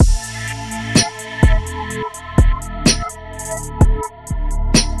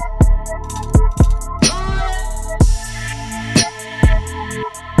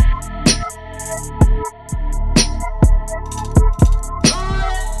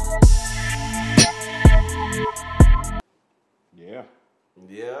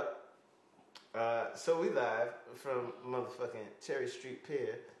So we live from motherfucking Cherry Street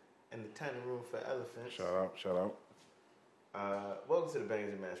Pier in the tiny room for elephants. Shout out. Welcome to the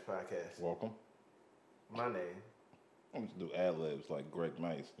Bangers and Mash podcast. Welcome. My name. I'm just do ad libs like Greg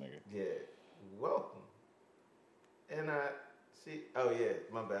Nice, nigga. Yeah. Welcome. And see. Oh yeah,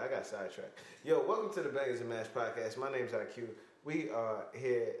 my bad. I got sidetracked. Yo, welcome to the Bangers and Mash podcast. My name's IQ. We are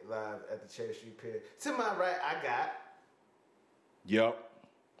here live at the Cherry Street Pier. To my right, I got. Yup.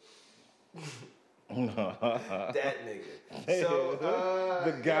 That nigga. So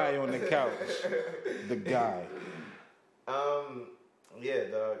the guy on the couch. The guy. Yeah,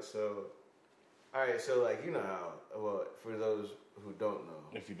 dog. So, all right. So, like, you know how? Well, for those who don't know,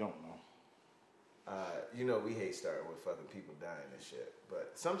 If you don't know, you know, we hate starting with fucking people dying and shit.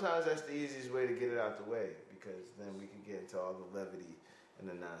 But sometimes that's the easiest way to get it out the way because then we can get into all the levity and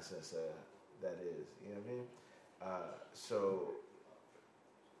the nonsense that is. You know what I mean? So.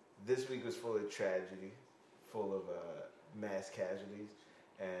 This week was full of tragedy, full of mass casualties,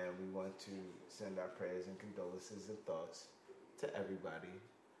 and we want to send our prayers and condolences and thoughts to everybody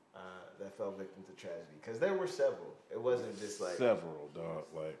that fell victim to tragedy. Because there were several. It wasn't just like several, dog.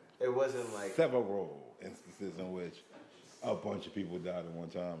 Like it wasn't like several instances in which a bunch of people died at one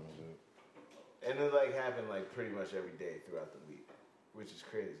time and shit. And it like happened like pretty much every day throughout the week, which is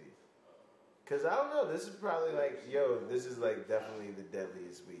crazy. Cause I don't know, this is probably like, this is like definitely the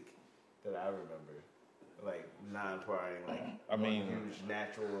deadliest week that I remember. Like non-partying, like huge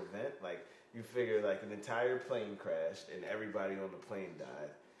natural event. Like you figure like an entire plane crashed and everybody on the plane died.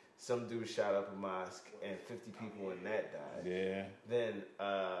 Some dude shot up a mosque and 50 people in that died. Yeah. Then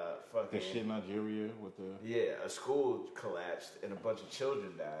fucking the shit in Nigeria with the a school collapsed and a bunch of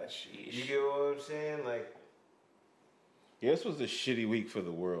children died. Sheesh. You get what I'm saying? Like this was a shitty week for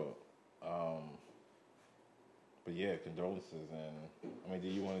the world. But yeah, condolences. And I mean, do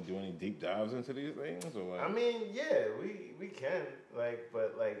you want to do any deep dives into these things, or like? I mean, yeah, we can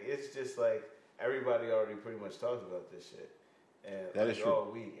but it's just like everybody already pretty much talked about this shit, and that is true. All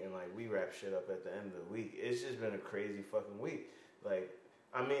week, and like we wrap shit up at the end of the week. It's just been a crazy fucking week. Like,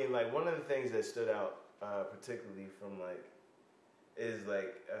 I mean, like one of the things that stood out particularly from like is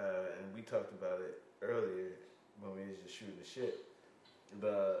like, and we talked about it earlier when we was just shooting the shit.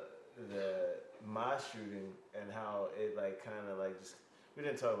 The mosque shooting and how it like kind of like just we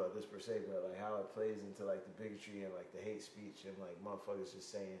didn't talk about this per se, but like how it plays into like the bigotry and like the hate speech and like motherfuckers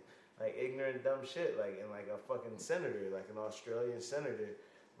just saying like ignorant dumb shit, like and like a fucking senator, like an Australian senator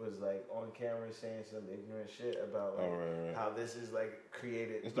was like on camera saying some ignorant shit about like how this is like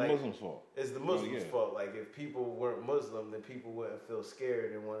created. It's the Muslims' fault. It's the Muslims' fault. Like if people weren't Muslim, then people wouldn't feel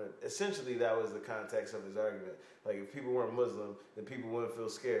scared and want to. Essentially, that was the context of his argument. Like if people weren't Muslim, then people wouldn't feel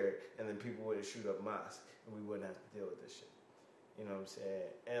scared, and then people wouldn't shoot up mosques, and we wouldn't have to deal with this shit. You know what I'm saying?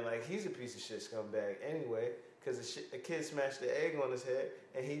 And like he's a piece of shit scumbag anyway, because a kid smashed the egg on his head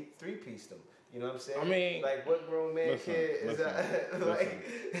and he 3-pieced him. You know what I'm saying? I mean, like what grown man kid is that?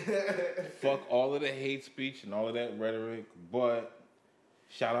 Like, fuck all of the hate speech and all of that rhetoric, but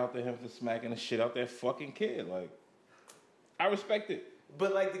shout out to him for smacking the shit out that fucking kid. Like, I respect it.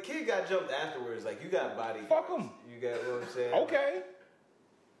 But like the kid got jumped afterwards. Like you got body. Fuck him. You got what I'm saying? Okay.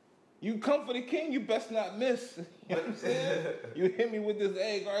 You come for the king, you best not miss. You know what I'm saying? You hit me with this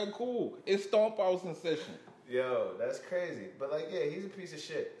egg, all right, cool. It's stomp out in session. Yo, that's crazy. But like, yeah, he's a piece of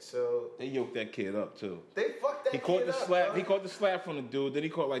shit. So they yoked that kid up too. They fucked that kid up. Bro. He caught the slap from the dude. Then he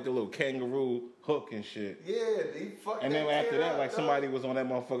caught like the little kangaroo hook and shit. Yeah, he fucked. And then after that, like somebody was on that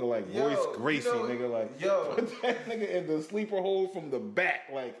motherfucker like Royce Gracie, nigga, like put that nigga in the sleeper hole from the back,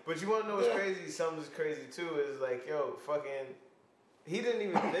 like. But you want to know what's crazy? Something's crazy too. Is like, fucking. He didn't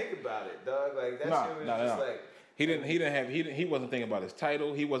even think about it, dog. Like that shit was just like. He wasn't thinking about his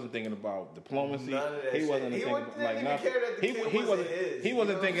title. He wasn't thinking about diplomacy. None of that he wasn't shit. thinking He like nothing. Care that the kid wasn't his. He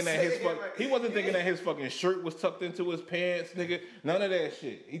wasn't thinking that he wasn't thinking that his fucking shirt was tucked into his pants, nigga. None of that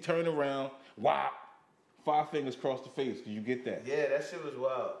shit. He turned around, wow, 5 fingers across the face. Did you get that? Yeah, that shit was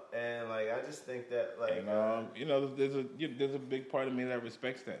wild. And like I just think that like and, there's a big part of me that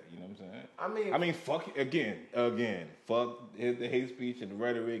respects that. You know what I'm saying? I mean, fuck again, fuck the hate speech and the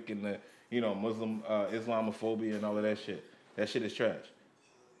rhetoric and the Muslim Islamophobia and all of that shit. That shit is trash.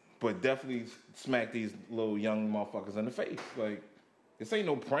 But definitely smack these little young motherfuckers in the face. Like, this ain't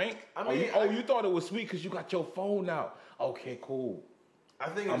no prank. I mean, you thought it was sweet because you got your phone out. Okay, cool.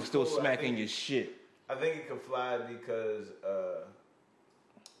 I'm still smacking your shit. I think it could fly because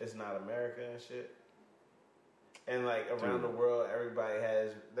it's not America and shit. And like around the world, everybody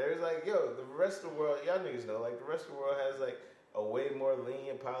there's like, the rest of the world, y'all niggas know, like the rest of the world has like a way more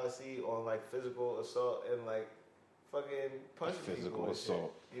lenient policy on like physical assault and like fucking punching physical people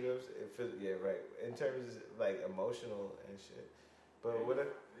assault. Shit. You know what I'm saying? Yeah, right. In terms of like emotional and shit. But what if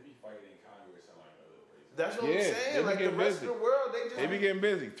they be fighting in Congress or something like other places? That's what I'm saying. Like the rest of the world, they be getting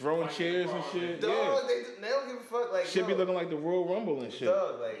busy, throwing chairs and shit. Dog, they don't give a fuck. Like should be looking like the Royal Rumble and shit.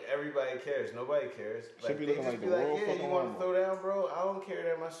 Dog, like everybody cares. Nobody cares. Should like, be looking like the Royal yeah, fucking you want to Rumble. throw down, bro? I don't care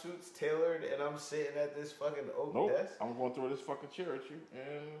that my suit's tailored and I'm sitting at this fucking oak desk. I'm gonna throw this fucking chair at you,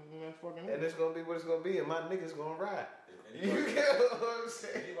 and that's fucking. And it's gonna be what it's gonna be, and my niggas gonna ride. You get what I'm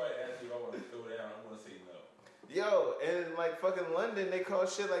saying? Anybody ask me if I want to throw down, I'm gonna say no. Yo, and in like fucking London, they call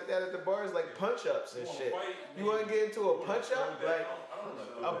shit like that at the bars like punch ups and shit. You want to get into a punch up? Like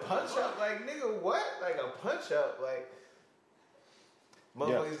a punch up? Like nigga, what? Like a punch up? Like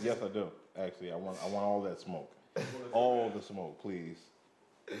yes, I do. Actually, I want all that smoke, all the smoke, please.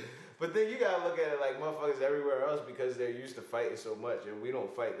 But then you gotta look at it like motherfuckers everywhere else because they're used to fighting so much, and we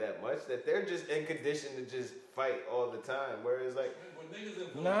don't fight that much that they're just in condition to just fight all the time. Whereas like,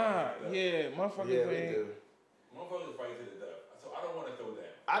 motherfuckers do. Motherfuckers fight to the death. So I don't want to throw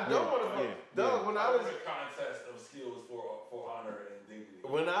that. I don't want to. Dog, when I was a contest of skills for honor and dignity.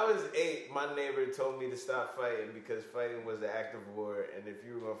 When I was 8, my neighbor told me to stop fighting because fighting was an act of war, and if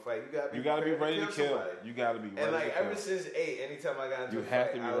you were gonna fight, you gotta be ready to kill. You gotta be ready. And like ever since 8, anytime I got into a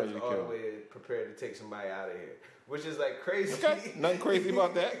fight, I was always prepared to take somebody out of here, which is like crazy. Okay. Nothing crazy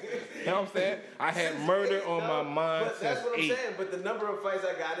about that. You know what I'm saying? I had murder on my mind but since that's what I'm 8. saying. But the number of fights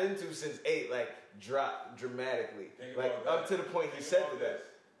I got into since 8, like, dropped dramatically. Like up to the point he said to that.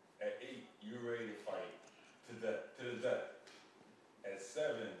 At 8, you were ready to fight to the death. At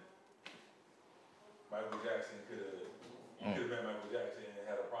 7, Michael Jackson could have met Michael Jackson and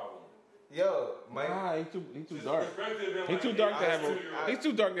had a problem. Yo, Mike. Nah, he too dark. He's too dark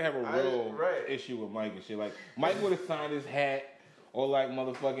to have a real issue with Mike and shit. Like Mike would have signed his hat or like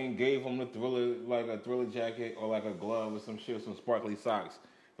motherfucking gave him the Thriller, like a Thriller jacket or like a glove or some shit, or some sparkly socks.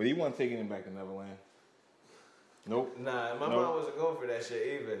 But he wasn't taking him back to Neverland. Nope. Nah, my mom wasn't going for that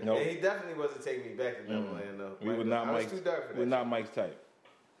shit either. Nope. And he definitely wasn't taking me back to Neverland though. We were not Mike's. We're not Mike's type.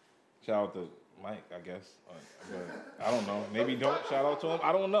 Shout out to Mike, I guess. But I don't know. Maybe don't shout out to him.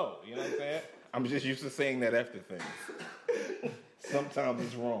 I don't know. You know what I'm saying? I'm just used to saying that after things. Sometimes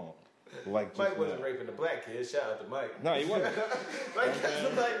it's wrong. Like Mike wasn't raping the black kids. Shout out to Mike. No, he wasn't. Like that's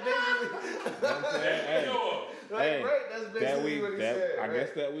like basically. That's basically what he said. I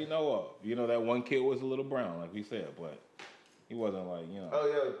guess that we know of. You know, that one kid was a little brown, like we said, but he wasn't like, you know. Oh,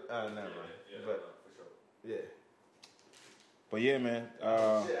 yo, never mind. But for sure. Yeah. But yeah, man.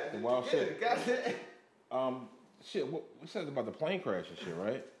 The wild shit. Shit. What we said about the plane crash and shit,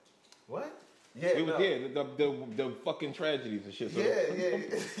 right? What? Yeah, the fucking tragedies and shit. So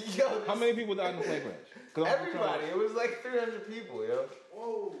Yo, how many people died in the plane crash? Everybody. It was like 300 people, yo.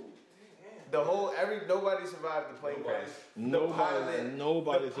 Whoa. Nobody survived the plane crash. Nobody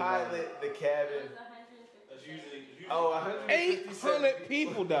the pilot, the cabin. That's usually 800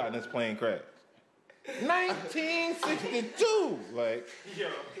 people died in this plane crash. 1962. Like,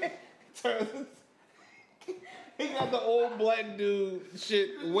 he got the old black dude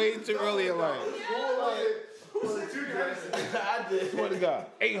shit way too early in life. Who said 200? I did. Swear to God,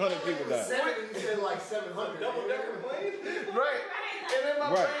 800 people died. You said like 700. Double-decker plane? Right. And in my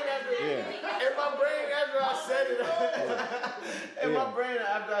brain after I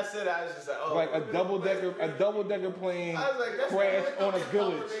said it, I was just like, oh. Like a double-decker plane crashed on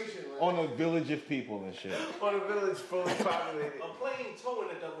a village of people and shit. On a village fully populated. A plane towing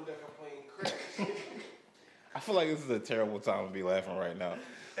a double-decker plane crashed. I feel like this is a terrible time to be laughing right now.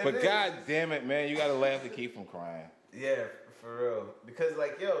 But god damn it, man, you gotta laugh to keep from crying. Yeah, for real. Because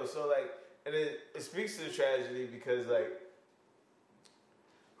like, and it speaks to the tragedy because like,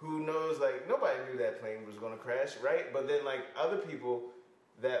 who knows, like, nobody knew that plane was gonna crash, right? But then like other people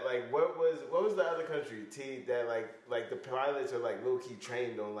that like, what was the other country, that like the pilots are like low-key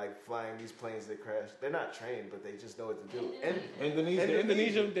trained on like flying these planes that crash. They're not trained, but they just know what to do.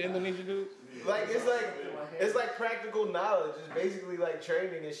 Indonesia dudes? Like it's like practical knowledge. It's basically like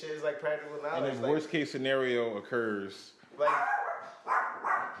training and shit. It's like practical knowledge. And if worst case scenario occurs, like,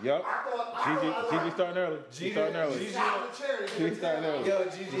 yep. Gigi starting early. Gigi starting early. Yo,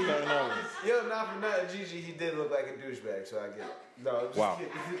 Gigi. Yo, not for nothing. Gigi, he did look like a douchebag, so I get it. No, I'm just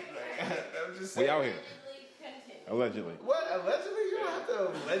kidding. I'm just saying. We out here. Allegedly. What? Allegedly? You don't have to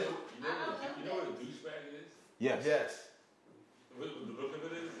allegedly. You know what a douchebag is? Yes. What the look of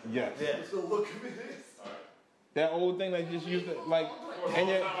it is? Yes. What's the look of it is? That old thing they just used to, like, and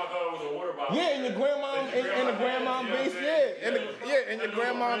your, I thought it was a water bottle. and your grandma, in the grandma basement, in your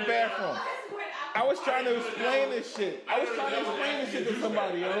grandma's bathroom. I was trying to explain this shit. To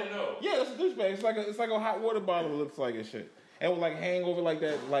somebody, yo. Yeah, that's a douchebag. It's like a hot water bottle looks like and shit. And would like hang over like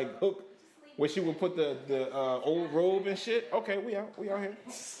that, like hook where she would put the old robe and shit. Okay, we out here. We out here.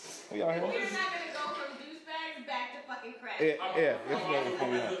 We're not gonna go from douchebags back to fucking crack. Yeah.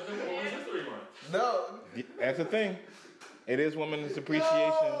 No, that's the thing. It is Women's Appreciation.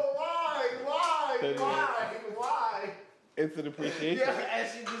 No, why? It's an appreciation. Yeah, and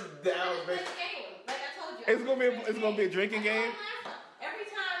she just down. It's a game. Like I told you. It's gonna be a drinking game. Every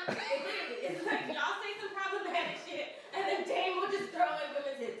time, it's like y'all say some problematic shit, and then Dame will just throw in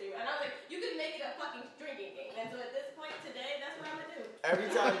women's history. And I was like, you could make it a fucking drinking game. And so at this point today, that's what I'm gonna do.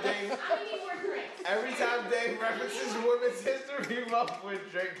 Every time Dame, I'm gonna need more drinks. every time Dame references women's history, up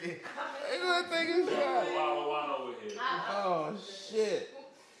with drinking. It's gonna take a shot. Wow over here. Oh shit.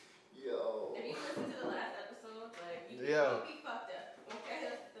 Yo. If you listen to the last episode, like you be fucked up. Okay,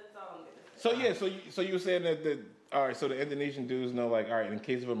 that's all I'm gonna say. So yeah, so you were saying that all right, so the Indonesian dudes know like, all right, in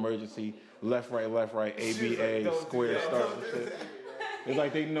case of emergency, left, right, ABA, like, square, start and shit. It's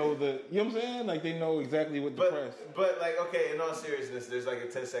like they know you know what I'm saying? Like they know exactly what to press. But like, okay, in all seriousness, there's like a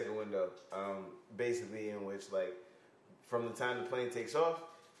 10-second window, basically in which like, from the time the plane takes off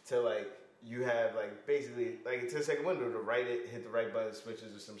to like, you have like basically like a 10-second window to write it, hit the right button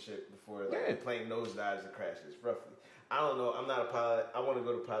switches or some shit before like the plane nosedives and crashes, roughly. I don't know. I'm not a pilot. I want to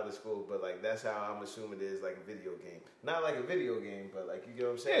go to pilot school, but like that's how I'm assuming it is like a video game. Not like a video game, but like you get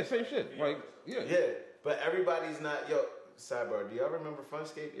what I'm saying? Yeah, same shit. Like yeah. But everybody's not. Yo, sidebar. Do y'all remember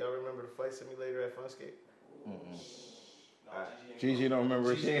Funscape? Y'all remember the flight simulator at Funscape? Gigi don't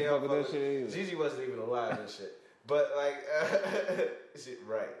remember. She ain't fuck with that shit either. Gigi wasn't even alive and shit. But like,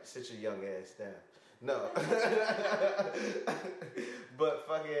 right, sit your young ass down. No, but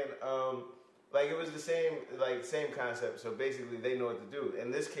fucking, like it was the same concept. So basically, they know what to do.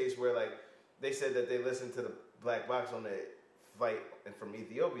 In this case, where like they said that they listened to the black box on the flight from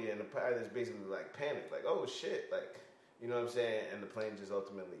Ethiopia, and the pilots basically like panicked, like, oh shit, like, you know what I'm saying, and the plane just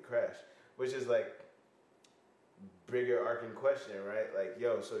ultimately crashed, which is like bigger arcing question, right? Like,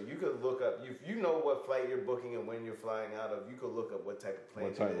 yo, so you could look up, if you know what flight you're booking and when you're flying out of, you could look up what type of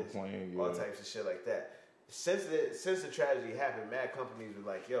plane all types of shit like that. Since the tragedy happened, mad companies were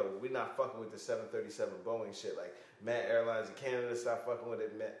like, yo, we're not fucking with the 737 Boeing shit. Like, mad airlines in Canada stopped fucking with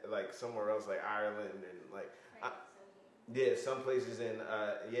it, like somewhere else, like Ireland and like, some places in,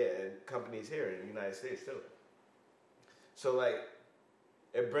 and companies here in the United States too. So like,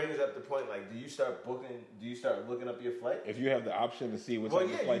 it brings up the point, like, do you start looking up your flight? If you have the option to see what type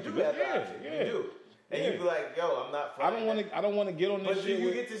of flight you have the option. You do. And you be like, yo, I'm not flying. I don't want to get on this shit. But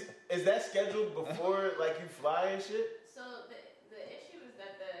you get this, is that scheduled before, like, you fly and shit? So the issue is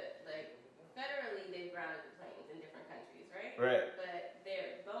that federally they've grounded the planes in different countries, right? Right. But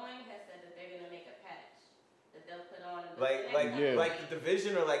Boeing has said that they're going to make a patch that they'll put on. Like the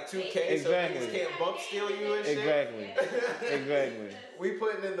Division or like 2K, so niggas can't bump steal you and shit? Exactly. We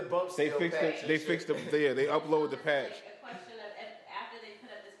putting in the bump steal patch. They upload the patch. A question of after they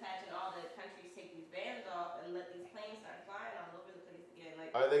put up this patch and all the countries take these bans off and let these planes start flying all over the place again,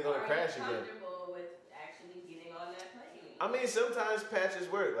 like, are they going to crash again? Comfortable with actually getting on that plane? I mean, sometimes patches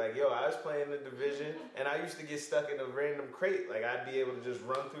work. Like, yo, I was playing the Division, and I used to get stuck in a random crate. Like, I'd be able to just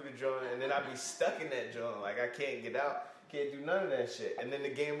run through the joint, and then I'd be stuck in that joint. Like, I can't get out, can't do none of that shit. And then the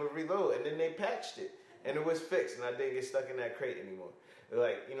game would reload, and then they patched it, and it was fixed, and I didn't get stuck in that crate anymore.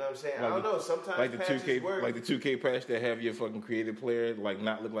 Like, you know what I'm saying? Like I don't know. Sometimes like the patches 2K, work. like the 2K patch that have your fucking creative player like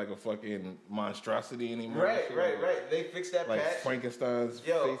not look like a fucking monstrosity anymore. Right. They fixed that like patch. Frankenstein's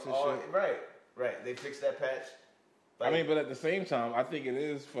face and shit. Right. They fixed that patch. Like, I mean, but at the same time, I think it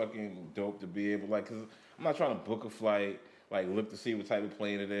is fucking dope to be able, like, because I'm not trying to book a flight, like, look to see what type of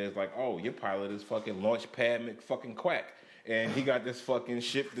plane it is. Like, oh, your pilot is fucking Launchpad McFucking Quack. And he got this fucking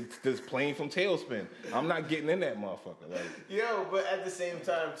ship, this plane from Tailspin. I'm not getting in that motherfucker. Like, yo, but at the same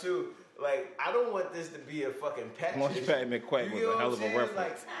time, too, like, I don't want this to be a fucking patch. Launchpad McQuack was a hell of a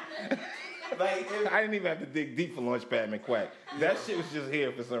reference. I didn't even have to dig deep for Launchpad McQuack. That shit was just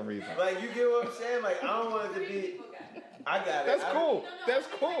here for some reason. Like, you get what I'm saying? Like, I don't want it to be... I got it. Cool. That's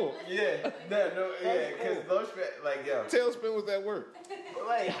cool. Yeah. Because Launchpad, like, yo. Tailspin was at work.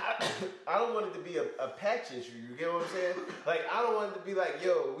 Like, I don't want it to be a patch issue. You get what I'm saying? Like, I don't want it to be like,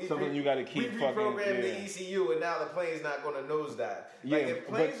 yo, we reprogrammed the ECU and now the plane's not going to nosedive. Like, if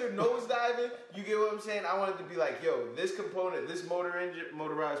planes are nosediving, you get what I'm saying? I want it to be like, yo, this component, this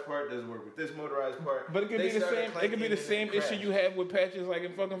motorized part doesn't work with this motorized part. But it could be the same. It could be the same issue you have with patches, like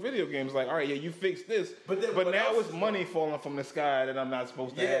in fucking video games. Like, all right, yeah, you fixed this, but now it's money falling from the sky that I'm not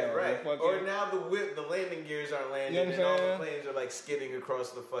supposed to have. Yeah, right. Or now the landing gears aren't landing, and all the planes are like skidding across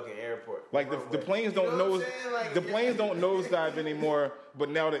across the fucking airport. Like the planes don't the planes don't nosedive anymore, but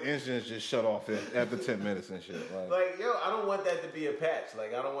now the engines just shut off after 10 minutes and shit. Like, yo, I don't want that to be a patch.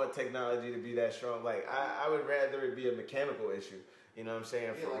 Like, I don't want technology to be that strong. Like, I would rather it be a mechanical issue. You know what I'm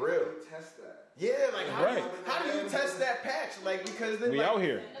saying? For real. How do you test that? Yeah, like how do you test that patch? Like, because then we out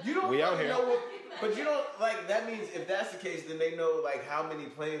here. You don't know what, but you don't like. That means if that's the case, then they know like how many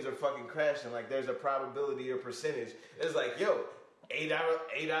planes are fucking crashing. Like, there's a probability or percentage. It's like, yo, 8 out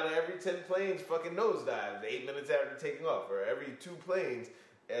of every 10 planes fucking nosedive 8 minutes after taking off, or every 2 planes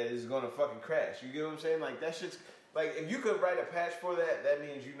is gonna fucking crash. You get what I'm saying? Like, that shit's like, if you could write a patch for that, that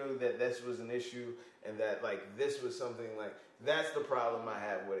means you know that this was an issue and that like this was something like. That's the problem I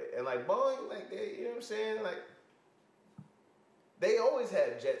have with it. And like Boeing, like they, you know what I'm saying? Like they always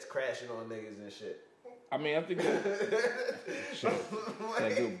had jets crashing on niggas and shit. I mean, I think that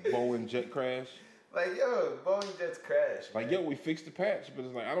good Boeing jet crash. Like, yo, Boeing jets crash. Like, yo, we fixed the patch, but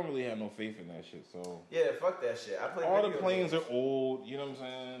it's like I don't really have no faith in that shit. So yeah, fuck that shit. I play all the planes are old. You know what I'm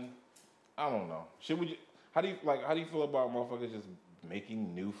saying? I don't know. Should we? How do you feel about motherfuckers just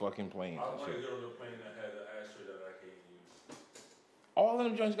making new fucking planes? I want to get on the plane that had the ashtray that I can't use. All of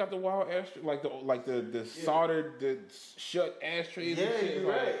them joints got the wild ashtray, like the soldered, the shut ashtrays. Yeah, and shit. you're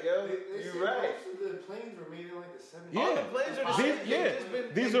right, yo. You're right. Most of the planes were made in like the 70s. Yeah. All the planes are the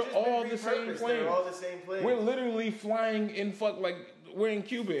same. These are all the same planes. They're all the same planes. We're literally flying in we're in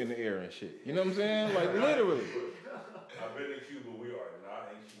Cuba in the air and shit. You know what I'm saying? Like literally. I've been in Cuba. We are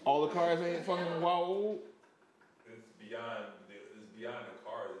not in Cuba. All the cars ain't fucking wild. It's beyond the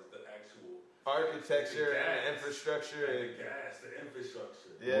cars. It's the actual architecture and the infrastructure and the gas, the infrastructure.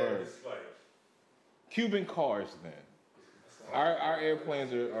 Yeah, it's like Cuban cars. Then our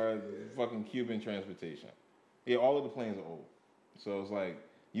airplanes are fucking Cuban transportation. Yeah, all of the planes are old. So it's like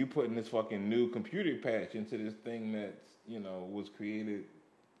you putting this fucking new computer patch into this thing that's was created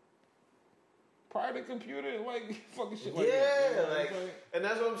prior to computer, like fucking shit like that. Yeah, like, and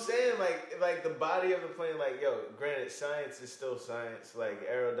that's what I'm saying. Like the body of the plane, like, yo, granted, science is still science. Like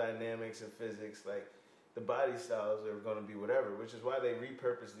aerodynamics and physics, like the body styles are going to be whatever, which is why they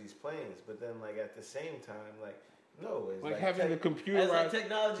repurpose these planes. But then, like at the same time, like no, it's like having the computer as like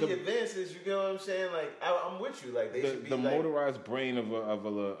technology advances. You know what I'm saying? Like I'm with you. Like they should be the like, motorized brain of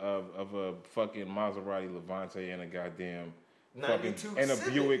a fucking Maserati Levante and a goddamn. Fucking, and a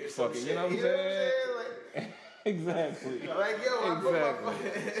Buick fucking, you know what I'm saying? Like, exactly. Like, yo,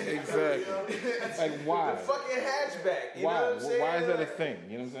 exactly. Like, why? The fucking hatchback. You why? Know what I'm saying? Why is that a thing?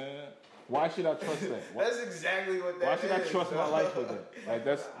 You know what I'm saying? Why should I trust that? That's exactly what that is. Why should I trust my life with it? Like,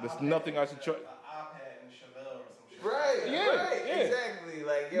 that's nothing I should trust. Right, exactly.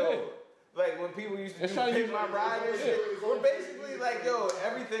 Like, yo, like when people used to do Pimp My Ride and shit, we're basically like, yo,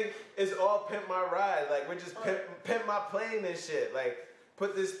 everything is all Pimp My Ride. Like, we're just pimp My Plane and shit. Like,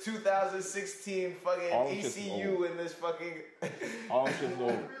 put this 2016 fucking ECU in this fucking... All them shit's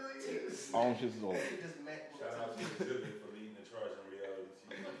old. All them shit's old. Shout out to Jimmy for leading the charge on reality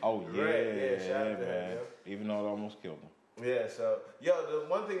TV. Oh, yeah. Right, shout out to man. him, even though it almost killed him. Yeah, so, yo, the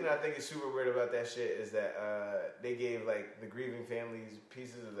one thing that I think is super weird about that shit is that they gave, like, the grieving families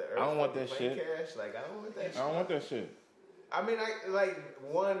pieces of the earth. I don't want that shit. Cash. Like, I don't want that shit. I don't want that shit. I mean,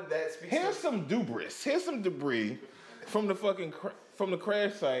 that speaks Here's some debris. Here's some debris from the fucking from the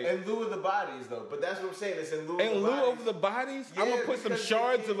crash site. In lieu of the bodies, though. But that's what I'm saying. It's in lieu of the bodies? Yeah, I'm going to put some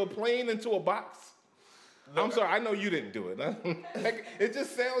shards of a plane into a box? I'm sorry, I know you didn't do it. Like, it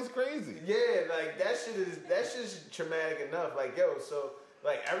just sounds crazy. Yeah, like that's just traumatic enough. Like, yo, so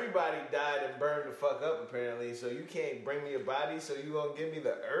like everybody died and burned the fuck up apparently. So you can't bring me a body. So you gonna give me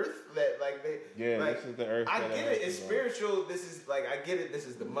the earth that like they? Yeah, like, this is the earth. I get it. It's spiritual. This is like I get it. This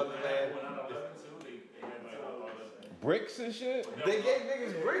is the motherland. Bricks and shit. They gave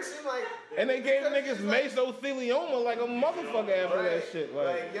niggas bricks and they gave niggas mesothelioma like a motherfucker after that shit.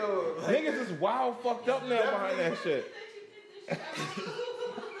 Like yo, niggas is wild fucked up now behind that shit.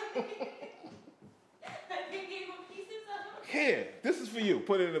 Here, this is for you.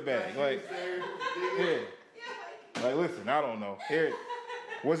 Put it in the bag. Like, here. Like, listen, I don't know. Here,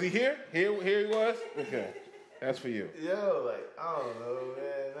 was he here? Here he was. Okay, that's for you. Yo, like I don't know,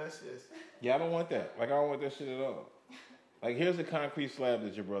 man. That's just. Yeah, I don't want that. Like, I don't want that shit at all. Like, here's a concrete slab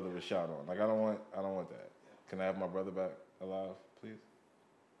that your brother was shot on. Like, I don't want that. Can I have my brother back alive, please?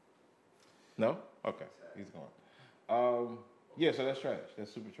 No? Okay, he's gone. Yeah, so that's trash.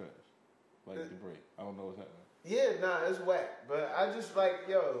 That's super trash. Like debris. I don't know what's happening. Yeah, nah, it's whack. But I just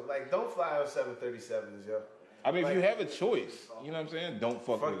don't fly on 737s, yo. I mean, if you have a choice, you know what I'm saying? Don't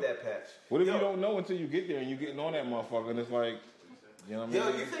fuck with it. Fuck that patch. What if you don't know until you get there and you're getting on that motherfucker and it's like, you know what I mean?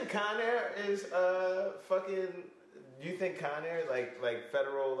 Yo, you think Con Air is fucking you think Con Air like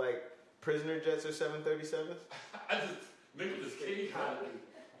federal like prisoner jets are 737s? I just nigga just came out.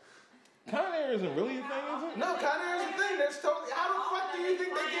 Con Air isn't really a thing, is it? No, Con Air is a thing. There's totally. How the fuck do you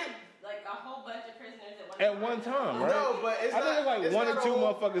think they get? Like a whole bunch of prisoners at one time, right? No, but it's I think it's like one or two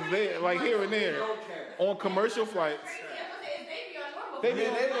motherfuckers there, like here and there, on commercial flights. They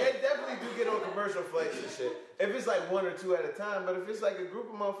definitely do get on commercial flights and shit. If it's like one or two at a time, but if it's like a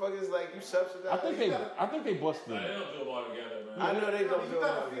group of motherfuckers, like you subsidize. I think they busted them. They don't do them all together, man. I know they don't do them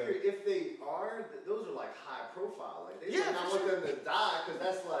all together. You gotta figure if they are, those are like high profile. Like they not want them to die because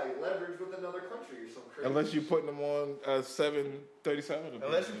that's like leverage with another country or some crazy. Unless you're putting them on 737.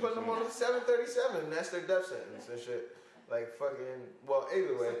 Unless you're putting them on a 737, that's their death sentence and shit. Like fucking. Well,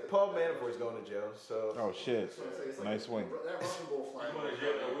 anyway, Paul Manafort's going to jail. So. Oh shit! Nice swing. That Russian bull flying. He's going to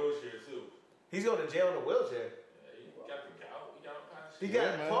jail in a wheelchair too. He's going to jail in a wheelchair. Yeah, he got the gout. He got all kinds of shit. He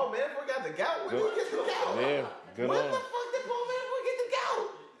got Paul Manafort got the gout. When did he get the gout? Yeah, good when on. the fuck did Paul Manafort get the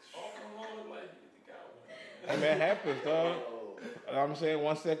gout? All from home look like he get the gout. I mean, it happens, dog. I'm saying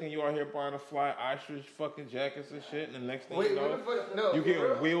 1 second you out here buying a fly ostrich fucking jackets and shit, and the next thing you know, no, you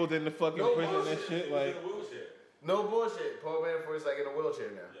get wheeled in the fucking prison and shit. Like, no bullshit. Paul Manafort's like in a wheelchair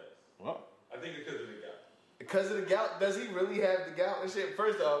now. Yes. What? I think it's because of the gout. Because of the gout? Does he really have the gout and shit?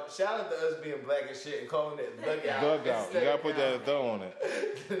 First off, shout out to us being black and shit and calling it the gout. The gout. You gotta put that though on it.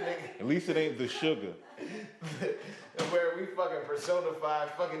 At least it ain't the sugar. Where we fucking personify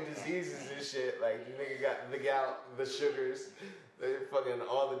fucking diseases and shit. Like, the nigga got the gout, the sugars. They fucking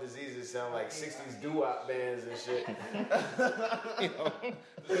all the diseases sound like 60s doo-wop bands and shit. You know,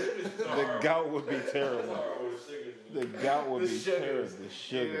 the gout would be terrible. The gout would be terrible. The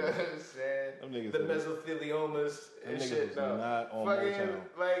sugar. You know what I'm saying? The mesotheliomas and shit. No. Not on fucking, Motown.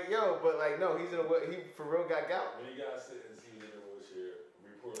 like, yo, but like, no, he for real got gout. When he got sentenced, he was in a wheelchair,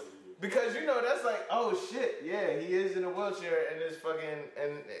 reportedly. Because, you know, that's like, oh shit, yeah, he is in a wheelchair and it's fucking,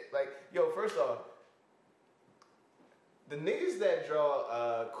 and like, yo, first off, the niggas that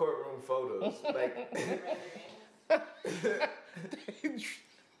draw courtroom photos, like,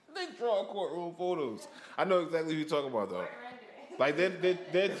 they draw courtroom photos. I know exactly who you're talking about, though. Like,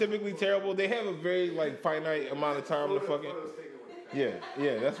 they're typically terrible. They have a very, like, finite amount of time to fucking... Yeah,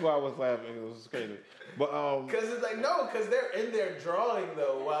 that's why I was laughing. It was crazy. But, Because it's like, no, because they're in there drawing,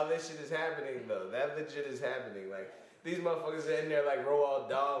 though, while this shit is happening, though. That legit is happening. Like, these motherfuckers are in there like Roald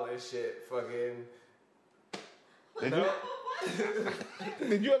Dahl and shit, fucking...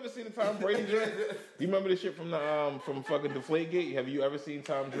 Did you ever see the Tom Brady joint? You remember the shit from the from fucking Deflategate? Have you ever seen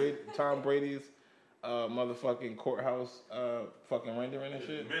Tom Brady's motherfucking courthouse fucking rendering and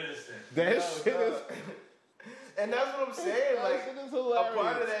shit? That shit is. And that's what I'm saying. Like, shit is hilarious. A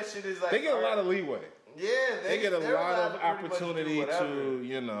part of that shit is like they get a lot of leeway. Yeah, they get a lot of opportunity to,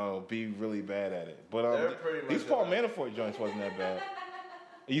 you know, be really bad at it. But these Paul Manafort joints wasn't that bad.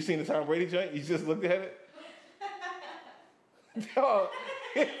 You seen the Tom Brady joint? You just looked at it? Yo,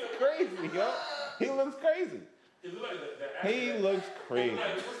 it's crazy, yo. He looks crazy. He looks crazy.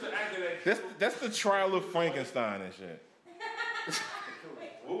 That's the trial of Frankenstein and shit.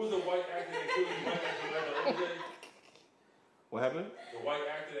 What was the white actor that killed his wife after OJ? What happened? The white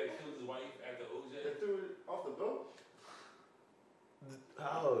actor that killed his wife after OJ? They threw it off the boat?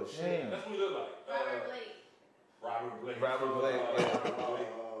 Oh, shit. That's what he looked like. Robert Blake. Oh,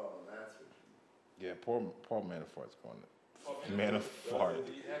 that's what Yeah, Paul Manafort's going to. Manafort.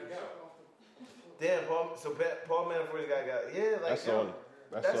 Damn, Paul Manafort's got yeah, like that's salty.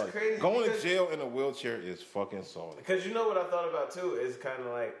 That's crazy. Going to jail in a wheelchair is fucking salty. Because you know what I thought about too is kind of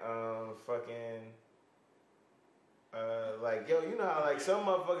like fucking like yo, you know how like some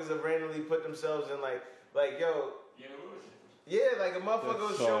motherfuckers have randomly put themselves in like yo. Yeah, like a motherfucker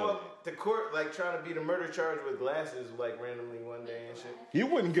will show up to court like trying to beat a murder charge with glasses like randomly one day and shit. You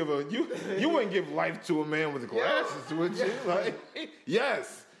wouldn't give life to a man with glasses, would you? Like,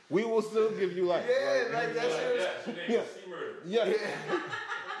 yes, we will still give you life. Yeah, like that shit. Yeah.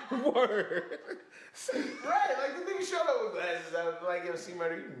 Word. Right, like the nigga showed up with glasses. I was like, yo, C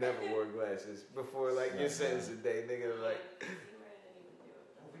Murder, you never wore glasses before like your sentence today, nigga. Like,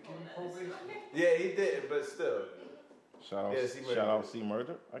 yeah, he didn't, but still. Shout out C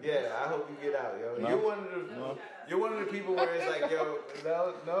Murder. Yeah, I hope you get out, yo. No. You're one of the people where it's like, yo,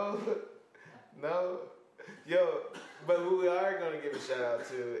 no, yo. But who we are gonna give a shout out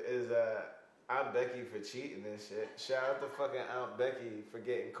to is Aunt Becky for cheating and shit. Shout out to fucking Aunt Becky for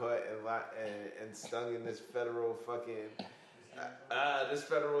getting caught and stung in this federal fucking this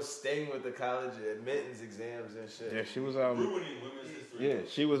federal sting with the college admittance exams and shit. Yeah, she was ruining women's history. Yeah,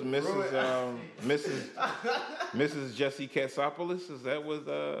 she was Mrs. Jessie Katsopoulos. Is that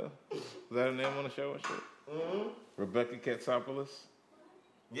her name on the show and shit? Mm-hmm. Rebecca Katsopoulos.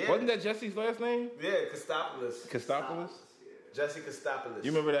 Yeah. Wasn't that Jesse's last name? Yeah, Kostopoulos. Kostopoulos? Jesse Kostopoulos.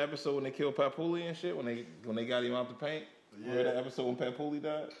 You remember the episode when they killed Papouli and shit? When they got him out the paint? Yeah. Remember that episode when Papouli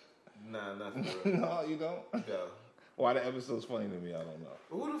died? Nah, nothing. No, you don't? No. Why the episode's funny to me, I don't know.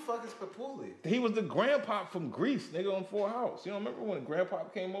 Who the fuck is Papouli? He was the grandpa from Greece, nigga, on Full House. You don't remember when grandpa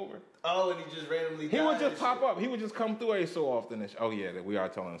came over? Oh, and he just randomly died. He would just pop up. He would just come through every so often. Oh, yeah, we are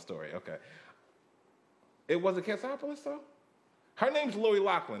telling a story. Okay. It was a Katsopoulos, though? Her name's Lori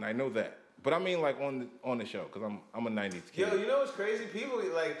Loughlin. I know that. But I mean, like, on the show, because I'm a 90s kid. Yo, you know what's crazy? People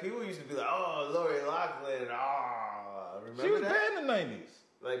used to be like, oh, Lori Loughlin, remember she was that? bad in the 90s.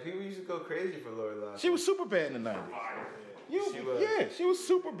 Like, people used to go crazy for Lori Loughlin. She was super bad in the 90s. She was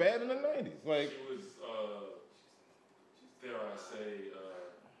super bad in the 90s. Like, she was, dare I say,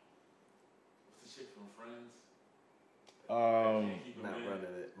 what's the chick from Friends? Not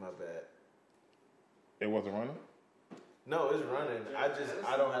running it, my bad. It wasn't running? No, it's running.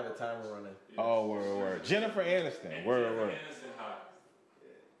 I don't have a timer running. Oh, word. Jennifer Aniston. Word.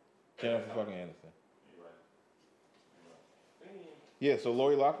 Jennifer fucking Aniston. Yeah, so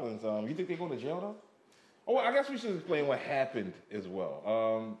Lori Loughlin's, you think they're going to jail though? Oh, well, I guess we should explain what happened as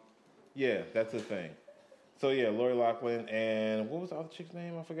well. Yeah, that's the thing. So yeah, Lori Loughlin and what was the other chick's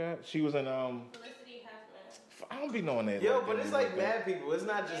name? I forgot. She was in Felicity Huffman. I don't be knowing that. Yo, but it's like mad people. It's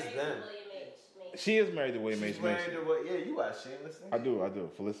not just them. She is married to William H. Macy. Yeah, you watch Shameless. I do.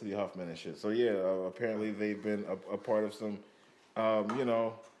 Felicity Huffman and shit. So yeah, apparently they've been a part of some,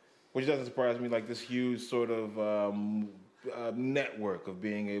 which doesn't surprise me, like this huge sort of network of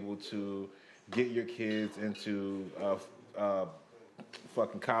being able to get your kids into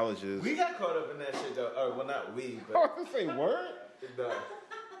fucking colleges. We got caught up in that shit though. Well, not we, but I was gonna say word. No.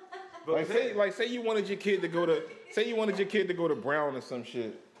 But say you wanted your kid to go to Brown or some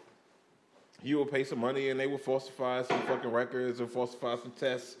shit. You will pay some money and they will falsify some fucking records or falsify some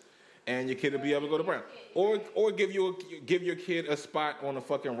tests, and your kid will be able to go to Brown, or give your kid a spot on a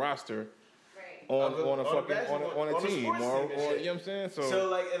fucking roster. On a team, or you know what I'm saying? So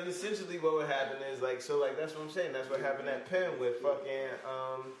like, and essentially what would happen is that's what I'm saying. That's what happened at Penn with fucking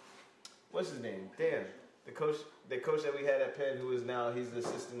what's his name? Damn, the coach that we had at Penn, he's the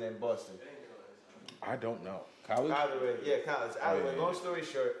assistant in Boston. I don't know. College. Either way, long story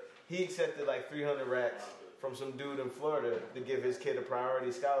short, he accepted like 300 racks from some dude in Florida to give his kid a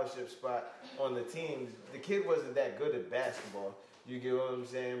priority scholarship spot on the team. The kid wasn't that good at basketball. You get what I'm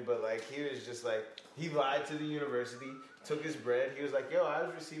saying? But like, he was just like, he lied to the university, took his bread. He was like, yo, I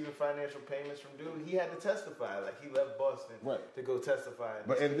was receiving financial payments from dude. He had to testify. Like, he left Boston to go testify.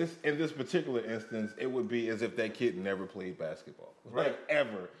 But in this particular instance, it would be as if that kid never played basketball. Right. Like,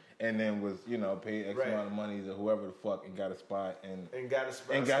 ever. And then was, paid X amount of money to whoever the fuck and got a spot and got a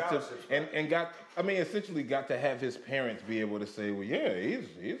spot essentially got to have his parents be able to say, well, yeah,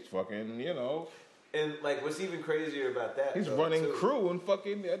 he's fucking, And like, what's even crazier about that? He's running crew and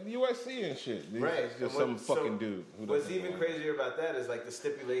fucking at USC and shit. He's just some fucking dude. What's even crazier about that is like the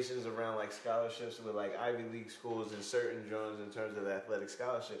stipulations around like scholarships with like Ivy League schools and certain joints in terms of athletic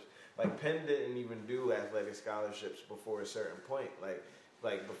scholarships. Like Penn didn't even do athletic scholarships before a certain point.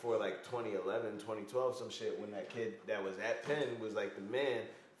 Like before like 2011, 2012, some shit, when that kid that was at Penn was like the man,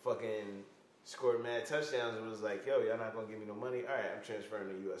 fucking scored mad touchdowns and was like, yo, y'all not gonna give me no money? All right, I'm transferring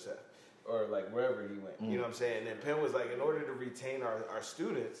to USF. Or like wherever he went. You know what I'm saying? And then Penn was like, in order to retain our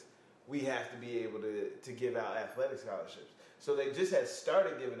students, we have to be able to give out athletic scholarships. So they just had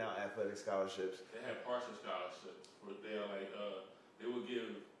started giving out athletic scholarships. They had partial scholarships where they are like, they would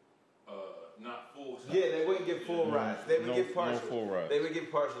give not full scholarships. Yeah, they wouldn't give full rides. They would give partials. No full rides. They would give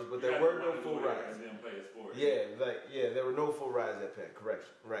partials, but there were no full rides. And then play a sport. There were no full rides at Penn. Correction.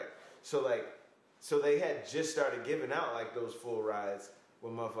 Right. So they had just started giving out like those full rides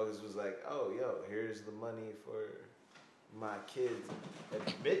when motherfuckers was like, oh, yo, here's the money for my kids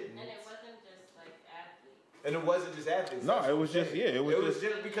admittance. And it wasn't just like athletes. And it wasn't just athletes. No, it was just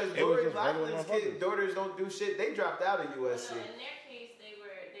because Lori Loughlin's daughters don't do shit. They dropped out of USC. Well, no, in their case, they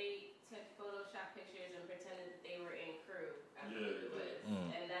took Photoshop pictures and pretended that they were in crew.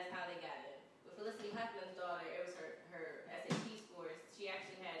 And that's how they got in. With Felicity Huffman's daughter, it was her SAT scores. She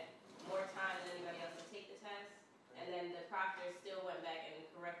actually had more time than anybody else to take the test. And then the proctor still went back and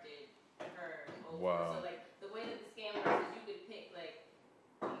corrected her over. Wow. So like the way that the scam works is you could pick like,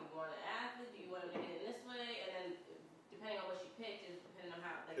 do you want an athlete? Do you want them to get in this way? And then depending on what she picked is depending on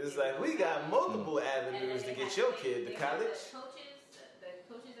how. It's like we got multiple avenues to get your kid to college. The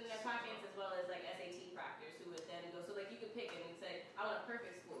coaches in their pockets as well as like SAT proctors who would then go. So like you could pick and say, I want a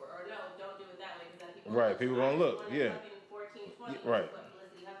perfect score, or no, don't do it that way because then people. Right, people gonna look. Yeah. 14, 20, right. What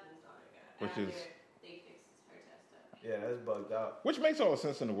Felicity Huffman's daughter got. Which is. They fixed Yeah, that's bugged out. Which makes all the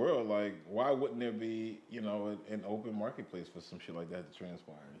sense in the world. Like, why wouldn't there be, you know, an open marketplace for some shit like that to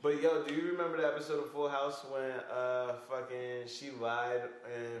transpire? But yo, do you remember the episode of Full House when fucking she lied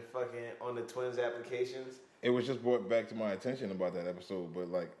and fucking on the twins' applications? It was just brought back to my attention about that episode, but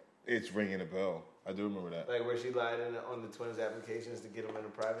like, it's ringing a bell. I do remember that. Like where she lied on the twins' applications to get them in a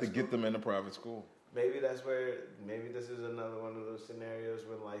private school? To get them in a private school. Maybe that's where, maybe this is another one of those scenarios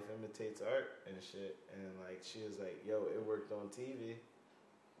when life imitates art and shit. And like, she was like, yo, it worked on TV.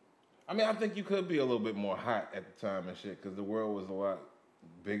 I mean, I think you could be a little bit more hot at the time and shit because the world was a lot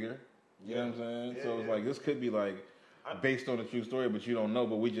bigger. You know what I'm saying? So it's like, this could be like based on a true story, but you don't know.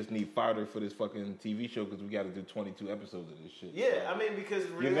 But we just need fodder for this fucking TV show because we got to do 22 episodes of this shit. Yeah, so I mean, because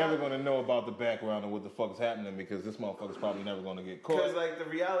you're never going to know about the background and what the fuck's happening because this motherfucker's probably never going to get caught. Because like the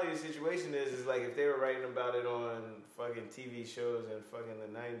reality of the situation is like if they were writing about it on fucking TV shows in fucking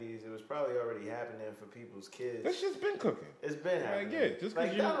the 90s, it was probably already happening for people's kids. This shit's been cooking. It's been happening. Yeah, just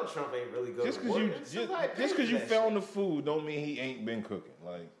like Donald Trump ain't really good. Just because you found the food don't mean he ain't been cooking.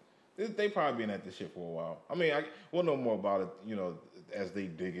 Like. They probably been at this shit for a while. I mean, we'll know more about it, you know, as they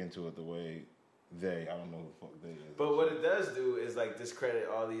dig into it the way I don't know who the fuck they is. But what it does do is, like, discredit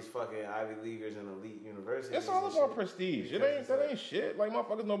all these fucking Ivy Leaguers and elite universities. It's all about prestige. That ain't shit. Like,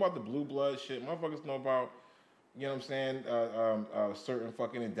 motherfuckers know about the blue blood shit. Motherfuckers know about, you know what I'm saying, certain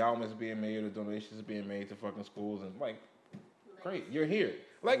fucking endowments being made or donations being made to fucking schools. And, like, great, you're here.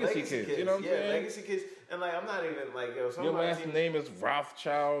 Legacy kids, you know what I'm saying? Yeah, legacy kids. And like, I'm not even like, yo, your last name is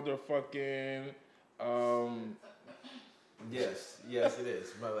Rothschild or fucking, Yes, it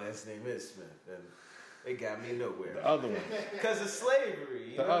is. My last name is Smith, and it got me nowhere. The other one. Because of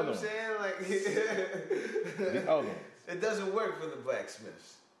slavery, you know what I'm saying? Like, the other one. It doesn't work for the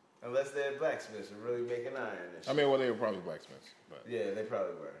blacksmiths. Unless they're blacksmiths and really making iron and shit. I mean, well, they were probably blacksmiths. But. Yeah, they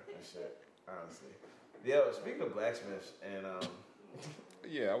probably were. And shit, honestly. Yo, speaking of blacksmiths, and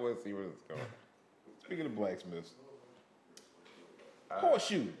yeah, I want to see where it's going. Speaking of blacksmiths,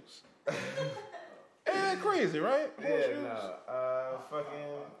 horseshoes. Ain't that crazy, right? Horseshoes. Yeah, fucking.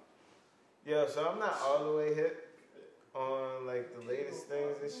 Yo, so I'm not all the way hip on like the latest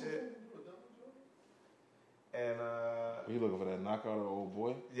things and shit. And Are you looking for that knockout of old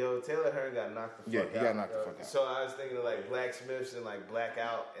boy? Yo, Taylor Hearn got knocked the fuck out. Yeah, he got knocked the fuck out. So I was thinking of like blacksmiths and like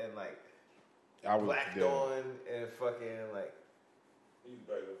blackout and like blacked on and fucking like. He's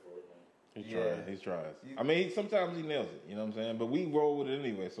begging for it, man. He tries. I mean, sometimes he nails it. You know what I'm saying? But we roll with it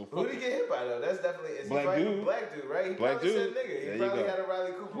anyway. So who did he get hit by though? That's definitely black dude, right? He black dude. Said nigga. He probably had a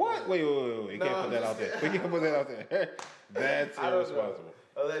Riley Cooper. What? Wait. You can't put that out there. We can't put that out there. That's irresponsible.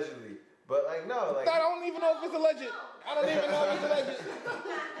 Allegedly. But like no, like I don't even know if it's alleged. I don't even know if it's alleged.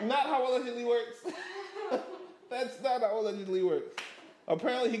 Not how allegedly works. That's not how allegedly works.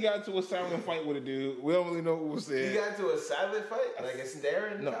 Apparently he got into a silent fight with a dude. We don't really know what was said. He got into a silent fight? Like a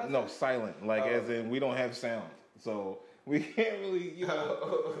staring? No, silent. Like as in we don't have sound. So we can't really, you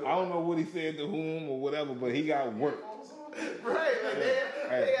know, I don't know what he said to whom or whatever, but he got worked. Right, like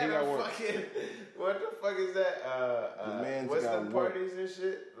they got a fucking, what the fuck is that? What's the parties and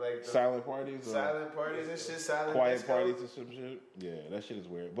shit? Like silent parties? Silent parties and shit? Silent quiet disco? Parties or some shit? Yeah, that shit is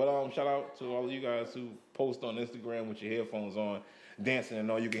weird. But shout out to all of you guys who post on Instagram with your headphones on, dancing,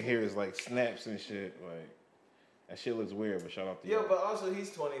 and all you can hear is like snaps and shit. Like, that shit looks weird, but shout out to you. Yo, but also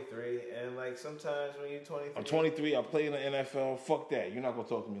he's 23, and like sometimes when you're 23. I'm 23, I play in the NFL. Fuck that. You're not gonna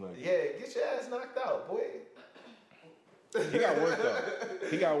talk to me like that. Yeah, get your ass knocked out, boy. He got work though.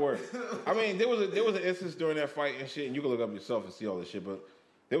 He got work. I mean, there was an instance during that fight and shit, and you can look up yourself and see all this shit. But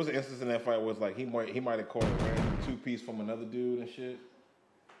there was an instance in that fight where it's like he might have caught a random 2-piece from another dude and shit.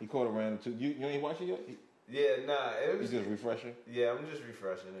 He caught a random two. You ain't watch it yet? Yeah, nah. It was just refreshing. Yeah, I'm just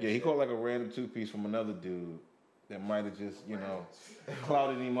refreshing. Yeah, he caught like a random 2-piece from another dude that might have just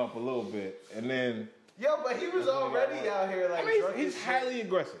clouded him up a little bit, and then. Yo, but he was already out here like. I mean, he's highly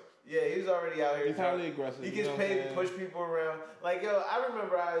aggressive. Yeah, he was already out here. He's highly aggressive. He gets paid to push people around. Like, yo, I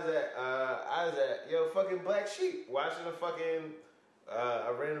remember I was at fucking Black Sheep watching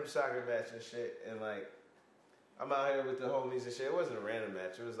a random soccer match and shit, and like, I'm out here with the homies and shit. It wasn't a random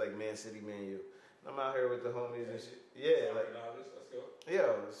match. It was like Man City, Man U. I'm out here with the homies and shit. Yeah, like, let's go.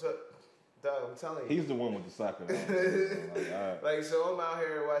 Yo, so. Dog, I'm telling you. He's the one with the soccer. Like, so I'm out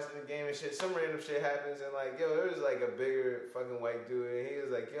here watching the game and shit. Some random shit happens, and like, yo, there was like a bigger fucking white dude, and he was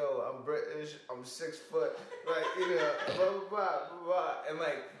like, yo, I'm British, I'm 6 foot, like, you know, blah, blah, blah, blah, blah. And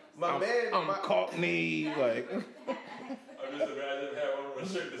like, I'm Cockney, like. I'm just imagining having on a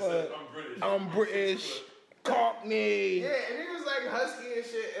shirt that says, I'm British. Cockney. Yeah, and he was like husky and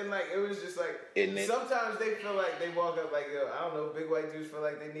shit, and like it was just like sometimes they feel like they walk up like, yo, I don't know, big white dudes feel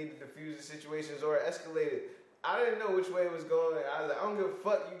like they need to diffuse the situations or escalate it. I didn't know which way it was going. I was like, I don't give a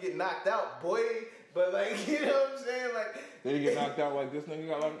fuck. You get knocked out, boy. But like, you know what I'm saying? Like, did he get knocked out like this nigga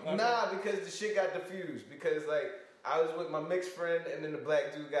got knocked out? Nah, because the shit got diffused. Because like, I was with my mixed friend, and then the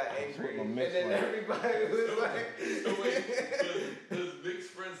black dude got angry, and then everybody was like. So wait, does mixed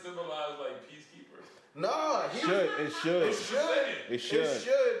friend symbolize like peacekeeper? No, it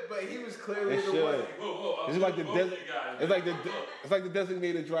should, but he was clearly the one. Whoa, it's like the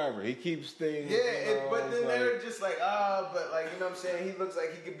designated driver. He keeps things. Yeah, but then they're just like, but like, you know what I'm saying? He looks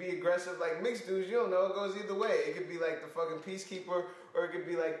like he could be aggressive. Like mixed dudes, you don't know. It goes either way. It could be like the fucking peacekeeper, or it could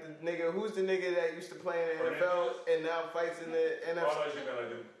be like the nigga. Who's the nigga that used to play in the NFL and now fights in the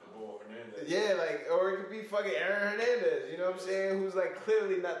NFC? Yeah, like, or it could be fucking Aaron Hernandez, you know what I'm saying? Who's like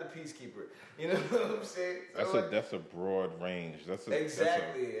clearly not the peacekeeper, you know what I'm saying? So that's a broad range.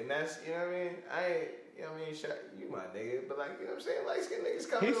 Exactly, and that's, you know what I mean? I ain't, you know what I mean? You my nigga, but like, you know what I'm saying? Light skinned niggas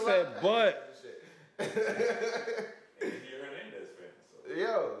coming. He said, but. Hernandez fan. So.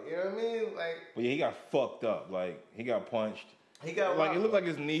 Yo, you know what I mean? Like, but yeah, he got fucked up. Like, he got punched. He got like, it looked like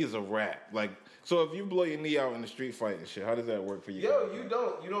his knees are wrapped. Like, so if you blow your knee out in the street fight and shit, how does that work for you? Yo, you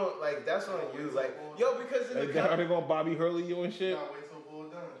don't like, that's on you. Like, yo, because are they gonna Bobby Hurley you and shit? You gotta wait till bull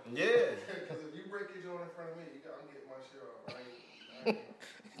done. Yeah. Because if you break your joint in front of me, I'm getting my shit off.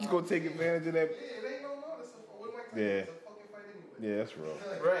 You gonna take advantage of that? Yeah, it ain't no notice. Yeah. It's a fucking fight anyway. Yeah, that's rough.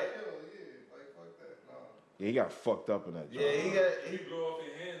 Right. Like, fuck that. Nah. Yeah, he got fucked up in that job. Yeah, he blew off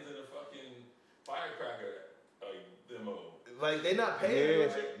your hands in a fucking firecracker demo. Like, they not paying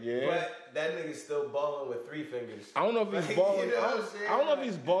him, yeah. But that nigga's still balling with 3 fingers. I don't know if he's balling. You know I don't know if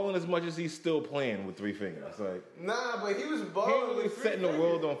he's balling as much as he's still playing with 3 fingers. Like, nah, but he was balling with 3 setting the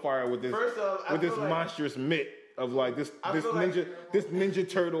world on fire with this. First off, with this monstrous mitt of like this ninja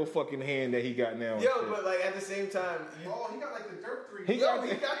turtle fucking hand that he got now. Yo, but like at the same time, he got like the dirt 3. He got the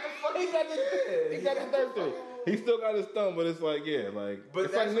dirt 3. He still got his thumb, but it's like but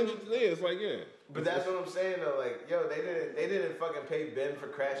it's like ninja. It's like But that's what I'm saying though. Like, yo, they didn't fucking pay Ben for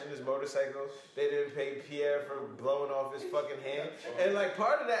crashing his motorcycle. They didn't pay Pierre for blowing off his fucking hand. And like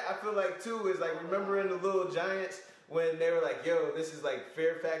part of that, I feel like too is like remembering the Little Giants when they were like, yo, this is like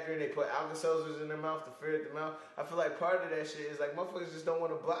Fear Factor, and they put Alka-Seltzers in their mouth to fear the mouth. I feel like part of that shit is like motherfuckers just don't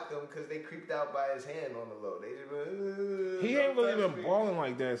want to block him because they creeped out by his hand on the low. They just he ain't really been balling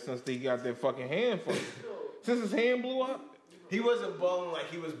like that since he got that fucking hand for since his hand blew up. He wasn't balling like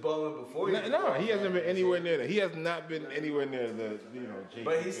he was balling before. He hasn't been anywhere near that. He has not been anywhere near the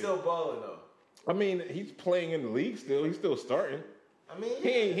But he's still balling though. I mean, he's playing in the league still. He's still starting. I mean, he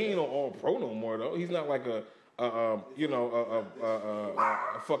ain't no all pro no more though. He's not like a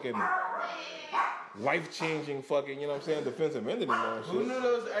fucking life changing fucking, you know what I'm saying, defensive end anymore. Who knew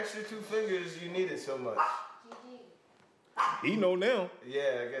those extra 2 fingers you needed so much? He know now.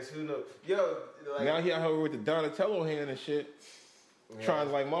 Yeah, I guess who knows. Yo, like, now he out here with the Donatello hand and shit. Yeah. Trying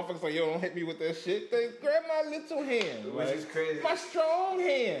to like motherfuckers like, yo, don't hit me with that shit. They grab my little hand. Which is crazy. My strong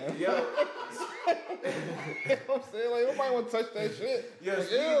hand. Yo. You know what I'm saying? Like nobody wanna touch that shit. Yo,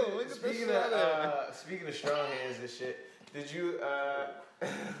 like, speaking of strong hands and shit, did you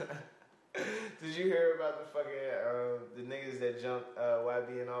did you hear about the fucking the niggas that jumped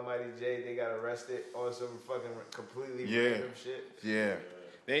YB and Almighty J? They got arrested on some fucking completely random shit. Yeah.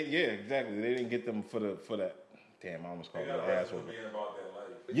 Exactly. They didn't get them for that. Damn, I almost called him an asshole.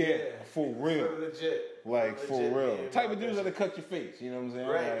 Yeah, for real. Legit. Like, for real. The type of dudes that'll cut your face, you know what I'm saying?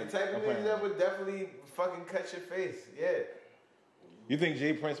 Right, like, the type of niggas that would definitely fucking cut your face. Yeah. You think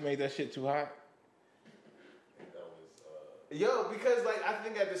Jay Prince made that shit too hot? Yo, because like I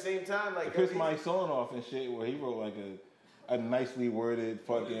think at the same time, like pissed my son off and shit, where he wrote like a nicely worded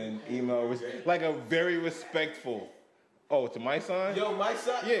fucking email, which like a very respectful. Oh, to my son? Yo, my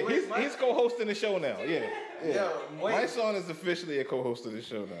son. Yeah, he's co-hosting the show now. Yeah. Yo, wait. My son is officially a co-host of the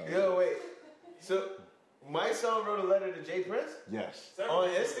show now. Yo, wait. So my son wrote a letter to Jay Prince? Yes. On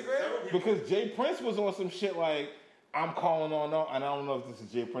Instagram? Because Jay Prince was on some shit like, I'm calling on, and I don't know if this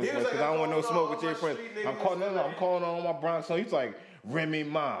is Jay Prince, because like, I don't want no smoke with Jay Prince. I'm calling on all my Bronx. So he's like, Remy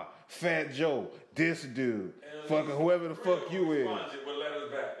Ma, Fat Joe, this dude, fucking whoever the fuck you is.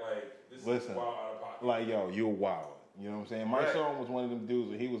 Listen, like, yo, you're wild. You know what I'm saying? My son was one of them dudes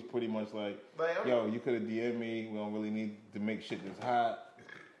where he was pretty much like, yo, you could have DM'd me. We don't really need to make shit this hot.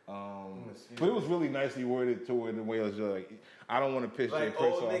 But it was really nicely worded toward the way it was like, I don't want to piss Jay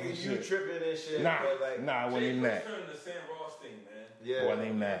Prince off. Like, old nigga, you tripping and shit. Nah, it wasn't even that. Turned to Sam Ross thing, man. Yeah. It wasn't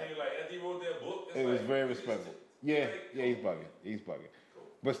even that. Like, after he wrote that book, it was very respectful. Yeah, he's bugging.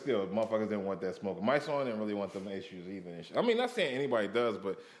 But still, motherfuckers didn't want that smoking. My son didn't really want them issues either. I mean, not saying anybody does,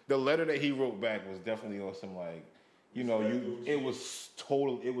 but the letter that he wrote back was definitely on some like, you know, it was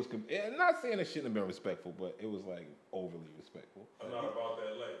total. It was. I'm not saying it shouldn't have been respectful, but it was like overly respectful. I'm not about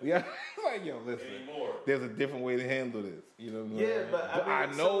that life. Yeah, like yo, listen. Anymore. There's a different way to handle this. You know what I'm saying? Yeah, but I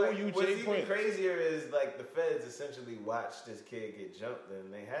know so like, you. Jay What's even Prince. crazier is like the feds essentially watched this kid get jumped,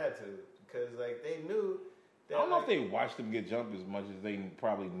 and they had to because like they knew. That, I don't know if they watched him get jumped as much as they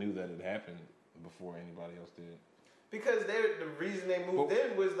probably knew that it happened before anybody else did. Because the reason they moved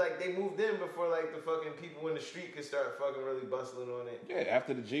in was like they moved in before like the fucking people in the street could start fucking really bustling on it. Yeah,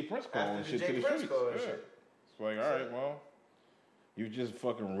 after the Jay Prince call and shit to the streets. Yeah. It's like, all right, well, you just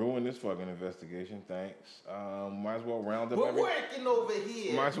fucking ruined this fucking investigation. Thanks. Might as well round up. We're working over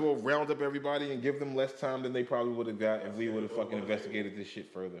here. Might as well round up everybody and give them less time than they probably would have got if we would have fucking investigated this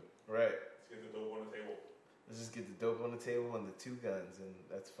shit further. Right. Let's get the dope on the table. Let's just get the dope on the table and the 2 guns, and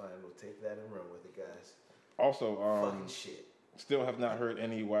that's fine. We'll take that and run with it, guys. Also, fucking shit. Still have not heard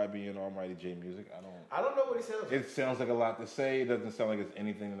any YB and Almighty J music. I don't know what he sounds like. It sounds like a lot to say. It doesn't sound like it's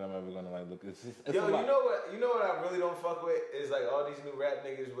anything that I'm ever gonna like look. It's Yo, you know what I really don't fuck with is like all these new rap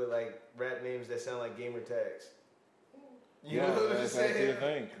niggas with like rap names that sound like gamer tags. You know what I'm saying?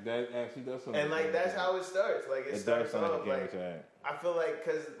 Thing. That actually does something. And like that's how it starts. Like it starts off like I feel like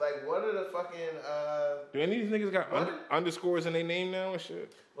because like one of the fucking do any of these niggas got underscores in their name now and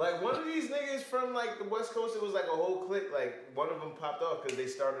shit? Like one of these niggas from like the West Coast, it was like a whole clique. Like one of them popped off because they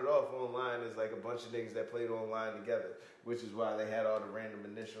started off online as like a bunch of niggas that played online together, which is why they had all the random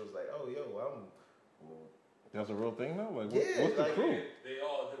initials. Like, oh yo, that's a real thing though. Like, what's the crew? They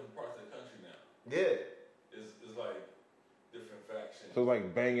all different parts of the country now. Yeah, it's like different factions. So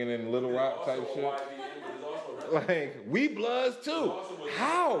like banging in Little Rock type shit. Like we Bloods too.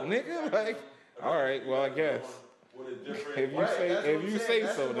 How, nigga? Like, all right, well I guess. If you say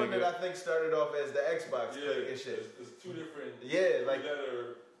that's so, the one nigga. that I think started off as the Xbox clique and shit. It's 2 different. Yeah, like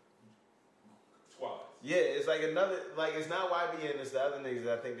squads. Yeah, it's like another, like it's not YBN, it's the other niggas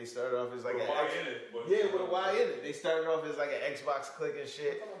that I think they started off as like with an Y in it. with a Y in it. They started off as like an Xbox clique and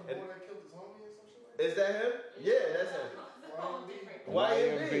shit. The one that killed his homie or some shit like that? Is that him? Yeah, that's him.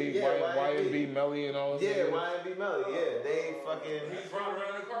 YMB Melly and all that. Yeah, YMB Melly. Yeah, they fucking. He's running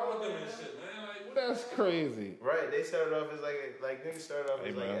around the car with them and shit, man. Like, that's crazy. Right, they started off as like niggas started off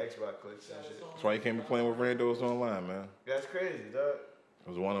as like an Xbox cliques and shit. That's why you can't be playing with randos online, man. That's crazy, dog.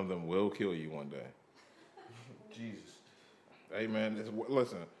 Because one of them will kill you one day. Jesus. Hey, man,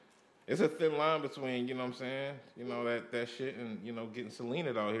 listen. It's a thin line between, you know what I'm saying, you know, that shit and, you know, getting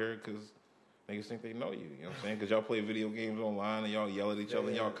Selena out here because niggas think they know you, you know what I'm saying? Because y'all play video games online and y'all yell at each other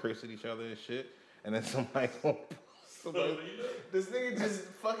and y'all curse at each other and shit. And then somebody This nigga just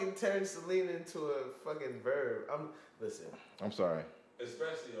fucking turned Selena into a fucking verb. I'm sorry.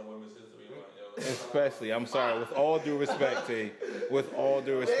 Especially on Women's History Month, yo. Especially, I'm sorry. With all due respect, T. With all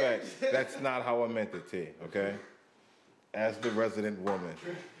due respect, that's not how I meant it, T. Okay? As the resident woman.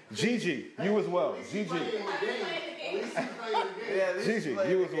 Gigi, you as well. Gigi. Gigi,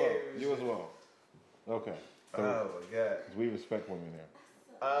 you as well. You as well. Okay. So oh my God. We respect women there.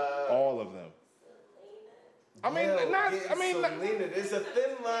 All of them. Selena. There's a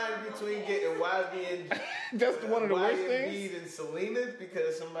thin line between getting YB and that's one of the worst things. And Selena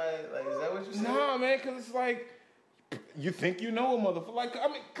because somebody like is that what you saying? Nah, man, because it's like you think you know a motherfucker. Like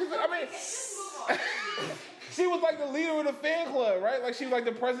she was like the leader of the fan club, right? Like she was like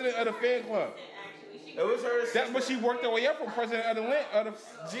the president of the fan club. It was her. That's but she worked her way up from president of the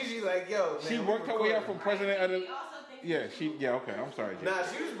Gigi, like yo. Man, she worked her way up from president of the. Yeah, okay, I'm sorry, Gigi. Nah,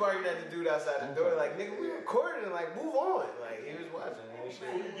 she was barking at the dude outside the door, like, nigga, we recording, and like, move on. Like, he was watching and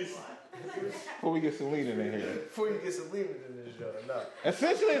shit. Before we get Selena in here. Before you get Selena in this show, no.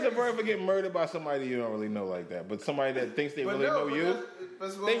 Essentially, it's a verb for getting murdered by somebody you don't really know like that, but somebody that thinks they really know you.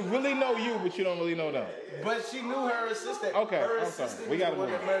 They really know you, but you don't really know them. But she knew her assistant. Okay, I'm sorry. We got to move.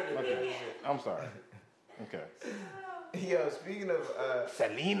 Okay. I'm sorry. Okay. Yo, speaking of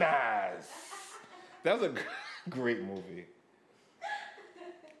Selena's. That was a great movie.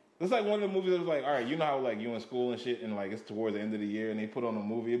 It's like one of the movies that was like, all right, you know how like you in school and shit, and like it's towards the end of the year, and they put on a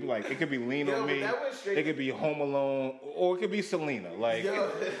movie. It'd be like it could be Lean on Me, it could be Home Alone, or it could be Selena. Like,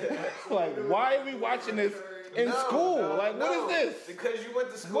 like why are we watching this in school? Like, what is this? Because you went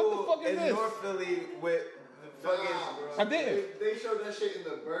to school in North Philly with. I did. They showed that shit in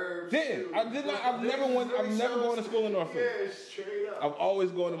the burbs. Didn't. I did not. I've never gone to school in North Philly. Yeah, straight up. I've always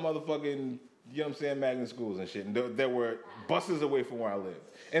gone to motherfucking, you know what I'm saying, magnet schools and shit. And there were buses away from where I lived.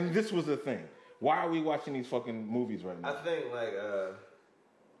 And this was the thing. Why are we watching these fucking movies right now? I think like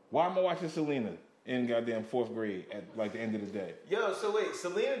why am I watching Selena? in goddamn 4th grade at like the end of the day. Yo, so wait,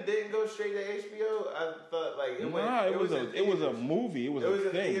 Selena didn't go straight to HBO? I thought like it was a movie. It was a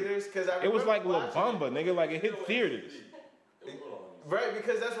thing. Theaters, it was like La Bamba, nigga. Like it hit theaters. Right,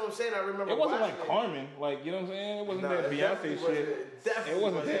 because that's what I'm saying. I remember. It wasn't like Carmen, like you know what I'm saying. It wasn't that Beyonce shit. It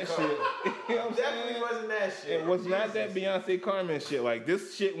wasn't that shit. You know what I'm definitely wasn't that shit. It was not that Beyonce Carmen shit. Like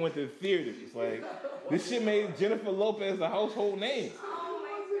this shit went to theaters. Like this shit made Jennifer Lopez a household name. Oh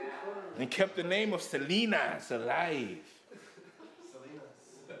my god. And kept the name of Selena alive.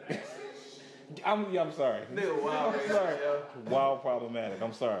 I'm sorry. Nigga, wild racist, sorry. Yo. Wild problematic.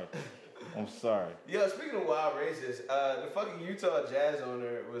 I'm sorry. Yo, speaking of wild racist, the fucking Utah Jazz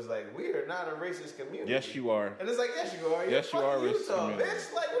owner was like, "We are not a racist community." Yes, you are. And it's like, yes, you are. Yes, you are a racist Utah, community.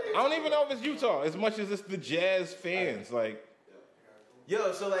 bitch. Like, what are you I don't even know if it's Utah as much as it's the Jazz fans. Like,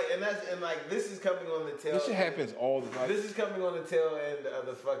 yo, so like, and this is coming on the tail. This shit happens all the time. This is coming on the tail end of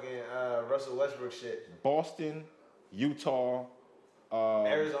the fucking Russell Westbrook shit. Boston, Utah,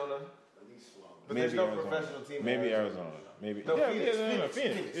 Arizona. But there's no Arizona. professional team. Maybe Arizona. Maybe. No,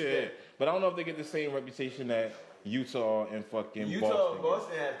 Phoenix. Yeah. But I don't know if they get the same reputation that Utah and fucking Utah and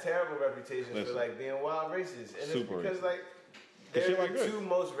Boston have terrible reputations for like being wild racist, and it's because racist. like they're the two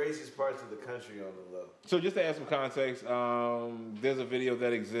most racist parts of the country on the low. So just to add some context, there's a video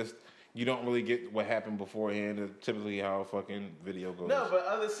that exists. You don't really get what happened beforehand. Typically, how a fucking video goes. No,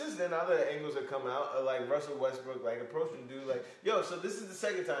 but since then, other angles have come out. Like Russell Westbrook, like approaching dude, like, yo. So this is the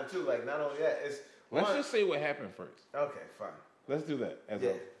second time too. Like, not only that, it's let's just say what happened first. Okay, fine. Let's do that.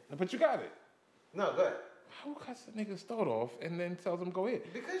 But you got it. No, go ahead. How cuts the nigga start off and then tells him go ahead?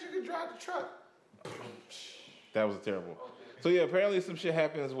 Because you can drive the truck. That was terrible. So yeah, apparently some shit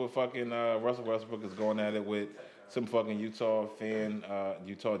happens with fucking Russell Westbrook is going at it with some fucking Utah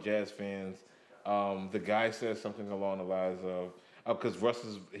Jazz fans. The guy says something along the lines of, because Russ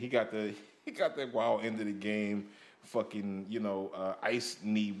he got that wild end of the game, fucking ice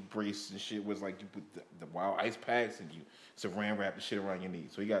knee brace and shit was like you put the wild ice packs and you saran wrap the shit around your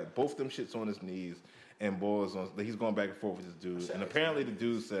knees. So he got both them shits on his knees and balls on. He's going back and forth with this dude, and apparently the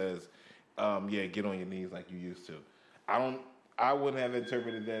dude says, "Yeah, get on your knees like you used to." I wouldn't have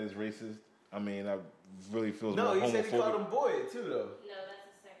interpreted that as racist. I mean, I really feels more homophobic. No, he said he called him boy too, though. No, that's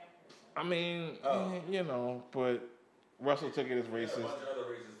the second person. I mean, but Russell took it as racist. A bunch of other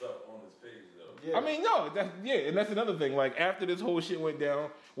racists up on his page, though. Yeah. I mean, no, and that's another thing. Like after this whole shit went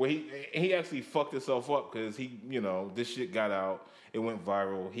down, where he actually fucked himself up because this shit got out, it went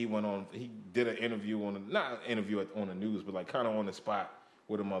viral. He did an interview on the news, but like kind of on the spot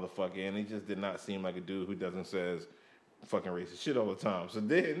with a motherfucker, and he just did not seem like a dude who doesn't says fucking racist shit all the time. So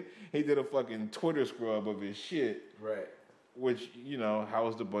then he did a fucking Twitter scrub of his shit, right? Which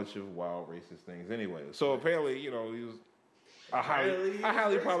housed a bunch of wild racist things anyway. So apparently, he was a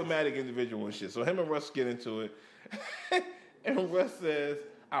highly problematic individual and shit. So him and Russ get into it, and Russ says,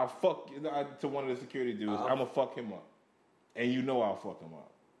 "I'll fuck you," to one of the security dudes. I'm gonna fuck him up, and I'll fuck him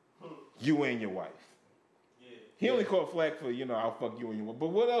up. You and your wife. Yeah. He only caught flack for I'll fuck you and your wife. But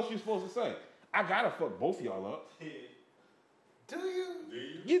what else you supposed to say? I gotta fuck both y'all up. Yeah. Do you?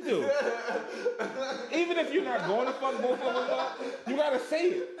 You do. Even if you're not going to fuck both of them up, you gotta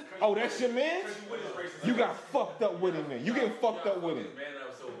say it. Oh, that's your man? You got fucked up with him, man. You getting fucked up with him. Man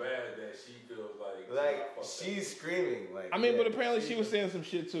up so bad that she feels like she's screaming. Like I mean, but apparently she was saying some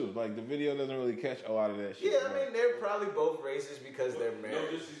shit too. Like the video doesn't really catch a lot of that shit. Yeah, I mean they're probably both racist because they're married.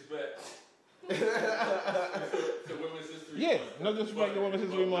 No disrespect to Women's History Month. Yeah, no disrespect to Women's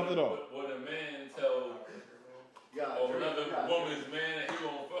History Month at all. When a man tells another woman's man he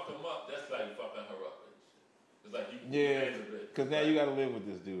won't fuck him up, that's like fucking her up. It's like because now you gotta live with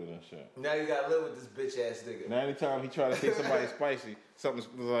this dude and shit. Now you gotta live with this bitch ass nigga. Now anytime he try to take somebody spicy, something's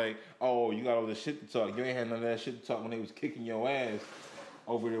like, oh, you got all this shit to talk. You ain't had none of that shit to talk when they was kicking your ass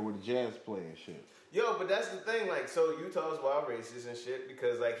over there with the Jazz playing shit. Yo, but that's the thing, like, so Utah's wild racist and shit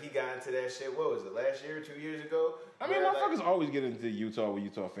because, like, he got into that shit, what was it, last year or 2 years ago? I mean, motherfuckers always get into Utah with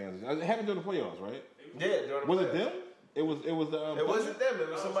Utah fans. It happened during the playoffs, right? Yeah, during the playoffs. Was it them? It wasn't them, it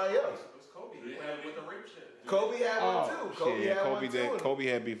was somebody else. It was Kobe. He had with the rape shit. Kobe had one too. Kobe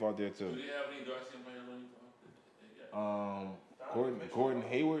had beef out there too. Do they have any Darcy players on Utah? Gordon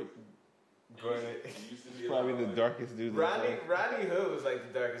Hayward. He's probably the darkest dude. Rodney Hood was like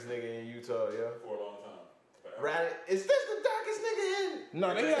the darkest nigga in Utah, yo. For a long time. Rodney, is this the darkest nigga in?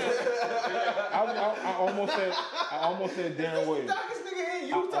 No, they had. I almost said Darren Williams. The darkest nigga in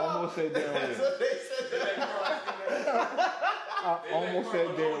Utah. I almost said Darren Williams. That's what they said. I almost said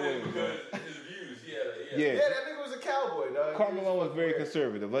Darren Williams. Because his views, yeah, that nigga was a cowboy, dog. Carmelo was very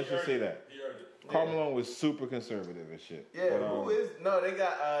conservative. Let's just say that. He earned it. Karl Malone was super conservative and shit. Yeah, but, they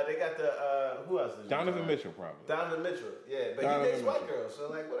got the who else is Donovan Mitchell probably. Donovan Mitchell, yeah, but he dates white girls, so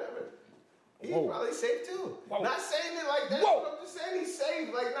like whatever. He's probably safe too. Whoa. Not saying it like that, but I'm just saying he's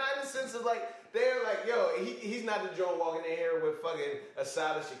safe. Like not in the sense of like they're like, yo, he's not the Joe walking in here with fucking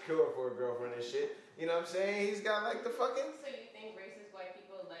Asada Shakur for a girlfriend and shit. You know what I'm saying? He's got like the fucking. So you think racist white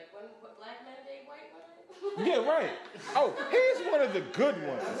people like when black men date white women? Yeah, right. Oh, he's one of the good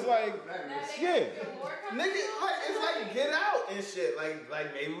ones. Like, yeah. Nigga, like, it's like Get Out and shit.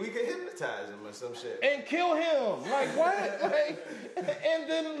 Like maybe we could hypnotize him or some shit. And kill him. Like, what? Like, and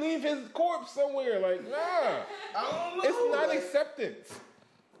then leave his corpse somewhere. Like, nah. I don't know. It's not acceptance.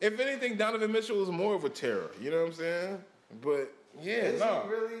 If anything, Donovan Mitchell was more of a terror. You know what I'm saying? But, yeah, no. He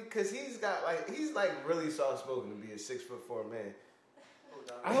really? Because he's really soft-spoken to be a 6'4" man.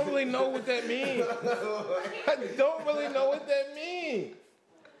 I don't really know what that means. I don't really know what that means.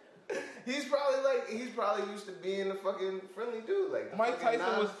 He's probably used to being a fucking friendly dude. Like Mike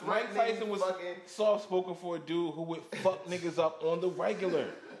Tyson was fucking soft spoken for a dude who would fuck niggas up on the regular.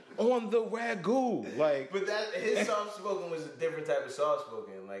 On the ragu. Like, but his soft spoken was a different type of soft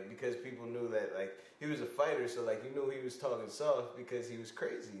spoken, like because people knew that like he was a fighter, so like you knew he was talking soft because he was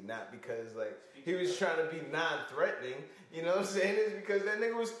crazy, not because like he was trying to be non-threatening. You know what I'm saying? It's because that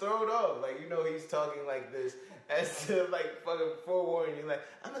nigga was thrown off. Like, you know, he's talking like this as to like fucking forewarn you, like,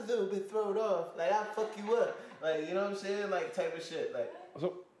 I'm a little bit thrown off. Like, I'll fuck you up. Like, you know what I'm saying? Like, type of shit. Like,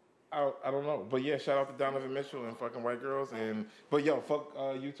 so I don't know. But yeah, shout out to Donovan Mitchell and fucking white girls. But yo, fuck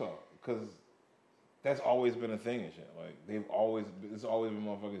Utah. Because that's always been a thing and shit. Like, it's always been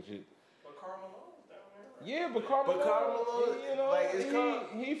motherfucking shit. But Karl Malone's down there. Yeah, but Karl Malone, you know, like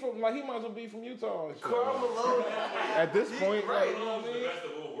he from like he might as well be from Utah. And shit. Karl Malone, at this point, right? Malone's the best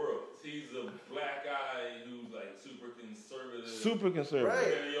of both worlds. He's a black guy who's like super conservative. Super conservative.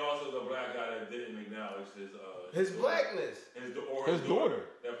 Right. And he also is a black guy that didn't acknowledge his blackness. His daughter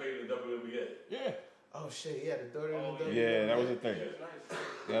that played in the WNBA. Yeah. Oh shit, he had a daughter in the WNBA. Yeah, that was a thing.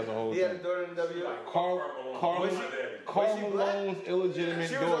 That was a whole thing. He had a daughter in the WNBA. Karl Malone's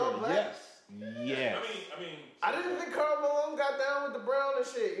illegitimate daughter. Yes. I didn't think Karl Malone got down with the brown and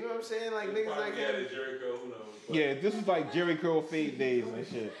shit. You know what I'm saying? Like niggas like him. Jericho, who knows? Yeah, this was like Jerry Curl Fade days and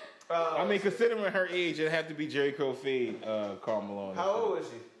shit. I mean, considering her age, it'd have to be Jerry Curl Fade, Karl Malone. How old was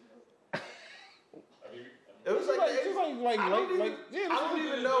she? It was like I don't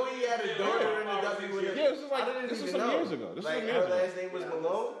even know he had a daughter in the WNBA. Yeah, this was some years ago. Like her last name was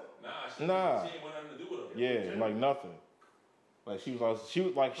Malone. Nah. She ain't want nothing to do with him. Yeah, like nothing. Like she was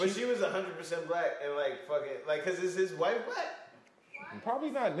like. But she was 100% black and like fucking like, cause is his wife black? Probably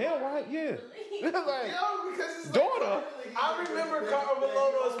not now, right? Yeah. Like, yo, because his daughter. I remember Karl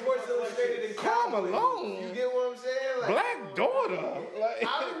Malone on Sports Illustrated and Karl Malone. You get what I'm saying? Like, black daughter. Like,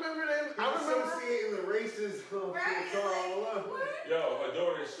 I remember them. I remember associating the races from Karl Malone. Yo, her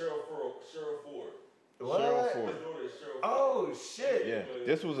daughter is Cheryl Ford. What? Cheryl Ford. Her daughter is Cheryl Ford. Oh shit. Yeah,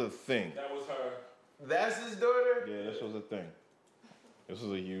 this was a thing. That was her. That's his daughter? Yeah, this was a thing. This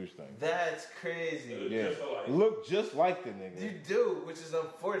was a huge thing. That's crazy. Yeah. Look just like the nigga. You do, which is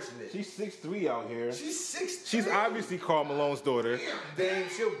unfortunate. She's 6'3" out here. She's 6'3". She's obviously Karl Malone's daughter. Damn,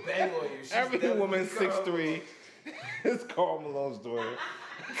 she'll bang on you. She's every woman 6'3". It's Karl Malone's daughter.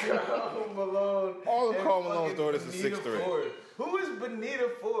 Karl Malone. All of Karl Malone's daughters are 6'3". Who is Benita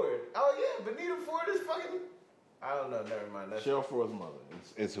Ford? Oh yeah, Benita Ford is fucking. I don't know. Never mind. That's Cheryl Ford's mother.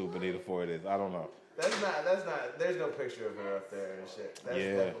 It's who Benita Ford is. I don't know. That's not. There's no picture of her up there and shit. That's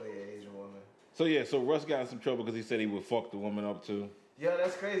definitely an Asian woman. So Russ got in some trouble because he said he would fuck the woman up too. Yeah,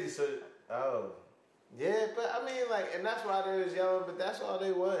 that's crazy. So, yeah, but I mean, like, and that's why they was yelling. But that's all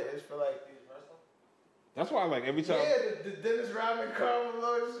they want is for like. That's why, like, every time. Yeah, the Dennis Rodman, Karl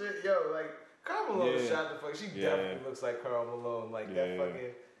Malone shit. Yo, like, Karl Malone shot the fuck. She definitely looks like Karl Malone. Like that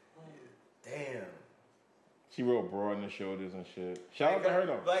fucking. Damn. She real broad in the shoulders and shit. Shout out to her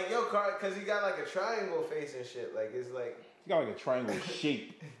though. Like, yo, Karl, because he got like a triangle face and shit. Like, it's like. He got like a triangle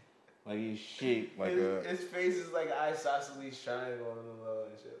shape. Like, he's shaped like his face is like an isosceles triangle on the low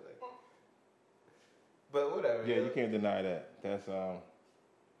and shit. Like. But whatever. Yeah, you can't deny that. That's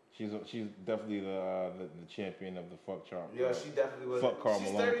she's definitely the champion of the fuck charm. Yeah, she definitely was. Fuck Karl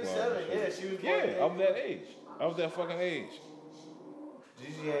Malone. She's 37. Yeah, she was. Yeah, of that age. Of that fucking age.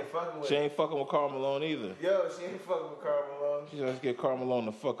 Gigi ain't fucking with. She ain't fucking with Karl Malone either. Yo, she ain't fucking with Karl Malone. She just get Karl Malone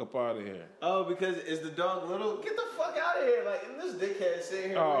the fuck up out of here. Oh, because is the dog little? Get the fuck out of here! Like, and this dickhead sitting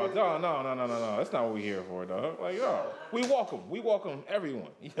here. Oh no! That's not what we here for, dog. Like, yo, we welcome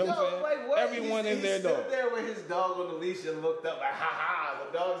everyone. You know what I'm saying? Like, what? Everyone in there, dog. He stood there with his dog on the leash and looked up like, ha ha,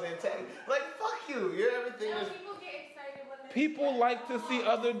 the dog's intact. Like, fuck you! You're everything. People get excited when People like to see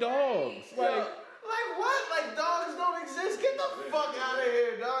other dogs. Like what? Like dogs don't exist. Get the fuck out of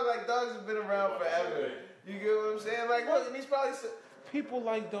here, dog. Like dogs have been around forever. You get what I'm saying? Like look, and he's probably. People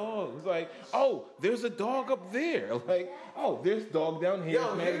like dogs. Like, oh, there's a dog up there. Like, oh, there's a dog down here.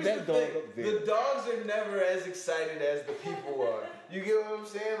 Yo, man, that dog up there. The dogs are never as excited as the people are. You get what I'm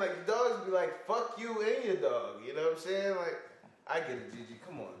saying? Like, the dogs be like, fuck you and your dog. You know what I'm saying? Like, I get it, Gigi.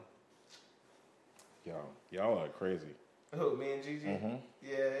 Come on. Y'all are crazy. Who, me and Gigi? Mm-hmm.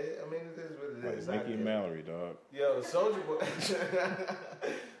 Yeah, I mean, it is what it is. Like Mickey and Mallory, dog. Yo, Soulja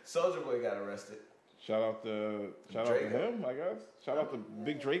Boy got arrested. Shout out to him, I guess. Shout out to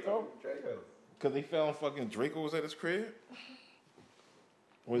Big Draco. Because they found fucking Draco was at his crib?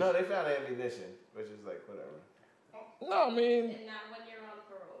 No, they found ammunition, which is like, whatever. No, I mean... And not 1 year on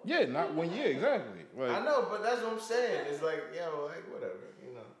parole. Yeah, not 1 year, exactly. Like, I know, but that's what I'm saying. It's like, yo, like, whatever,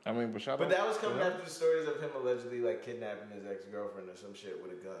 you know. I mean, but But that was coming after the stories of him allegedly, like, kidnapping his ex-girlfriend or some shit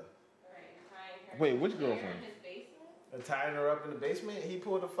with a gun. Right, wait, which girlfriend? And tying her up in the basement, he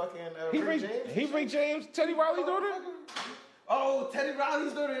pulled a fucking Rick James. He Rick James, Teddy Riley's daughter? Oh, Teddy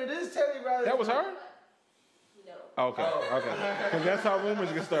Riley's daughter. It is Teddy Riley's. That was her? No. Okay. Because that's how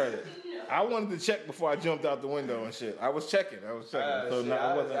rumors get started. No. I wanted to check before I jumped out the window and shit. I was checking. So shit, no, I it wasn't.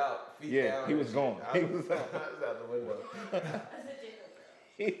 Was out, yeah, down he was gone. I was out the window.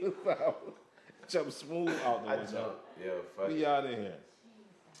 He was out. Jumped smooth out the window. I jumped. Yo, fuck. We out of here.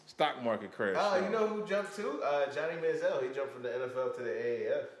 Stock market crash. Oh, you know who jumped too? Johnny Manziel. He jumped from the NFL to the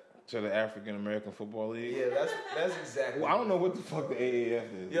AAF. To the African American Football League? Yeah, that's exactly. Well, I don't know what the fuck the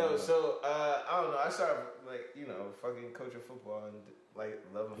AAF is. Yo, so, I don't know. I started, like, you know, fucking coaching football and, like,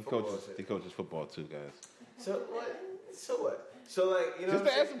 loving football. He coaches football too, guys. So what? So, like, you know. Just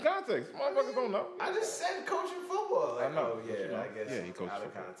to add some context. Motherfuckers don't know. I just said coaching football. Like, I know. Oh, yeah, I guess. Yeah, he coaches out of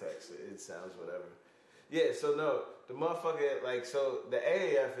football. context. It sounds whatever. Yeah, so no, the motherfucker, like, so the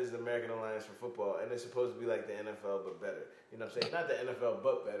AAF is the American Alliance for Football, and it's supposed to be like the NFL, but better. You know what I'm saying? Not the NFL,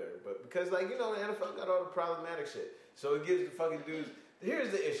 but better. But because, like, you know, the NFL got all the problematic shit. So it gives the fucking dudes, here's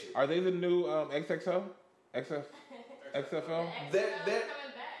the issue. Are they the new XXL? XFL? They're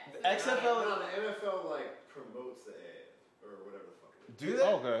XFL. No, the NFL, like, promotes the AAF, or whatever the fuck it is. Do they?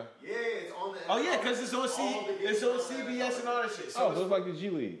 Okay. Yeah, it's on the NFL. Oh, yeah, because it's on CBS and all that shit. So it's like the G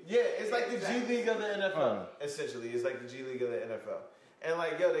League. Yeah, it's like the G League of the NFL, essentially. It's like the G League of the NFL. And,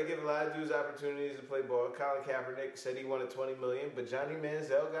 like, yo, they give a lot of dudes opportunities to play ball. Colin Kaepernick said he wanted $20 million, but Johnny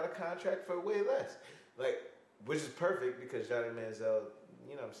Manziel got a contract for way less. Like, which is perfect because Johnny Manziel,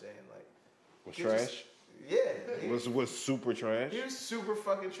 you know what I'm saying, like... Was trash? Was super trash? He was super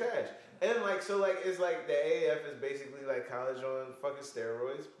fucking trash. And, like, so, like, it's like the AAF is basically like college on fucking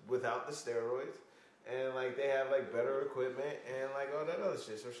steroids without the steroids. And, like, they have, like, better equipment and, like, all that other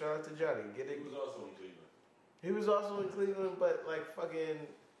shit. So, shout out to Johnny. Get it. He was also in Cleveland. He was also in Cleveland, but, like, fucking...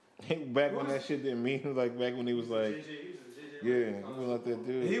 Back when that shit didn't mean, like, back when he was, like... Yeah, he was like that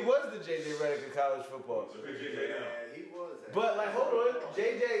dude. He was the JJ Redick of college football. Yeah, he was. But, like, hold on.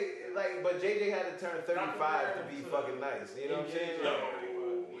 JJ, like, but JJ had to turn 35 to be fucking nice. You know what I'm saying? No,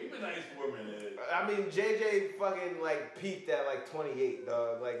 he been nice for a minute. I mean, JJ fucking, like, peaked at, like, 28,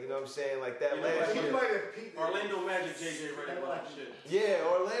 dog. Like, you know what I'm saying? Like, that last year. He might have peaked. Orlando Magic JJ Redick shit. Yeah,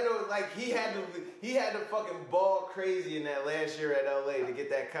 Orlando, like, he had to fucking ball crazy in that last year at LA to get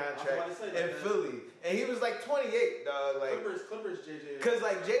that contract in Philly. And he was, like, 28, dog. Like, Clippers JJ. Because,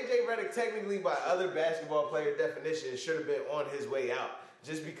 like, JJ Redick, technically, by other basketball player definition, should have been on his way out.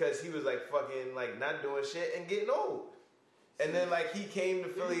 Just because he was, like, fucking, like, not doing shit and getting old. And then, like, he came to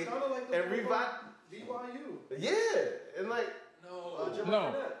Philly and revived. BYU. Yeah. And, like.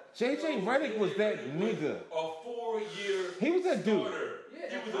 No. JJ Redick was that nigga. A 4-year. He was that dude.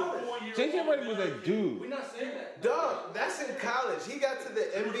 Yeah, he was a 4-year. JJ Redick was that dude. We're not saying that. Dog, that's in college. He got to the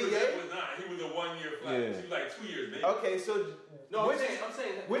NBA. He was not. He was a 1-year flat. Yeah. He was like 2 years, maybe. Okay, so. No, I'm saying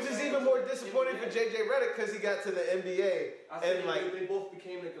which is even more disappointing for JJ Redick because he got to the NBA and like they both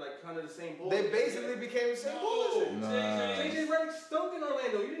became like kind of the same bull. They basically became the same bullshit. JJ Redick stunk in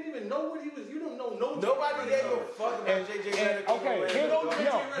Orlando. You didn't even know what he was. You don't know Nobody gave a fuck about JJ Redick. Okay, wait.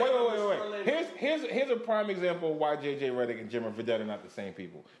 Here's a prime example of why JJ Redick and Jimmer Fredette are not the same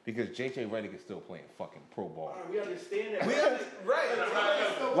people. Because JJ Redick is still playing fucking pro ball. We understand that. Right.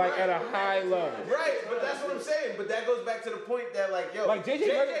 Like at a high level. Right, but that's what I'm saying. But that goes back to the point that like, yo, like JJ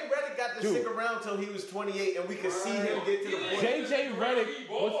Redick got to stick around till he was 28 and we could see him get to the point. JJ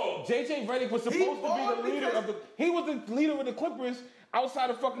Redick was supposed to be the leader of the... He was the leader of the Clippers outside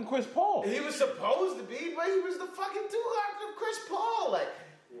of fucking Chris Paul. He was supposed to be, but he was the fucking two-heart of Chris Paul. Like...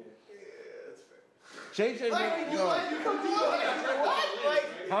 JJ Redick,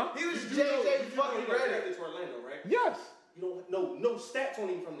 he was JJ fucking Redick. To Orlando, right? Yes. no stats on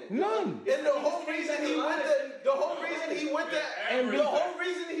him from that. None. And the whole reason he went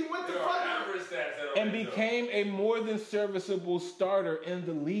and became a more than serviceable starter in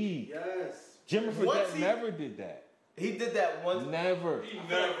the league. Yes. Jimmy Fredette never did that. He did that once. Never. He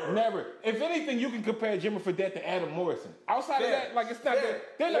never. If anything, you can compare Jimmy Fredette to Adam Morrison. Outside of that, like it's not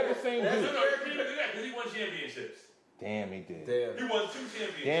that they're not the same dude. No, you can't do that because he won championships. Damn, he did. He won 2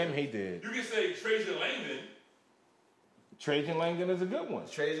 championships. Damn, he did. You can say Trajan Langdon. Trajan Langdon is a good one.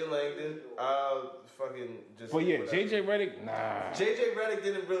 Trajan Langdon, But yeah, JJ Redick, nah. JJ Redick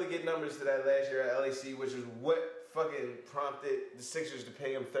didn't really get numbers to that last year at LAC, which is what fucking prompted the Sixers to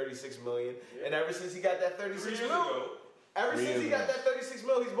pay him $36 million. Yeah. And ever since he got that $36 million, that $36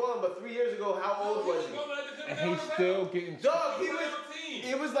 million, he's balling. But 3 years ago, how old was he? And he's still getting. Dog,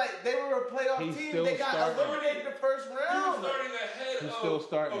 it was like they were a playoff team. They got eliminated the first round. He was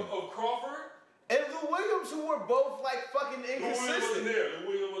starting ahead of Crawford. And Lou Williams, who were both like fucking inconsistent. Lou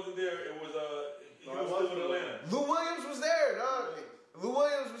Williams wasn't there. It was he was still in Atlanta. Lou Williams was there, dog. Lou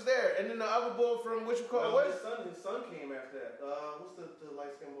Williams was there, and then the other boy from what you call his son came after that. What's the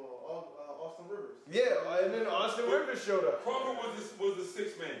light skin boy? Austin Rivers. Yeah, and then Austin Rivers showed up. Crawford was the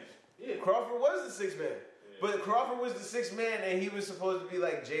sixth man. Yeah, Crawford was the sixth man, but Crawford was the sixth man, and he was supposed to be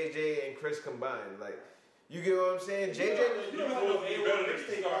like JJ and Chris combined, like. You get what I'm saying? JJ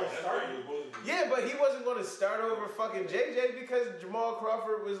Yeah, but he wasn't going to start over fucking JJ because Jamal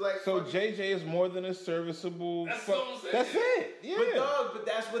Crawford was like. So JJ is more than a serviceable. That's what I'm saying. That's it. Yeah. But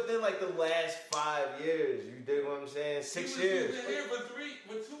that's within like the last 5 years. You dig what I'm saying? 6 years. He's been here for 2 years.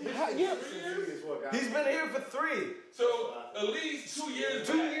 He's been here for 3. So at least 2 years.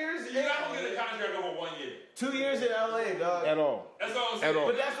 2 years. You're not gonna get a contract over 1 year. 2 years in LA, dog. At all. That's all I'm saying. At all.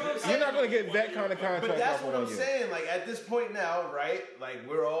 But that's what I'm saying. You're not gonna get that kind of contract. But that's what I'm saying. Like at this point now, right? Like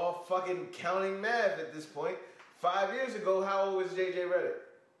we're all fucking counting math at this point. 5 years ago, how old was JJ Redick?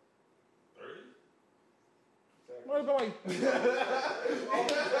 30. What about like? But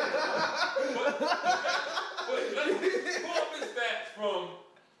let's pull up his stats from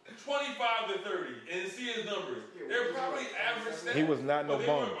 25 to 30 and see his numbers. They're probably average stats. He was not no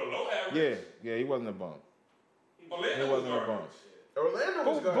bum. Below average. Yeah, he wasn't a bum. Orlando he wasn't a bum. Orlando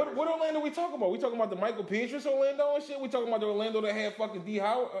was garbage. But what Orlando we talking about? We talking about the Michael Pietrus Orlando and shit? We talking about the Orlando that had fucking D.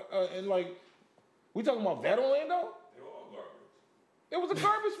 Howard and like, we talking about that Orlando? They were all garbage. It was a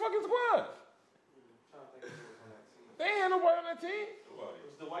garbage fucking squad. They ain't had nobody on that team. It was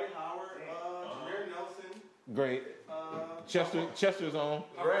Dwight Howard, Jameer Nelson. Great. Chester's on.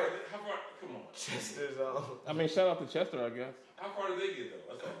 Right. How far? Come on. Chester's on. I mean, shout out to Chester, I guess. How far did they get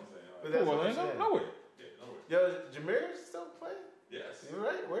though? That's all I'm saying. But that's Orlando? Nowhere. Yeah, nowhere. Yo, Jameer still playing? Yes. You're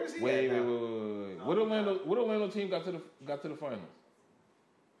right. Where is he? Wait. What Orlando team got to the finals?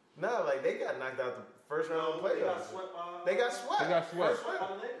 No, like they got knocked out the first round of playoffs. They got swept. First swept by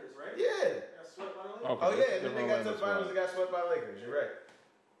the Lakers, right? Yeah. They got swept by the Lakers. Okay, Oh yeah, and then they got to the finals and got swept by the Lakers. You're right.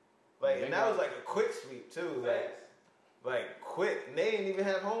 Like, and that was like a quick sweep too. Like quick. And they didn't even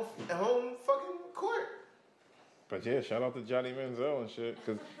have home fucking court. But yeah, shout out to Johnny Manziel and shit,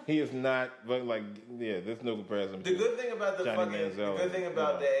 because he is not. But like, yeah, there's no comparison. The good thing about the good thing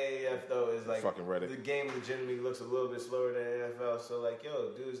about the AAF though is like the game legitimately looks a little bit slower than the NFL. So like,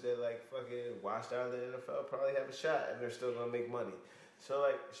 yo, dudes that like fucking washed out of the NFL probably have a shot, and they're still gonna make money. So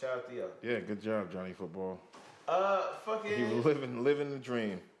like, shout out to y'all. Yeah, good job, Johnny Football. Fucking. He was living the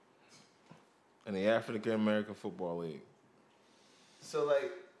dream in the African American Football League. So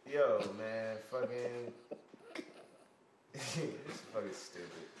like, yo, man, fucking. This is fucking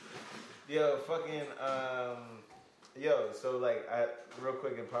stupid. Yo, fucking, so like, real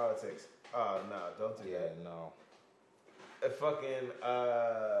quick in politics. Oh, no, don't do that. Yeah, no. Fucking,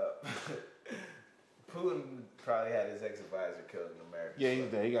 Putin probably had his ex-advisor killed in America. Yeah, he's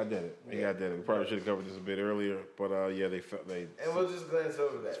dead. He got dead. We probably should have covered this a bit earlier, but yeah, they. And we'll just glance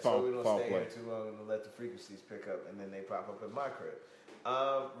over that so we don't stay here too long and let the frequencies pick up, and then they pop up in my crib.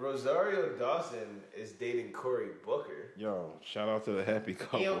 Rosario Dawson is dating Cory Booker. Yo, shout out to the happy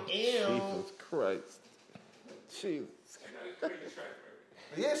couple. Jesus Christ. Jesus.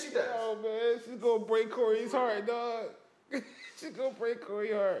 Yeah, she does. Oh man, she's gonna break Corey's heart, dog. She's gonna break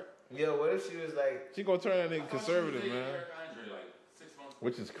Corey's heart. Yo, what if she was like? She gonna turn that nigga conservative, man.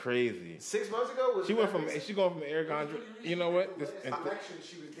 Which is crazy. 6 months ago, she going from Eric Andre. You know what? This election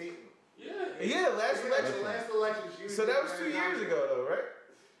she was dating. Yeah, last election. She was so that was 2 years ago, though, right?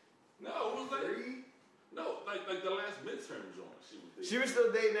 No, it was like 3. No, like the last midterm joint. She was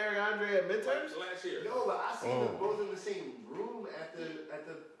still dating Eric Andre at midterms last year. No, but I seen them both in the same room at the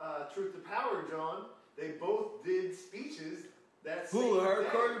Truth to Power, John. They both did speeches Who? Her,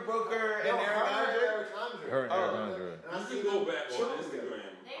 Cory Booker, and Eric Andre? Her and Eric Andre. You can go back on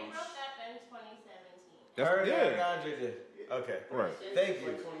Instagram. They broke up in 2017. Her and Eric Andre did. Okay. Right. Thank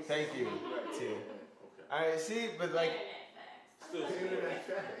you. T. All right, see, but like... Still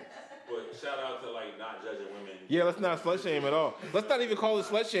but shout out to like not judging women. Yeah, let's not slut shame at all. Let's not even call it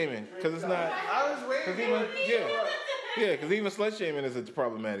slut shaming because it's not. I was waiting for it. Yeah, because even slut shaming is a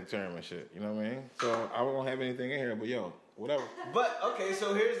problematic term and shit. You know what I mean? So I don't have anything in here, but yo, whatever. But okay,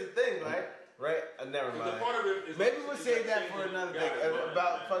 so here's the thing, right? Never mind. Maybe we'll save that for another thing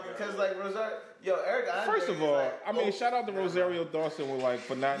about fucking because like Rosario, Eric Andre. First of all, I mean, shout out to Rosario Dawson with like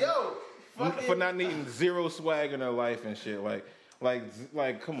for not needing zero swag in her life and shit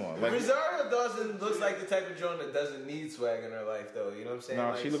Like, come on. Like, Rosario Dawson looks like the type of Joan that doesn't need swag in her life, though. You know what I'm saying?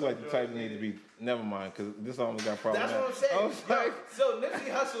 No, she looks like the type that needs to be. Never mind, because this almost got problems. That's what I'm saying. So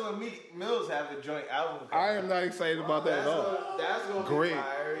Nipsey Hussle and Meek Mills have a joint album. I am not excited about that at all. That's gonna Great. Be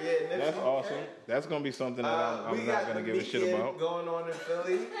fire. Yeah, that's awesome. That's gonna be something that I'm not gonna give a shit about. Going on in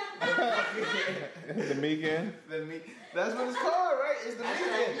Philly. The Meekend. That's what it's called, right? It's the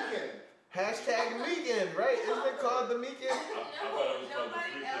Meekend. Hashtag Meekend, right? Isn't it called the Meekend? I thought it was called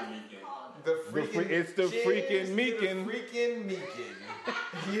the freaking Meekend. It's the freaking Meekend. The freaking Meekend.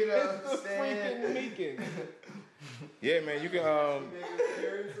 You know what I'm saying? Freaking Meekend. Yeah, man, you can.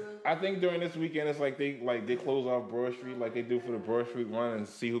 I think during this weekend, it's like they close off Broad Street like they do for the Broad Street run and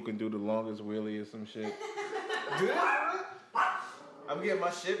see who can do the longest wheelie or some shit. Do that? I'm getting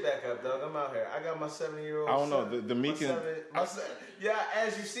my shit back up, dog. I'm out here. I got my 7-year-old son. I don't know. The Meekend. Yeah,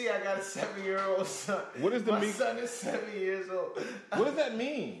 as you see, I got a 7-year-old son. What is the My son is 7 years old. What does that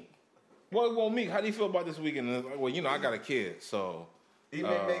mean? Well, Meek, how do you feel about this weekend? Well, I got a kid, so. He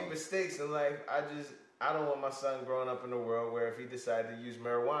may make mistakes in life. I don't want my son growing up in a world where if he decided to use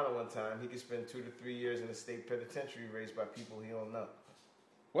marijuana one time, he could spend 2 to 3 years in a state penitentiary raised by people he don't know.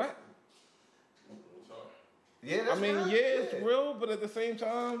 What? Yeah, that's real. It's real, but at the same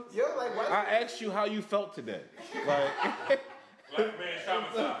time, I asked you how you felt today. Like man,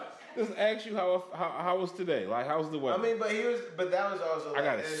 traumatized. Just ask you how was today? Like, how's the weather? I mean, but that was also. I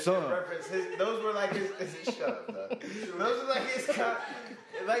got a son. Those were like his shut up, dog. Those were like his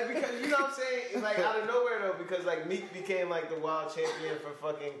because you know what I'm saying, like out of nowhere though, because like Meek became like the wild champion for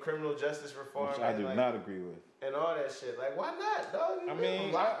fucking criminal justice reform, which I do not agree with, and all that shit. Like, why not, dog?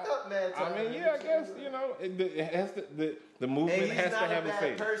 Locked up, man. I guess it has to. The movement has to have a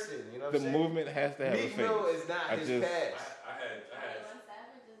face. Person, you know what I'm saying? The movement has to have a face. Meek Mill is not his past.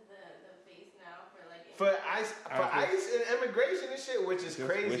 For ICE and immigration and shit, which is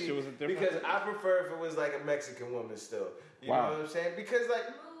crazy because I prefer if it was like a Mexican woman still. You know what I'm saying? Because like,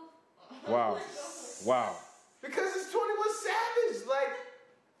 wow. Because it's 21 Savage,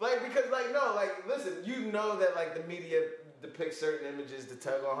 listen, you know that like the media depicts certain images to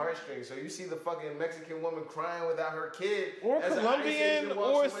tug on heartstrings. So you see the fucking Mexican woman crying without her kid, or Colombian,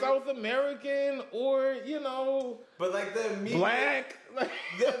 or South American, or but like the media, black, but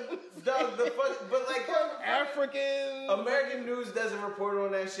like African. American news doesn't report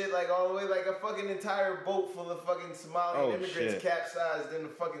on that shit like all the way. Like a fucking entire boat full of fucking Somali immigrants capsized in the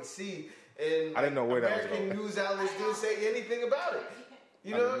fucking sea, and I didn't know where that was going. American news outlets didn't say anything about it.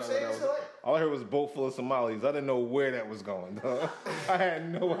 You know what I'm saying? So like, all I heard was a boat full of Somalis. I didn't know where that was going, dog. I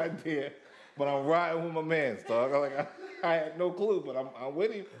had no idea. But I'm riding with my mans, dog. I had no clue, but I'm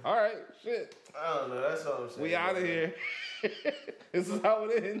with him. All right, shit. I don't know. That's all I'm saying. We out of here. This is how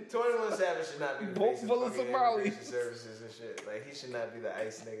it ends. 21 Savage should not be the boat full of Somalis. Services and shit. Like, he should not be the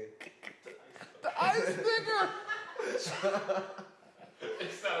ICE nigga. The ICE nigga?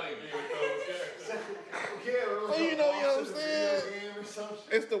 It sounds like Game of Thrones. You know what I'm saying?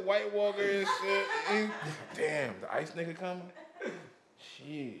 It's the White Walker and shit. Damn, the ICE nigga coming?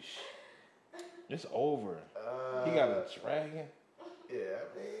 Sheesh. It's over. He got a dragon. Yeah,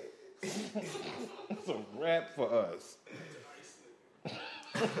 I mean. It's a wrap for us.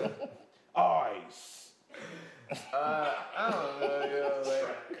 Ice. I don't know,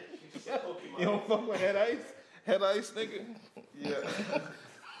 yo. You don't fuck with Head Ice? Head Ice, nigga? Yeah.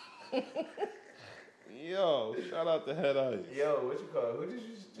 Yo, shout out to Head Ice. Yo, what you call it? Who did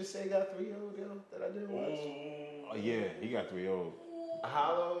you just say got 3-0 that I didn't watch? Oh, yeah, he got 3-0.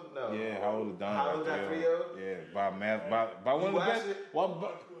 Hollow? No. Yeah, Hollow the Don. Hollow got 3-0? Yeah, by one of the best.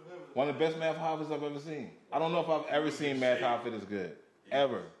 One of the best Math Hoffids I've ever seen. I don't know if I've ever seen Math Hoffitt as good.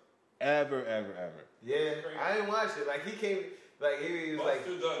 Ever. Yeah, I didn't watch it. Like, he came, like, he was like...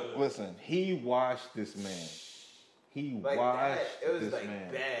 Listen, he washed this man. He like washed that. It was this like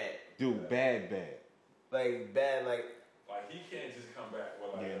man. Bad. Dude, bad. Like, bad, like... Like, he can't just come back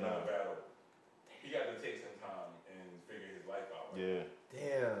with, like, another battle. He got to take some time and figure his life out. Yeah.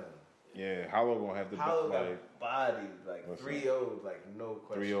 Damn. Yeah, Hollow gonna have to Hollow got bodied like 3-0, like no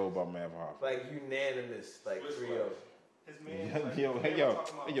question. 3-0 by Matt Hoffman. Like unanimous, like 3-0. His man, yo,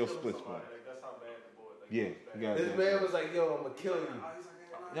 split split. Like, that's how bad the boy. Like, yeah, this man was like, "Yo, I'm gonna kill you."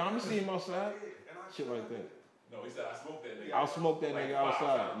 Yeah, I'm gonna see him outside. Shit like that. No, he said, "I smoked that nigga." I'll smoke that nigga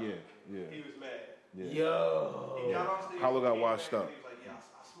outside. Yeah. He was mad. Yeah. Yo. Hollow got washed up. He was like, "Yeah, I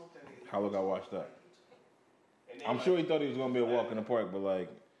smoked that nigga." Hollow got washed up. I'm sure he thought he was gonna be a walk in the park, but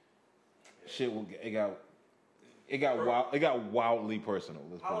like, shit, it got wildly personal.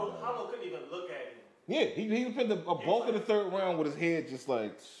 Hollow couldn't even look at him. Yeah, he spent a bulk of the third round with his head just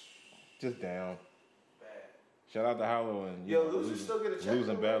down. Bad. Shout out to Hollow and losers still get a check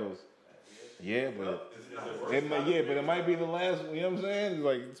losing battles. Yeah, but it might be the last. You know what I'm saying?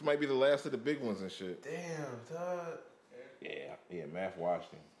 Like this might be the last of the big ones and shit. Damn, Todd. Yeah, Math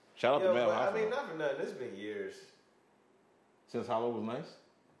watched him. Shout out to Math. I mean, not for nothing. It's been years since Hollow was nice.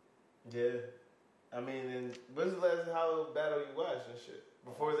 Yeah, I mean, and when's the last Hollow battle you watched and shit?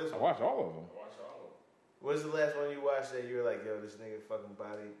 Before this one? I watched all of them. What's the last one you watched that you were like, yo, this nigga fucking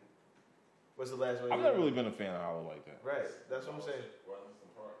body? What's the last one? I've never really been a fan of Hollow like that. Right, that's what I'm saying.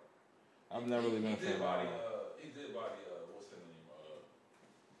 I've never really been a fan of Hollow. He did body, what's his name?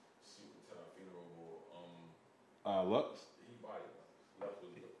 Super Funeral. Lux? He bodied Lux. Lux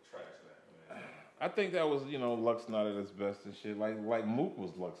was trash that, man. I think that was, Lux not at his best and shit. Like Mook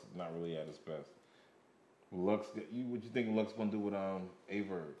was Lux not really at his best. Lux, what you think Lux gonna do with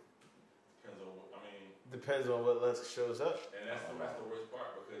Averb? Depends on what Lux shows up. And that's the worst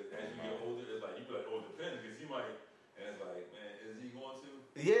part because as you get older, it's like you be like, oh, it depends because he might, and it's like, man, is he going to?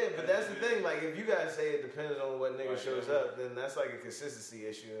 Yeah, but that's the thing. Like, if you guys say it depends on what nigga shows up, then that's like a consistency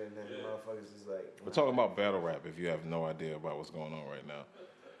issue, and then motherfuckers is like. We're talking about battle rap. If you have no idea about what's going on right now,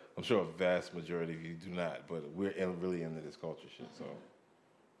 I'm sure a vast majority of you do not, but we're really into this culture shit. So.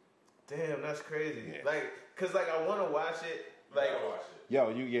 Damn, that's crazy. Yeah. Like, cause like I want to watch it. Like,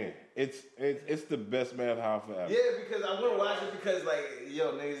 it's the best Math Hoffa ever. Yeah, because I want to watch it because like,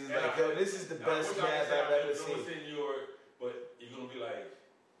 yo, niggas is like, yo, this is the best Math I've ever seen. But you're gonna be like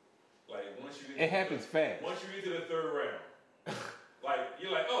once you get it happens fast. Once you get to the third round, like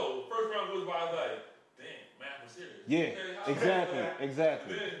you're like, oh, first round goes by, I was like, damn, Math was serious. Yeah, exactly. And then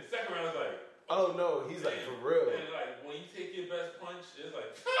the second round is like, oh no, he's like for real. And like when you take your best punch, it's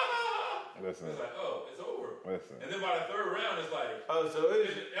like. Listen. It's like, oh, it's over. Listen. And then by the third round, it's like, oh, so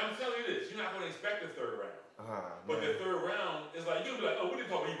I'm telling you this, you're not going to expect the third round. But the third round is like, you'll be like, oh, we didn't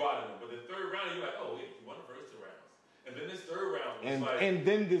talk about you bottom him. But the third round, you're like, oh, wait, you won the first 2 rounds. And then this third round was like. And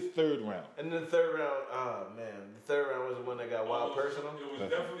then this third round. And the third round, oh man, the third round was the one that got wild personal. It was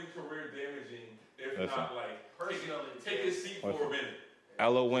definitely career damaging, if not like, personally, take his seat for a minute.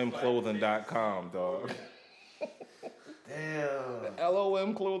 LOMclothing.com, dog. Damn.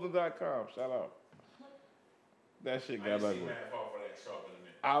 LOMclothing.com. Shout out. That shit got ugly.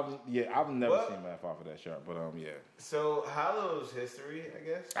 I've never seen Math off of that sharp, but yeah. So Hollow's history, I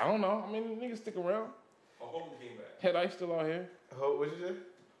guess. I don't know. I mean, niggas stick around. Hulk Hogan came back. Head Ice still out here. What'd you say?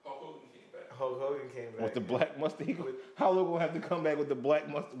 Hulk Hogan came back. Hulk Hogan came back with the black mustache. Hollow gonna have to come back with the black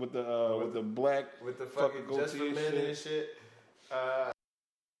mustard, with the black with the fucking just for men and shit.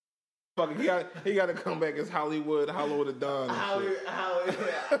 Fucking, he got to come back as Hollywood the Don. Hollywood.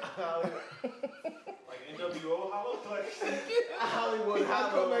 Like NWO Hollow? Hollywood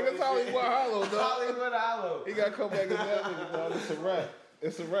Hollow. Come back as Hollywood Hollow, dog. Hollywood Hollow. He got to come back as that nigga, dog.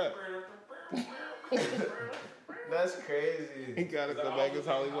 It's a wrap. That's crazy. He got to come back as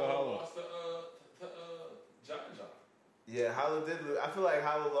Hollywood Hollow. Lost to John. Yeah, Hollow did lose. I feel like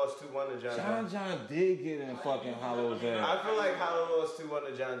Hollow lost 2-1 to John. John did get in fucking Hollow's ass. I feel like Hollow lost 2-1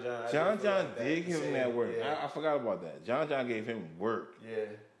 to John. John did give him that work. Yeah. I forgot about that. John gave him work.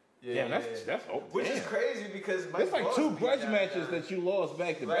 Yeah, that's which is crazy because it's like 2 grudge matches that you lost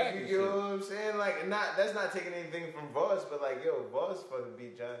back to back. You know what I'm saying? Like, that's not taking anything from Voss, but like, yo, Voss fucking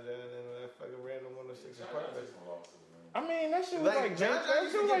beat John in that fucking random 106 apartment. I mean, that shit was like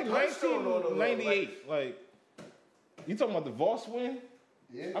 1998. Like. You talking about the Voss win?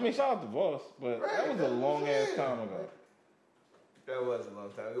 Yeah. I mean, shout out to Voss, but that was a long ass time ago. That was a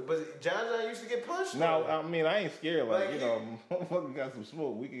long time ago. But John used to get punched. No, I mean, I ain't scared. Like motherfucker got some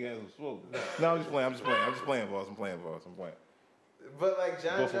smoke. We can have some smoke. No, I'm just playing, Voss. I'm playing. But like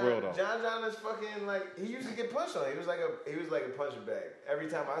John is fucking like he used to get punched on. He was like a puncher bag. Every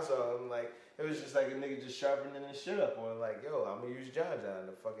time I saw him, like it was just like a nigga just sharpening his shit up on like, yo, I'm gonna use John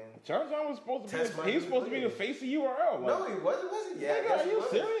to fucking. John was supposed to be. He was supposed to be the face of URL. Like, no, he wasn't. Yeah, are you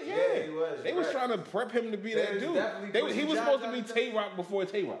serious? Yeah, he was. They was trying to prep him to be that dude. He was supposed to be Tay Rock before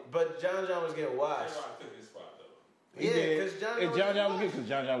Tay Rock. But John was getting washed. Tay Rock took his spot though. because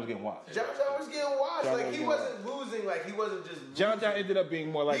John was getting washed. John was getting washed. Like, he wasn't losing. Like, he wasn't just losing. John ended up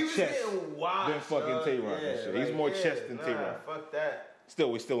being more like chess getting washed, than fucking Tay-Rock and shit. He's more chess than Tay-Rock. Fuck that.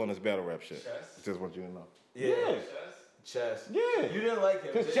 Still, we're still on this battle rap shit. Chess? Just want you to know. Yeah. Chess. Yeah. You didn't like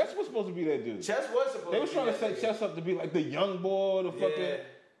him. Because Chess was supposed to be that dude. Chess was supposed to be. They was trying to set Chess up to be like the young boy, the fucking.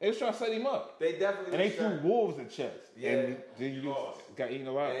 They was trying to set him up. They definitely. And they threw wolves at Chess. Yeah. And he got eaten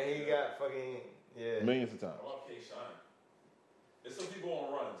alive. And he got fucking millions of times. How about K-Shine? There's some people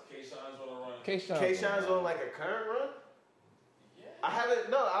on runs. K-Shine's on a run. K-Shine's on like a current run. Yeah. I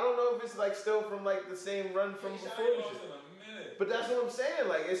don't know if it's like still from like the same run from before. But that's what I'm saying.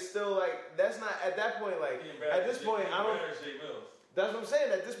 Like, it's still like, that's not, at that point, like, at this point, I don't. That's what I'm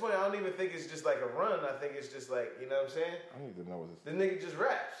saying. At this point, I don't even think it's just like a run. I think it's just like, you know what I'm saying? I need to know what this is. The nigga just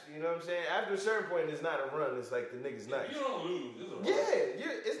raps. You know what I'm saying? After a certain point, it's not a run. It's like the nigga's nice. You don't lose. It's a run.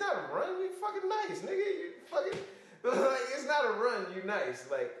 Yeah, it's not a run. You fucking nice, nigga. You fucking, like, it's not a run. You nice.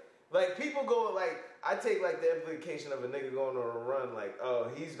 Like people go, like, I take like the implication of a nigga going on a run, like,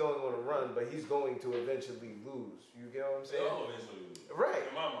 oh, he's going on a run, but he's going to eventually lose. You get what I'm saying? They'll eventually lose. Right.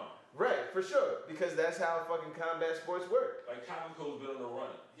 In my mind. Right, for sure. Because that's how fucking combat sports work. Like, Calico's been on a run.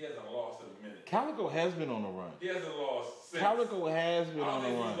 He hasn't lost in a minute. Calico has been on a run. He hasn't lost since. Calico has been on a run. I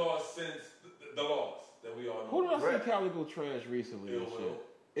don't think he's lost since the loss that we all know. Who did I see Calico trash recently?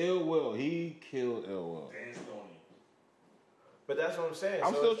 Ill Will. He killed Ill Will. Dan Stoney. But that's what I'm saying.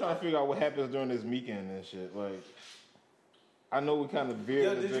 I'm still trying to figure out what happens during this weekend and shit. Like, I know we kind of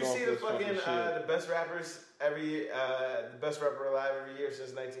veered a bit off this fucking shit. Did you see the fucking the best rappers the best rapper alive every year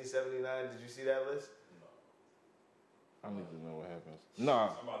since 1979? Did you see that list? No. I need to know what happens.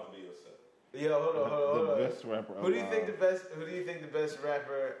 Nah. I'm about to be upset. Yo, hold on. The best rapper alive. Who do you think the best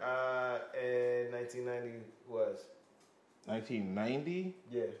rapper in 1990 was? 1990?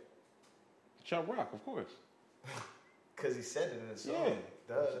 Yeah. Chuck Rock, of course. Because he said it in his song.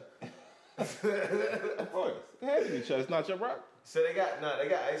 Yeah. Duh. Of course. It had to be Chuck. It's not Chuck Rock. So they got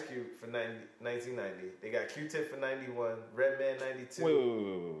Ice Cube for 1990. They got Q-Tip for 91. Redman 92.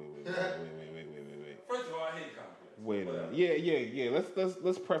 Wait. First of all, I hate Complex. Wait a minute. Yeah.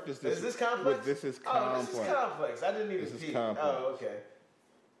 Let's preface this. Is this Complex? With, this is Complex. Oh, this is Complex. I didn't even peek. This is Complex. Oh, okay.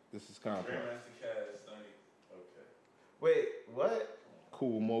 This is Complex. Grandmaster Cass 90. Okay. Wait, what?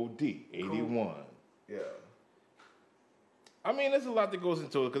 Cool Mo D 81. Cool. Yeah. I mean, there's a lot that goes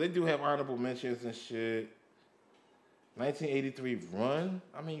into it because they do have honorable mentions and shit. 1983 Run.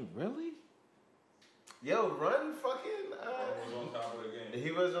 I mean, really? Yo, Run fucking. He was on top of the game.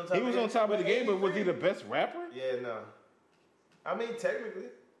 He was on top. He was on top of the game, but was he the best rapper? Yeah, no. I mean, technically,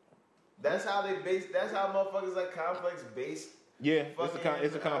 that's how they base. That's how motherfuckers like Complex base. Yeah, it's a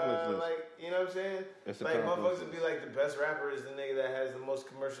complex list. Like, you know what I'm saying? It's a like motherfuckers list. would be like, the best rapper is the nigga that has the most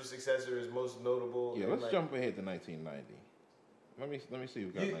commercial success or is most notable. Yeah, let's like, jump ahead to 1990. Let me see who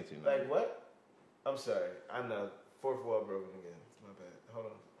got 1990. Like what? I'm sorry. I'm not. Fourth wall broken again. It's my bad. Hold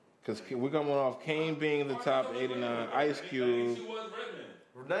on. Because we're coming off Kane being the top 89, Ice Cube.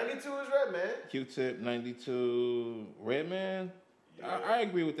 92 is Redman. Q-Tip 92, Redman. Yeah. I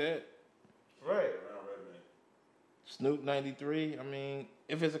agree with that. Right. Snoop 93. I mean,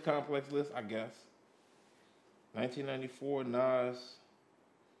 if it's a complex list, I guess. 1994 Nas.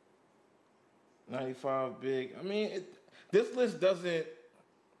 95 Big. I mean, this list doesn't.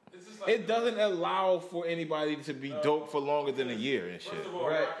 It doesn't allow for anybody to be dope for longer than a year and shit. First of all,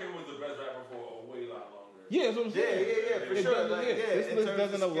 Rakim was the best rapper for a way lot longer. Yeah, that's what I'm saying. Yeah, for sure. This list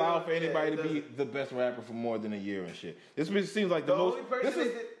doesn't allow for anybody to be the best rapper for more than a year and shit. This seems like the most.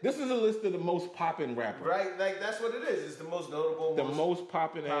 This is a list of the most poppin' rappers. Right, like that's what it is. It's the most notable, the most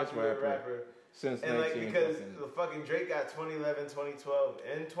poppin' ass rapper since and like because the fucking Drake got 2011, 2012,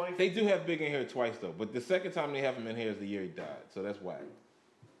 and 2015. They do have Big in here twice though, but the second time they have him in here is the year he died, so that's whack.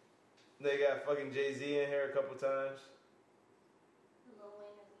 They got fucking Jay-Z in here a couple times.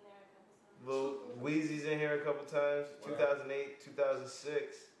 Lil Weezy's in here a couple times. 2008,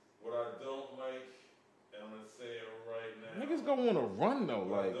 2006. What I don't like, and I'm gonna say it right now. Niggas go on a run though.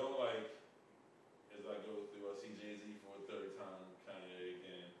 What like I don't like is I go through. I see Jay-Z for a third time, Kanye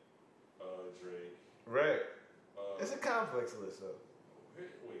again, Drake. Right. It's a complex list though.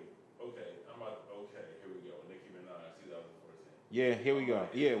 Wait. Okay. Okay. Here we go. Nicki Minaj, 2014. Yeah, here we go.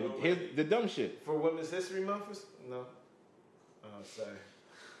 Yeah, here's the dumb shit. For Women's History Month? No. Oh, sorry.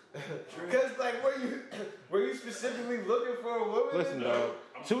 Because, like, were you specifically looking for a woman? Listen, dog.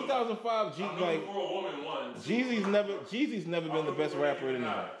 2005, Jeezy's never been the best rapper in the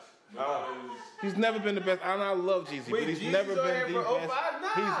night. He's never been the best. And I love Jeezy, but he's never been the best.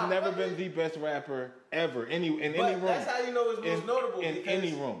 He's never been the best rapper ever in any room. That's how you know it's most notable. In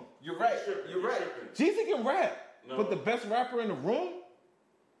any room. You're right. Jeezy can rap. No. But the best rapper in the room?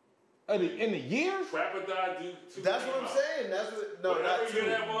 In the year? Rapper died due to. That's what I'm saying. That's what. No, not two.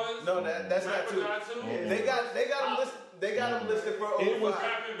 That was? No, that's not two. Mm-hmm. They got him listed. They got him listed for 05. It was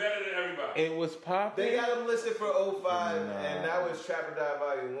rapping better than everybody. It was popping. They got him listed for 05, and that was Trap or Die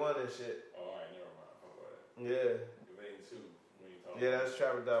Volume 1 and shit. Oh, all right, never mind. Fuck about that. Yeah. Yeah, that's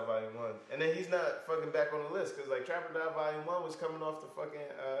Trap or Die Volume 1. And then he's not fucking back on the list, because like Trap or Die Volume 1 was coming off the fucking.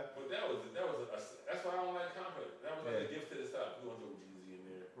 But that's why I don't like Confident. That was like a gift to the South. We want to throw Jeezy in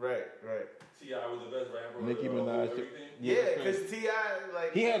there. Right. T.I. was the best rapper. Nicki Minaj. Yeah, because T.I.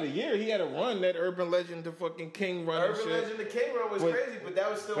 like. He had a year. He had a run, that Urban Legend to fucking King run. Urban Legend to King run was crazy, but that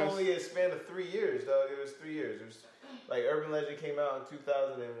was still only a span of 3 years, though. It was 3 years. It was like Urban Legend came out in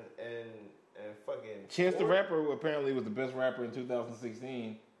 2000 and fucking. Chance the Rapper apparently was the best rapper in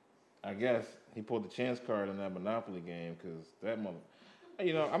 2016. I guess he pulled the Chance card in that Monopoly game, because that mother.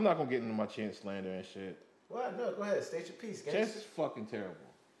 You know, I'm not gonna get into my Chance slander and shit. What? No, go ahead. State your piece, gangster. Chance is fucking terrible.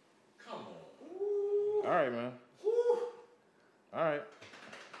 Come on. Ooh. All right, man. Ooh. All right.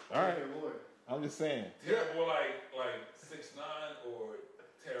 I'm just saying. Terrible like 6'9" or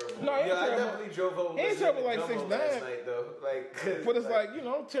terrible. No, I definitely drove home. He ain't terrible like 6'9" last night, though. Like, but it's like you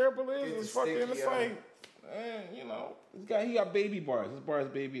know, terrible is fucking. It's like, you know, he got baby bars. His bars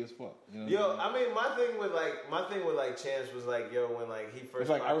baby as fuck. You know yo, I mean, my thing with Chance was like, yo, when like he first. It's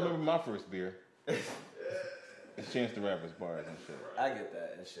like I remember my first beer. It's Chance the Rapper's bars and shit. I get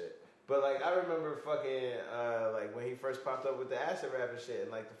that and shit. But like I remember fucking like when he first popped up with the acid rap and shit,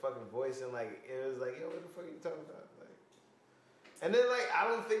 and like the fucking voice, and like it was like, yo, what the fuck are you talking about? Like, and then like I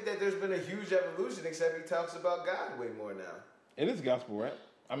don't think that there's been a huge evolution, except he talks about God way more now. It is gospel rap.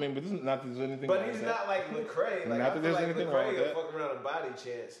 I mean, but this is not that there's anything. But he's not like Lecrae. Like not that there's anything wrong with that. Fuck around a body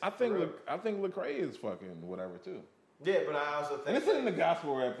Chance. I think Lecrae is fucking whatever too. Yeah, but I also think. And it's in the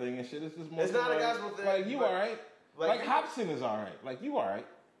gospel rap thing and shit. It's just more. It's not a gospel thing. Like you alright. Like Hobson is alright. Like you alright.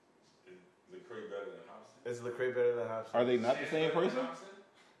 Lecrae better than Hobson? Is Lecrae better than Hobson? Are they not the same person?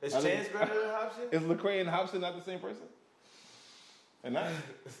 Is Chance better than Hobson? Is Lecrae and Hobson not the same person? And not.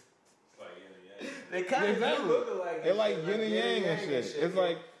 It's like yin and yang. They kind of do look alike. They're like yin and yang and shit. It's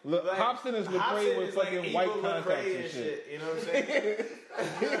like Hobson is Lecrae with fucking like white contacts and shit. You know what I'm saying?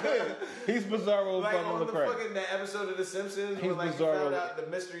 He's Bizarro like fucking on Lecrae. the fucking that episode of The Simpsons where like you found out the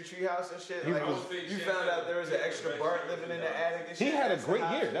mystery treehouse and shit. Like you found out there was an extra Bart living in the attic and shit. He had a great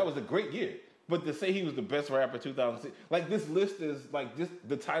year. That was a great year. But to say he was the best rapper 2006, like this list is like just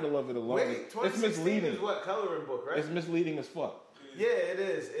the title of it alone. Wait, 2016 it's misleading. Is what coloring book, right? It's misleading as fuck. Yeah, it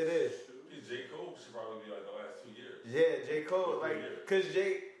is. It is. J. Cole should probably be like the last 2 years. Yeah, J. Cole, like, cause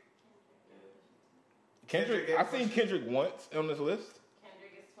Kendrick. I seen Kendrick once on this list.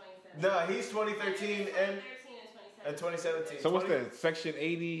 Kendrick is 2017. No, he's 2013 and 2017. So what's that? Section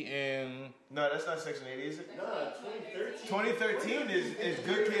 80 and no, that's not Section 80, is it? No, 2013 is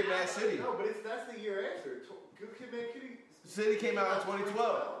Good Kid, Mad City. No, but that's the year after. Good Kid, Mad City came out in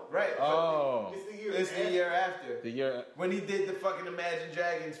 2012, right? Oh, it's the year after. The year when he did the fucking Imagine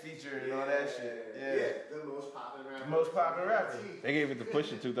Dragons feature and all that shit. Yeah, the most popular rapper. Most popular rapper. They gave it to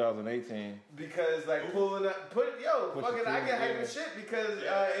Push in 2018. Because like pulling up, fucking I get hype and shit because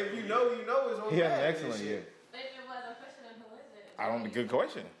if you know is on. He had an excellent year. But if it wasn't pushing him, who is it? I don't. Good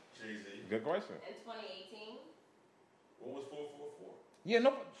question. Jay-Z. Good question. In 2018. What was 444? Yeah,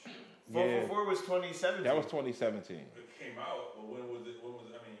 no. 444 was 2017. That was 2017. It came out, but when was it? I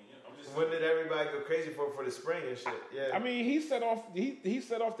mean, I'm just. When did everybody go crazy for the spring and shit? Yeah. I mean, he set off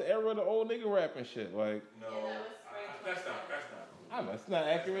the era of the old nigga rap and shit. Like. No, that's not. I know it's not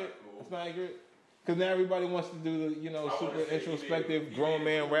accurate. It's not accurate. Because now everybody wants to do the super introspective grown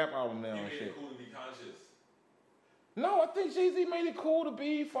man rap album now and shit. Cool to be conscious. No, I think Jay-Z made it cool to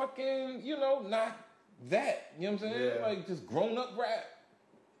be fucking, not that. You know what I'm saying? Yeah. Like just grown up rap.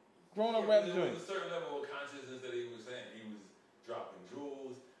 Grown up rap joint. There was a certain level of consciousness that he was saying. He was dropping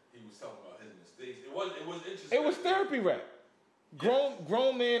jewels. He was talking about his mistakes. It was interesting. It was therapy rap.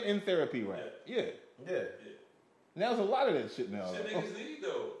 Grown man in therapy rap. Yeah. Now there's a lot of that shit now. Shit niggas need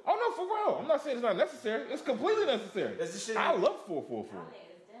though. Oh no, for real. I'm not saying it's not necessary. It's completely necessary. That's the shit. I love 444.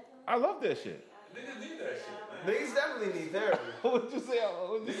 I love that shit. Niggas need that shit, man. Niggas definitely need therapy. What'd you say?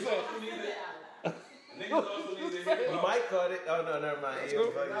 Niggas also need it. Niggas also need to hear about. Mike caught it. Oh no, never mind.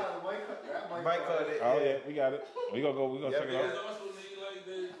 Mike caught it. Oh yeah, we got it. We gonna check it out. Niggas also need like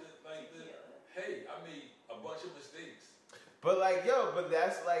the hey, I made a bunch of mistakes. But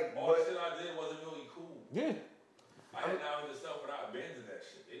that's like all the shit I did wasn't really cool. Yeah. I had knowledge of self, but I abandoned that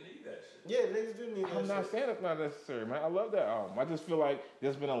shit. They need that shit. Yeah, niggas do need that shit. I'm not saying it's not necessary, man. I love that album. I just feel like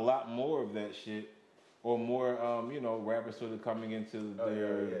there's been a lot more of that shit, or more, rappers sort of coming into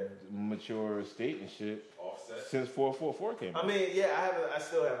their mature state and shit. Offset. Since 444 came out. I mean, yeah, I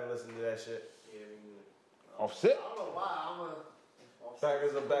still haven't listened to that shit. Yeah, Offset? I don't know why.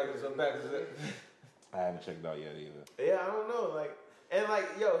 Backers. I haven't checked out yet either. Yeah, I don't know. Like, and like,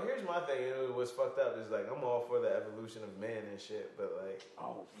 yo, here's my thing. You know, what's fucked up is like, I'm all for the evolution of man and shit, but like,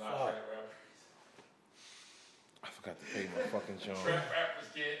 fuck. I forgot to pay my fucking John. Trap rappers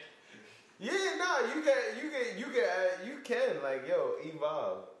get. Yeah, no, you can like, yo,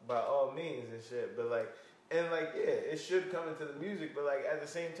 evolve by all means and shit, but like, and like, yeah, it should come into the music, but like at the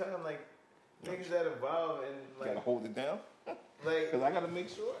same time, like, niggas that evolve and like, you gotta hold it down, like, cause I gotta make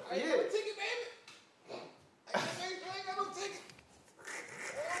sure. I ain't gonna take it, baby. I ain't got no ticket.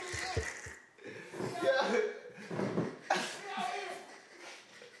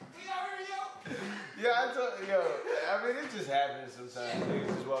 Yeah, I mean, it just happens sometimes.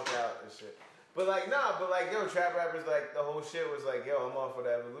 Niggas just walk out and shit. But like, yo, trap rappers, like, the whole shit was like, yo, I'm all for the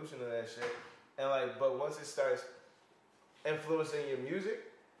evolution of that shit. And like, but once it starts influencing your music,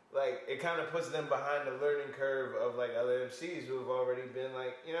 like, it kind of puts them behind the learning curve of like other MCs who have already been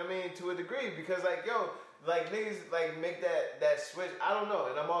like, you know what I mean, to a degree. Because like, yo, like, niggas like make that switch. I don't know.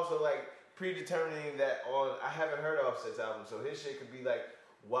 And I'm also like predetermining that on, I haven't heard Offset's album, so his shit could be like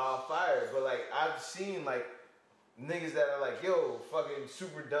wildfire, but like I've seen like niggas that are like, yo, fucking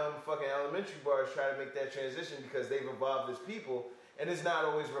super dumb fucking elementary bars try to make that transition because they've evolved as people, and it's not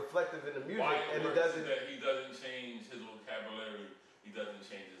always reflective in the music. Why and it doesn't. That he doesn't change his vocabulary, he doesn't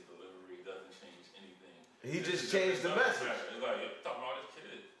change his delivery, he doesn't change anything. He just changed the message. It's like you're talking about his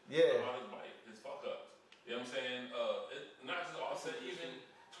kid, yeah, talking about his wife, his fuck ups. You know what I'm saying? Not just Offset, even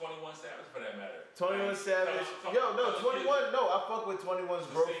 21 Savage for that matter. 21 Savage. Yo, no, 21. No, I fuck with 21's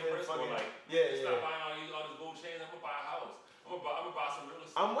girlfriend. Fucking, like, yeah. Stop buying all these gold chains. I'm gonna buy a house. I'm gonna buy some real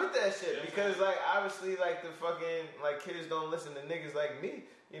estate. I'm with that shit because like obviously like the fucking like kids don't listen to niggas like me.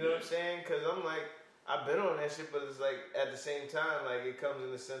 You know what I'm saying? Because I'm like, I've been on that shit, but it's like at the same time like it comes in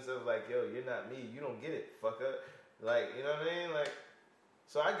the sense of like, yo, you're not me. You don't get it, fucker. Like, you know what I mean? Like.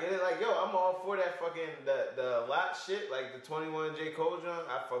 So I get it, like, yo, I'm all for that fucking, the lot shit, like the 21 J. Cole joint,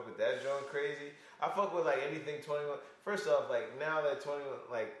 I fuck with that joint crazy. I fuck with, like, anything 21. First off, like, now that 21,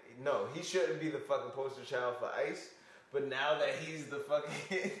 like, no, he shouldn't be the fucking poster child for Ice, but now that he's the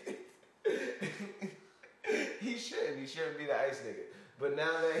fucking, he shouldn't be the Ice nigga. But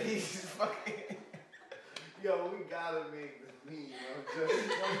now that he's fucking, yo, we gotta make this meme, yo. Just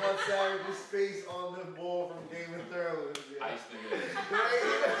 21 Savage's face on the ball from Game of Thrones, yo. Ice nigga. Right?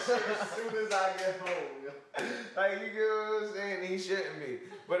 As soon as I get home, yo. Like, you get what I'm saying? He shouldn't be.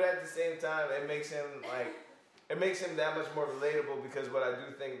 But at the same time, it makes him that much more relatable because what I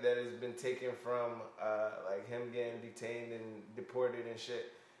do think that has been taken from, like, him getting detained and deported and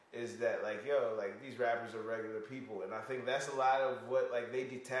shit is that, like, yo, like, these rappers are regular people. And I think that's a lot of what, like, they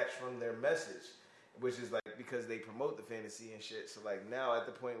detach from their message, which is, like, because they promote the fantasy and shit. So, like, now at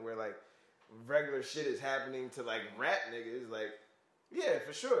the point where, like, regular shit is happening to, like, rap niggas, like, yeah,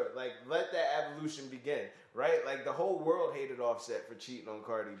 for sure. Like, let that evolution begin, right? Like, the whole world hated Offset for cheating on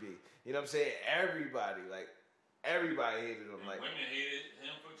Cardi B. You know what I'm saying? Everybody hated him. And like, women hated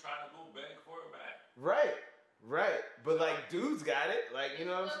him for trying to go beg for it back. Right. But, like, dudes got it. Like, you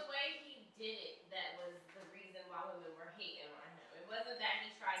know what I'm saying? The way he did it, that was the reason why women were hating on him. It wasn't that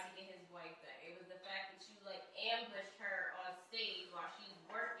he tried to get his wife back. It was the fact that you, like, ambushed her on stage while she's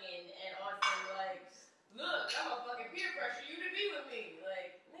working and also, like, look, I'm a fucking peer pressure you to be with me.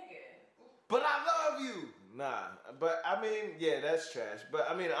 Like, nigga. But I love you. Nah. But, I mean, yeah, that's trash. But,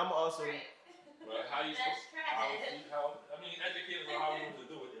 I mean, I'm also... Right. But how you That's trash. Educators on how women to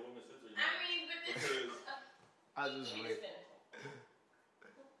do it in women's history. I mean, but this is... I'll just wait.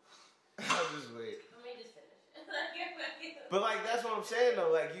 Let me just finish. But, like, that's what I'm saying,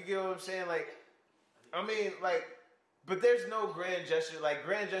 though. Like, you get what I'm saying? Like, I mean, like, but there's no grand gesture. Like,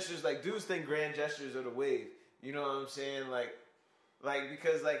 grand gestures, like, dudes think grand gestures are the wave. You know what I'm saying? Like,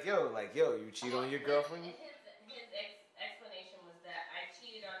 because, like, yo, you cheat on your girlfriend. His explanation was that I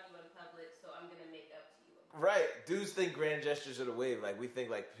cheated on you in public, so I'm going to make up to you. Right. Dudes think grand gestures are the wave. Like, we think,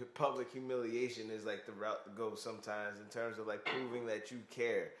 like, public humiliation is, like, the route to go sometimes in terms of, like, proving that you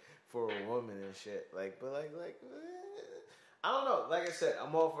care for a woman and shit. Like, but, I don't know. Like I said,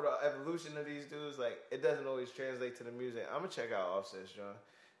 I'm all for the evolution of these dudes. Like, it doesn't always translate to the music. I'm going to check out Offset's, John,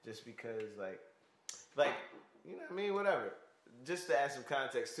 just because, like, you know what I mean? Whatever. Just to add some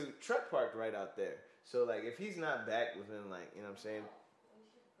context, too, Truck parked right out there. So, like, if he's not back within, like, you know what I'm saying? We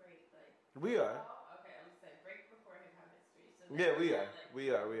should break, like... We are. Okay, I'm saying break before hip-hop history. So Yeah, we are.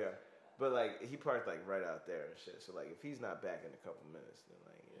 We are. But, like, he parked, like, right out there and shit. So, like, if he's not back in a couple minutes, then,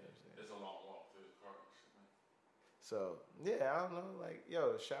 like, you know what I'm saying? It's a long walk to his car. So yeah, I don't know. Like,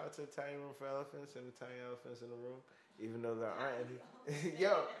 yo, shout out to the Tiny Room for Elephants and the Tiny Elephants in the Room. Even though there aren't any.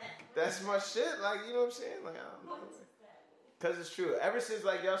 Yo, that's my shit. Like, you know what I'm saying? Like, I don't know. Because it's true. Ever since,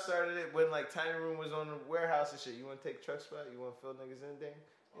 like, y'all started it, when, like, Tiny Room was on the warehouse and shit, you want to take truck spot? You want to fill niggas in there?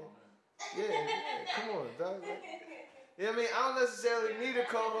 Yeah. Yeah. Come on, dog. You know what I mean? I don't necessarily need a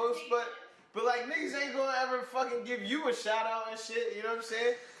co-host, but like, niggas ain't gonna ever fucking give you a shout out and shit. You know what I'm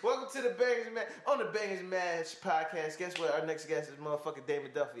saying? Welcome to the Bangers and Mash. On the Bangers and Mash podcast, guess what? Our next guest is motherfucking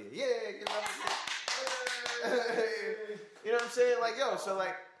Damon Duffy. Yeah, you know what I'm saying? You know what I'm saying? Like, yo, so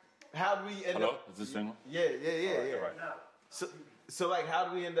like, how do we end up? Is this single? Yeah. Right. So like, how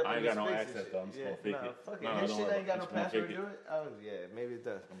do we end up I in ain't this got no space access though. I'm just gonna fake it. Fuck it. His shit ain't got no password to do it? Oh, yeah, maybe it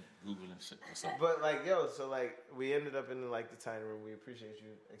does. I'm Googling shit or something. But like, yo, so like, we ended up in like the Tiny Room. We appreciate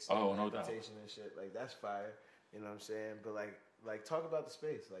you extending the invitation and shit. Like, that's fire. You know what I'm saying? But like, talk about the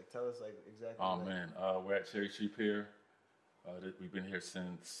space. Like, tell us like exactly. Oh man, we're at Cherry Street Pier. We've been here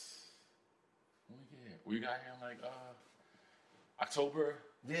since when we get here? We got here in like October.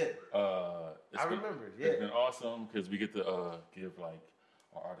 Yeah. I remember. Yeah. It's been awesome because we get to give like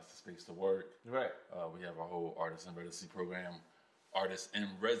our artists a space to work. Right. We have our whole artist in residency program.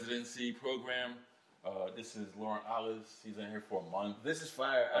 This is Lauren Olives. He's in here for a month. This is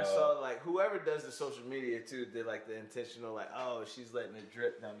fire. I saw like whoever does the social media too did like the intentional like, oh, she's letting it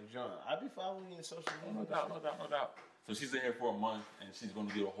drip down the joint. I'll be following you in social media. No doubt. So she's in here for a month and she's going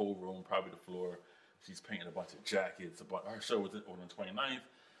to do a whole room, probably the floor. She's painting a bunch of jackets. Our show was on the 29th.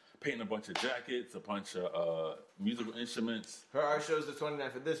 Painting a bunch of jackets, a bunch of musical instruments. Her art show is the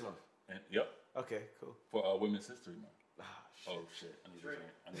 29th of this month. And, yep. Okay, cool. For Women's History Month. Oh shit! I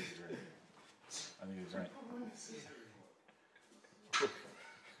need a drink.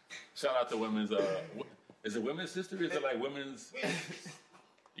 Shout out to women's. Is it Women's History? Is it like women's?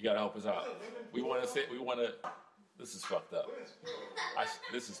 You gotta help us out. We want to. This is fucked up.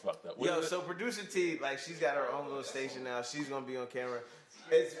 This is fucked up. Yo, so producer T, like, she's got her own little station now. She's gonna be on camera.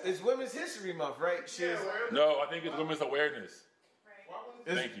 It's Women's History Month, right? No, I think it's Women's Awareness.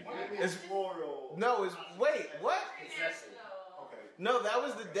 Right. Thank you. It's floral. No, wait, what? No, that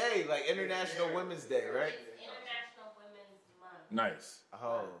was the day, like International Women's Day, right? International Women's Month. Nice. Oh. The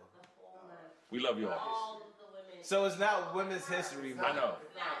whole month. We love you all. All of the women. So it's not Women's History Month. I know.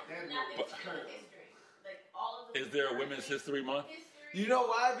 Not history. Like all of the. Is there a Women's History Month? You know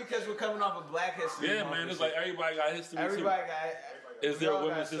why? Because we're coming off of Black History Month. Yeah, man. It's like everybody got history too. Everybody got. Is there a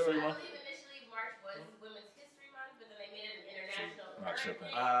Women's History Month? I believe initially March was Women's History Month, but then they made it an international. Not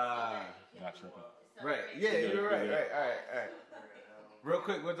tripping. Not tripping. Right. Yeah, you're right. Right. All right. Real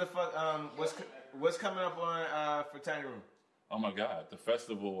quick, what the fuck? What's coming up on for Tiny Room? Oh my God, the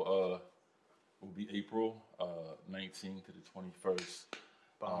festival will be April 19th to the 21st.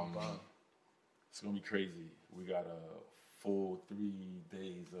 Bomb. It's gonna be crazy. We got a full 3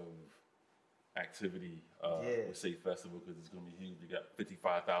 days of activity with Safe Festival because it's gonna be huge. We got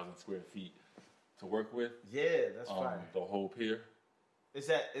 55,000 square feet to work with. Yeah, that's fine. The whole pier. It's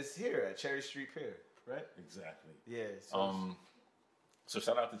here at Cherry Street Pier, right? Exactly. Yeah. So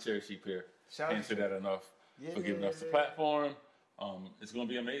shout out to Cherry Street Pier. Can't say that enough for giving us the platform. It's going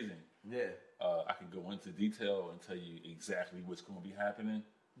to be amazing. Yeah. I can go into detail and tell you exactly what's going to be happening.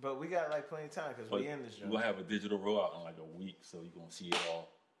 But we got like plenty of time because we in this job. We'll have a digital rollout in like a week, so you're going to see it all.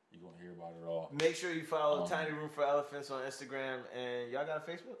 You're going to hear about it all. Make sure you follow Tiny Room for Elephants on Instagram. And y'all got a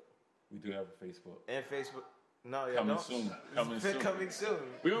Facebook? We do have a Facebook. And Facebook. No, yeah, Coming soon. Coming soon.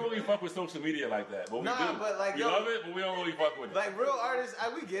 We don't really fuck with social media like that, but we do. But like, we love it, but we don't really fuck with it. Like real artists,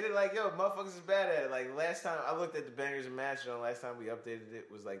 we get it. Like, yo, motherfuckers is bad at it. Like last time I looked at the Bangers and Mash on. Last time we updated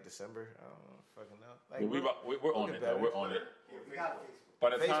it was like December. I don't fucking know. Like we're on it. Though. We're on it. We got By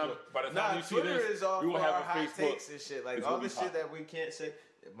the time you see Twitter this, is all we will for have our a hot Facebook. takes and shit. Like all the shit that we can't say.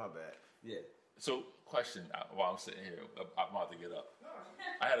 My bad. Yeah. So, question while I'm sitting here, I'm about to get up.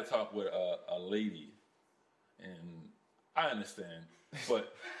 I had a talk with a lady, and I understand,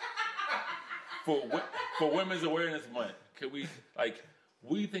 but for Women's Awareness Month, can we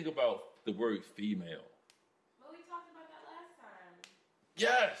what do you think about the word female? Well, we talked about that last time.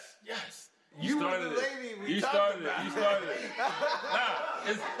 Yes. You started it. You started it.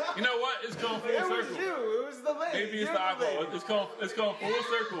 Nah, you know what? It's going full circle. It was you. It was the lady. Maybe it's the alcohol. It's going full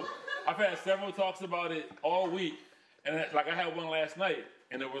circle. I've had several talks about it all week, and I had one last night,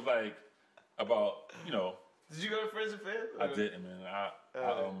 and it was like about Did you go to Friends and Fans? I didn't, man.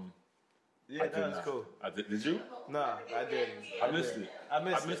 That was cool. I did. Did you? No, I didn't. I missed it. I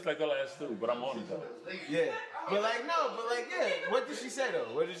missed like the last two, but I'm on it though. Yeah, but what did she say though?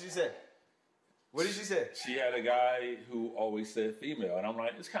 What did she say? She had a guy who always said female, and I'm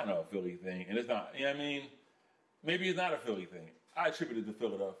like, it's kind of a Philly thing, and it's not. You know what I mean? maybe it's not a Philly thing. I attribute it to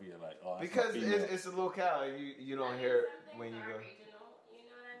Philadelphia, like, oh, because it's a locale. You don't hear it when you go. Regional, you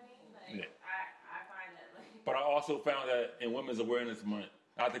know what I mean? Like, I find that like. But I also found that in Women's Awareness Month,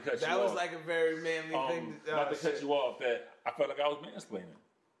 not to cut you off. That was like a very manly thing. Not to cut you off, that I felt like I was mansplaining,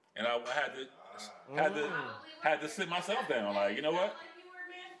 and I had to sit myself down. Like, you know what? Like you were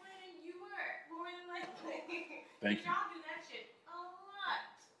mansplaining, you were more than likely. Thank you. Y'all do that shit a lot.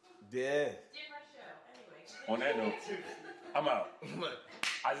 Yeah. Different show. Anyway. On that note, I'm out.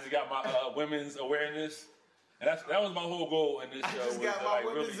 I just got my women's awareness. And that was my whole goal in this show. I just got my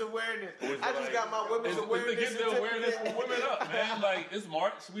women's awareness. I just got my women's awareness. To get the awareness for women up, man. Like, it's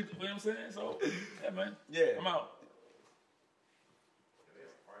March. You know what I'm saying? So, yeah, man. Yeah. I'm out.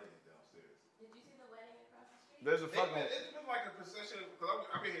 Did you see the wedding across the street? There's a fucking. It's been like a procession.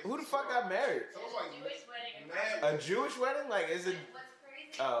 Who the fuck got married? So it's like Jewish wedding across the A street. Jewish wedding? Like, is it? What's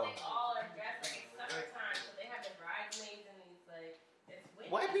crazy? Oh. They all are dressed like it's summertime, so they have the bridesmaids and it's like it's winter.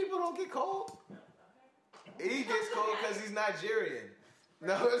 White people don't get cold. He gets cold because he's Nigerian.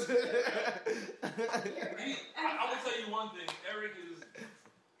 No. I will tell you one thing. Eric is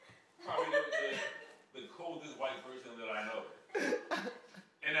probably the coldest white person that I know.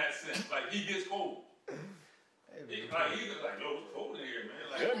 In that sense. Like, he gets cold. He's like, yo, it's cold in here, man.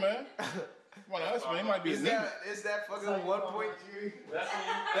 Like, Yeah, man. Come on, us, man. He might be Is that fucking 1 point?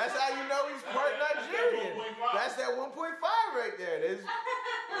 That's how you know he's part Nigerian. That's that 1.5 right there. There's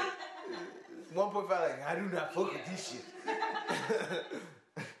 1.5 like, I do not fuck with this shit.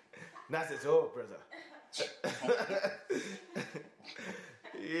 Not at all, brother.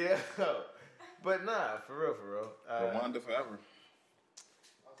 Yeah. But nah, for real. Rwanda forever.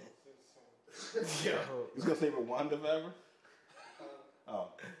 Yo. You gonna say Rwanda forever? Oh.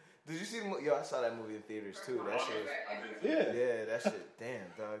 Did you see the movie? Yo, I saw that movie in theaters too. That shit was, yeah, that shit,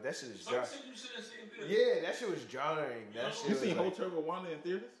 damn, dog. That shit is jarring. Yeah, that shit was jarring. That shit You was seen like, Hotel Rwanda in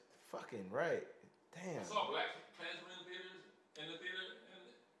theaters? fucking right. Damn. I saw Black Klansman in the theater.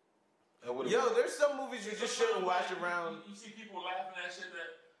 Yo, there's some movies you just shouldn't watch around. You see people laughing at shit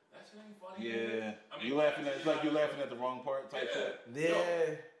that shit ain't funny. Yeah. I mean, You laughing at, it's like you laughing at the wrong part type shit.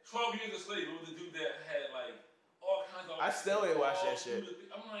 Yeah. 12 Years a Slave, it was the dude that had like all kinds of. I still ain't watched that shit.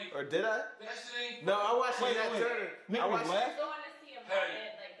 I'm like, Or did I? that shit ain't. No, I watched Wait, Nat wait. Turner. Nick I was watched. laughing? Going to see him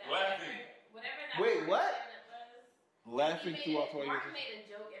Hey, like that. laughing. Whatever that. Wait, what? Laughing throughout 12 years. Mark made a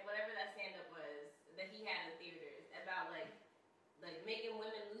joke and whatever that stand-up was that he had in theaters about like making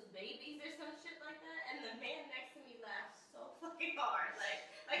women lose babies or some shit like that, and the man next to me laughed so fucking hard, like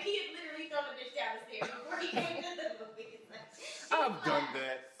he had literally thrown a bitch down the stairs before he came to the movie. Like, I've done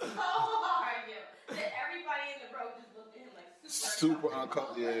that. so hard, yo, that everybody in the row just looked at him like Super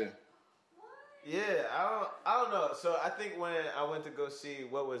uncomfortable. Yeah. Yeah, I don't know. So I think when I went to go see,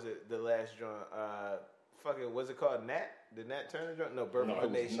 what was it? The last joint. Fucking, was it called Nat? The Nat Turner joint? No, Birth of a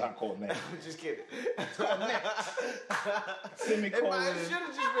Nation. Not called Nat. I'm just kidding. It's called Nat. Semicolon. It should have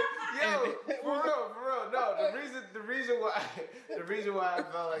just been, yo, for real. No, the reason why I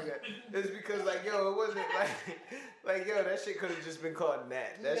felt like that is because like, yo, it wasn't like yo, that shit could have just been called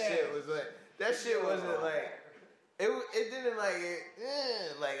Nat. That shit was like, that shit wasn't like, it didn't like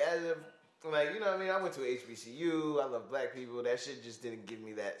it, like as if. Like, you know what I mean? I went to HBCU. I love black people. That shit just didn't give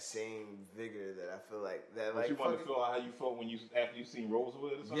me that same vigor that I feel like that. But like, you want to feel how you felt when after you seen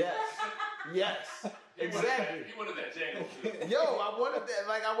Rosewood or something? Yes, exactly. He wanted that Django feeling. Yo, I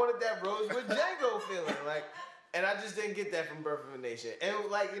wanted that Rosewood Django feeling, like, and I just didn't get that from Birth of a Nation. And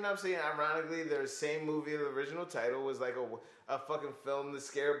like, you know what I'm saying? Ironically, the same movie, the original title was like a fucking film to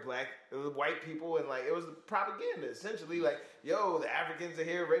scare white people, and like it was propaganda essentially. Like, yo, the Africans are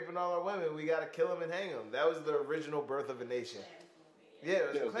here raping all our women. We gotta kill them and hang them. That was the original Birth of a Nation. Yeah,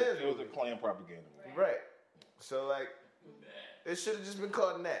 it was a Klan propaganda movie. Right. So like, it should have just been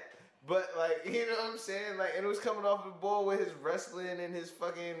called Nat. But like, you know what I'm saying? Like, and it was coming off the ball with his wrestling and his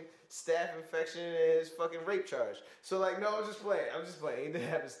fucking staph infection and his fucking rape charge. So like, no, I'm just playing. He didn't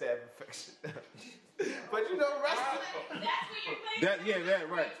have a staph infection. But you know, wrestling. That's what you're playing. That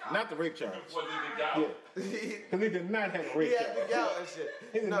right. Not the rape charge. Yeah. Because he did not have a rape charge. He had the gout and shit.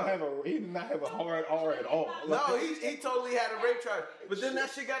 He did not have a hard R at all. No, he totally had a rape charge. But then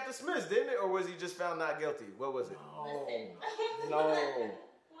that shit got dismissed, didn't it? Or was he just found not guilty? What was it? No.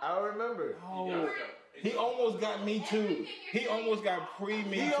 I don't remember. No. He almost got me too. He almost got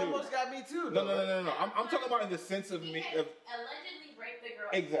pre-me too. He almost got me too. No. I'm talking about in the sense of me. Allegedly raped the girl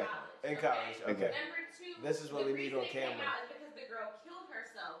Exactly. In college. Okay. Number two, this is what we need on camera. Is because the girl killed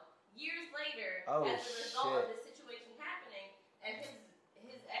herself years later as a result of the situation happening, and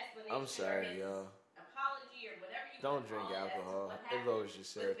his explanation. I'm sorry, y'all. Apology or whatever you don't want to drink call alcohol. It lowers your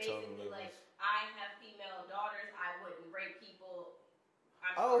was serotonin basically levels. like, I have female daughters.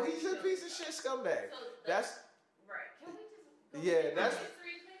 watch. Oh, he's a piece of shit scumbag. So that's right. Can we just? that's.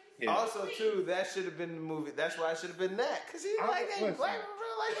 Yeah. Also, too, that should have been the movie. That's why it should have been that. Because he's like, hey, black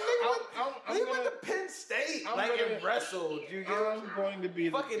real like he went to Penn State, and wrestled. You get I'm going to be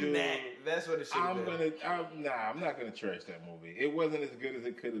the fucking dude. Nat. That's what it should have been. I'm not gonna trash that movie. It wasn't as good as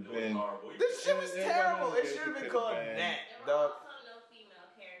it could have been. This shit was terrible. It should have been called Nat, dog. Also, no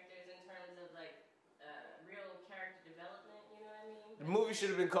female characters in terms of like real character development. You know what I mean? The movie should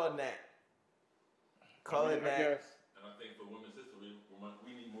have been called Nat. Call it Nat. And I think for women's history,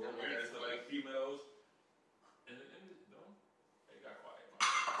 we need more awareness of like females. And no, they got quiet.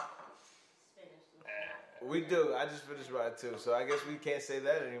 We do. I just finished mine too, so I guess we can't say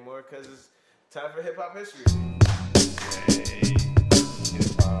that anymore because it's time for hip hop history.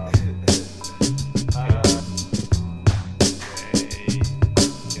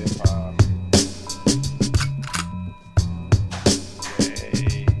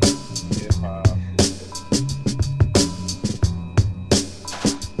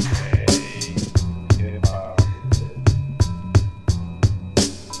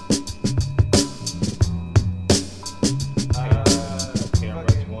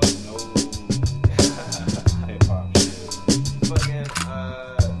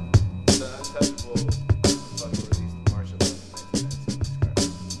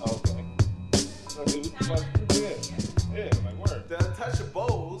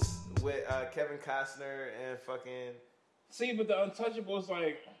 See, but the Untouchables,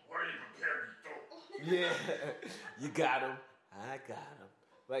 like, where you prepared to yeah, you got him. I got him.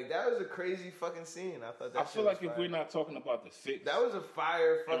 Like, that was a crazy fucking scene. I thought that. I feel like if we're not talking about the fix, that was a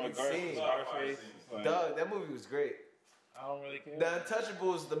fire fucking scene. Like, Doug, that movie was great. I don't really care. The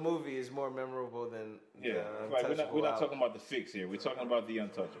Untouchables, the movie, is more memorable than the like we're not talking about the fix here. We're talking about the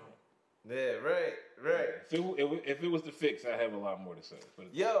Untouchable. Yeah, right. If it was the fix, I have a lot more to say.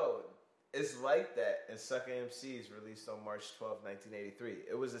 But yo, it's like that. And Sucker MCs released on March 12,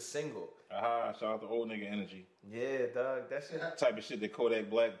 1983. It was a single. Shout out to old nigga energy. Yeah, dog. That's the type of shit that Kodak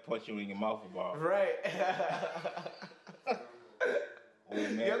Black punch you in your mouth about. Right.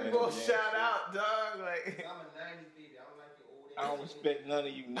 Young boy, shout out, dog. Like, I'm a 90s baby. I don't like your old age. I don't respect none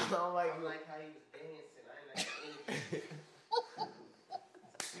of you niggas. I don't like how he was dancing. I ain't like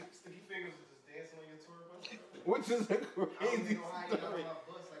your Sticky Fingers was just dancing on your tour bus. Which is a crazy story.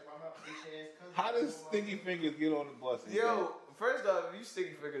 How does Sticky Fingers get on the bus? Yo, first off, if you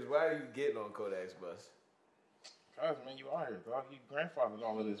Sticky Fingers, why are you getting on Kodak's bus? Cause man, you out here, dog. You grandfathered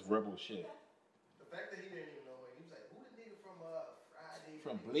all of this rebel shit. The fact that he didn't even know it, he was like, "Who the nigga from Friday?"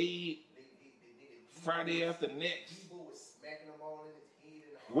 From Bleed. Friday After Next. People was smacking them all in his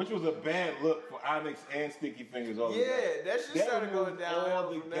head. Which was a bad look for Onyx and Sticky Fingers. All yeah, that shit started going down. All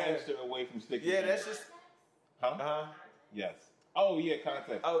the gangster away from Sticky Fingers. Yeah, that's just. Huh? Yes. Oh yeah,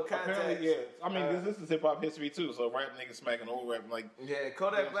 Contact. Oh, Contact. Apparently, yeah. I mean, this is hip hop history too. So rap niggas smacking old rap like. Yeah,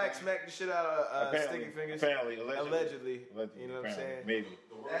 Kodak Black smacked the shit out of Sticky Fingers. Apparently, allegedly. You know what I'm saying? Maybe.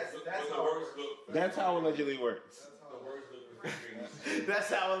 That's how allegedly works. That's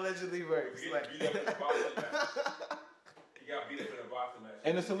how allegedly works. Like, he got beat up in a boxing match.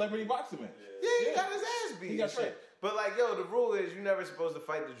 And a celebrity boxing match. Yeah, he got his ass beat and shit. But like, yo, the rule is you're never supposed to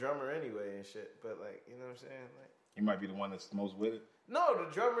fight the drummer anyway and shit. But like, you know what I'm saying? Like, he might be the one that's most with it. No, the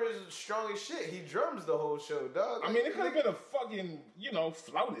drummer is strong as shit. He drums the whole show, dog. I mean, it could have been a fucking,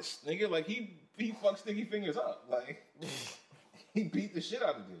 flautist, nigga. Like, he fucked Sticky Fingers up. Like, he beat the shit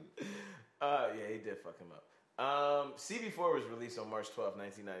out of dude. Yeah, he did fuck him up. CB4 was released on March 12,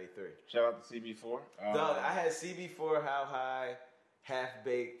 1993. Shout out to CB4. Dog, I had CB4, How High, Half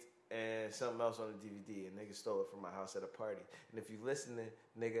Baked, and something else on the DVD, and nigga stole it from my house at a party. And if you listening,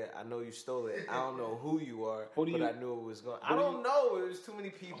 nigga, I know you stole it. I don't know who you are, but I knew it was going. I don't know. It was too many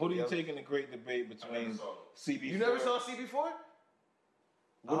people. Who do you take in the great debate between CB4? You never saw CB4?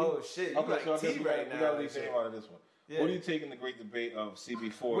 Oh shit! You like T right now. We gotta leave out of this one. Yeah. What do you take in the great debate of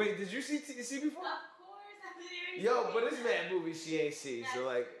CB4? Wait, did you see CB4? Yo, but it's mad movies she ain't see. So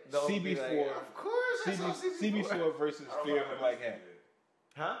like, CB4. Like, of course, I saw CB4 versus Fear of a Black Hat.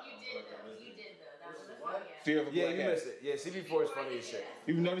 Huh? You did though. That was a what? Fear of a Black Hat. Yeah, you missed it. Yeah, CB4 is funny as shit.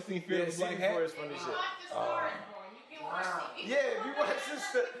 You've never seen Fear of a Black Hat? CB4 is funny as shit. Wow. Yeah, if you watch this,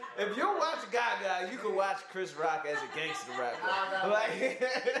 if you watch Gaga, you can watch Chris Rock as a gangster rapper.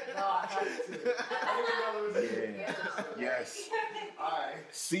 Yes.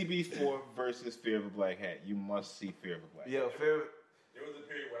 Alright. CB4 versus Fear of a Black Hat. You must see Fear of a Black Hat. Yo, There was a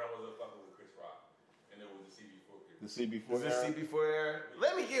period when I was fucking with Chris Rock, and it was the CB4 period. The CB4 era? The CB4 era?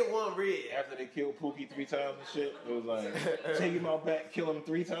 Let me get one read. After they killed Pookie 3 times and shit, it was like, take him out back, kill him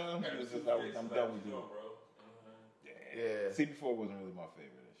 3 times. It was just, I'm done with you. Yeah. CB4 wasn't really my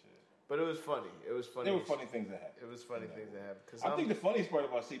favorite and shit. But it was funny. It was funny. There were funny things that happened. It was funny things that happened. I think the funniest part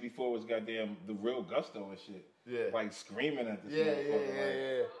about CB4 was goddamn the real gusto and shit. Yeah. Like screaming at this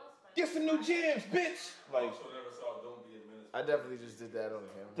Yeah. Get some new jams, bitch! Like, I also never saw Don't Be a Menace. I definitely just did that on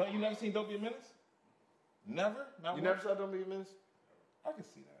camera. You never seen Don't Be a Menace? Never? Not You never saw Don't Be a Menace? I can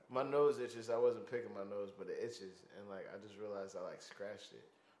see that. My nose itches. I wasn't picking my nose, but it itches. And like, I just realized I like scratched it.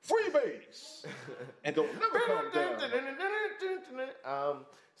 Freebase! And don't never come down.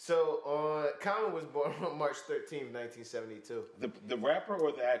 So Common was born on March 13th, 1972. The rapper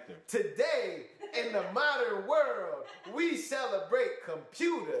or the actor? Today, in the modern world, we celebrate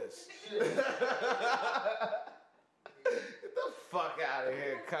computers. Get the fuck out of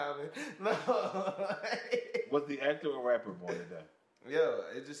here, Common. No. Was the actor or rapper born today? Yo,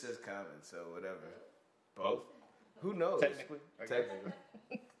 it just says Common, so whatever. Both? Who knows? Technically.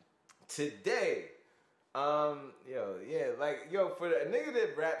 Today, for a nigga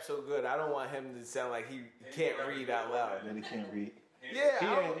that raps so good, I don't want him to sound like he can't read out loud. That he can't read. He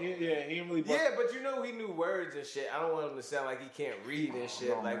ain't really. But you know he knew words and shit. I don't want him to sound like he can't read and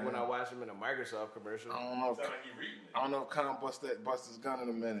shit. When I watch him in a Microsoft commercial. I don't know if Khan bust his gun in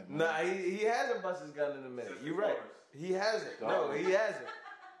a minute. Man. Nah, he hasn't bust his gun in a minute. You're right. He hasn't. No, he hasn't.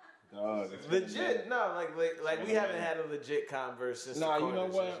 Dog, legit. No, like we haven't had a legit converse since. Nah, you know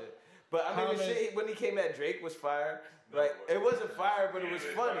what? Shit. But I mean, the shit when he came at Drake was fire. Like it wasn't fire, but it was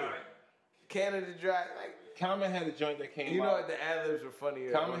funny. Canada Dry, like. Common had a joint that came out. You know what? The ad-libs were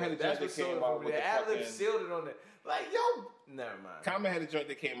funnier. Common had a joint that came out with the ad-libs sealed it on it. Like, yo, never mind. Common had a joint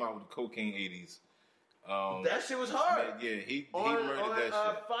that came out with the Cocaine 80s. That shit was hard. Yeah, he murdered that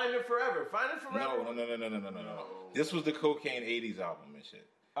shit. Find It Forever. Find It Forever. No. This was the Cocaine 80s album and shit.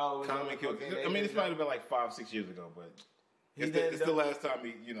 Oh, Common killed. I mean, this might have been like 5-6 years ago, but it's the last time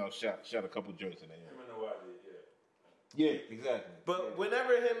he, shot a couple joints in there. Yeah, exactly. But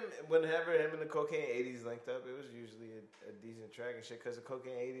whenever him and the Cocaine 80s linked up, it was usually a decent track and shit because the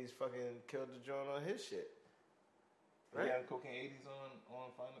Cocaine 80s fucking killed the joint on his shit. Right? Yeah, Cocaine 80s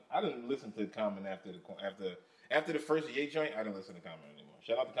on Final. I didn't listen to Common after the first Ye joint. I didn't listen to Common anymore.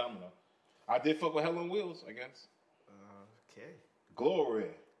 Shout out to Common though. I did fuck with Hell on Wheels, I guess. Okay.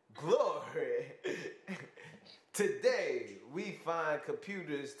 Glory. Today, we find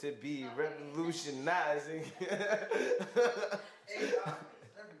computers to be revolutionizing.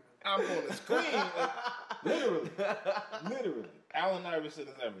 I'm on the screen. Literally. Allen Iverson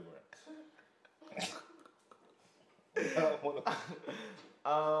is everywhere.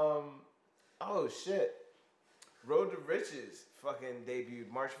 Oh, shit. Road to Riches fucking debuted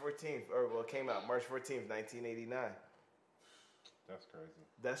March 14th, came out March 14th, 1989. That's crazy.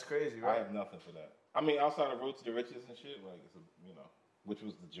 That's crazy, right? I have nothing for that. I mean, outside of Road to the Riches and shit, like which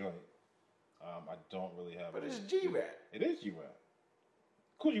was the joint. I don't really have. But it's G-Rap. It is G-Rap.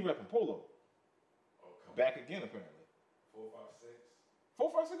 Cool G-Rap and Polo. Back again, apparently. 456.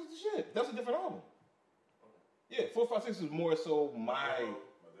 456 is the shit. That's a different album. Okay. Yeah, 456 is more so my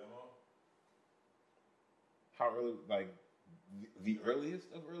demo. How early, like the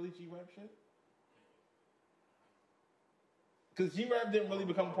earliest of early G-Rap shit. Because G-Rap didn't really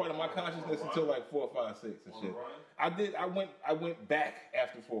become a part of my consciousness until like 4, 5, 6 and shit. I went back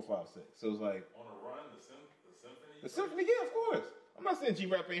after 4, 5, 6. So it was like On a Run, the symphony. The symphony, yeah, of course. I'm not saying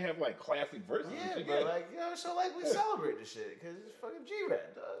G-Rap ain't have like classic verses. Yeah, and shit, but so we celebrate the shit because it's fucking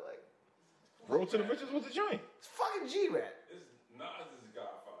G-Rap, dog. Like Road to the Riches was the joint. It's fucking G-Rap. It's Nas'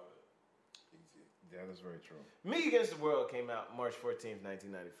 Godfather. Yeah, that's very true. Me Against the World came out March 14th,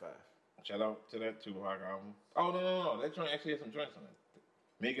 1995. Shout out to that Tupac album. Oh no! That joint actually had some joints on it.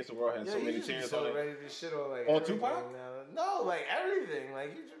 Me Against the World had so many tears on it. Ready to shit on like on Tupac? No, like everything.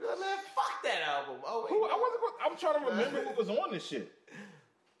 Like you just be like, man, fuck that album. Oh wait, I'm trying to remember what was on this shit.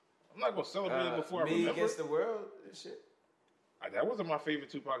 I'm not gonna celebrate it before I remember. Me Against the World, this shit. That wasn't my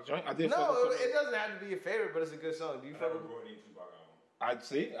favorite Tupac joint. I did. No, it doesn't have to be your favorite, but it's a good song. Do you fuck with any Tupac album? I'd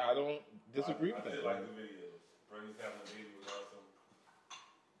say I don't disagree with that. I like the videos. Bernie's having a baby was awesome.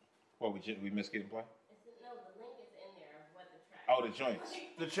 What we missed Get and Play? No, the link is in there of what the track. Oh, the joints.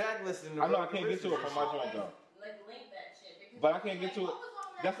 The track listing. I know I can't get to it from my joint though. Like link that shit. But I can't get to it.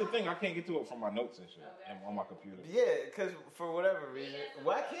 That's the thing. I can't get to it from my notes and shit on my computer. Yeah, because for whatever reason,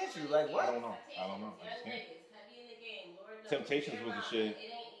 why can't you? Like what? I don't know. Temptations was the shit. It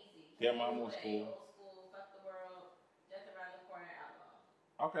ain't easy. Their Mama was cool. Old school, fuck the world, death around the corner,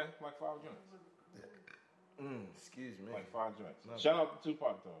 outlaw. Okay, like 5 joints. Excuse me. Like 5 joints. No. Shout out to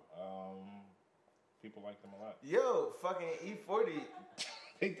Tupac though. People like them a lot. Yo, fucking E40.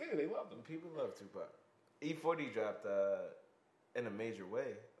 They did. They loved them. People love Tupac. E40 dropped in a major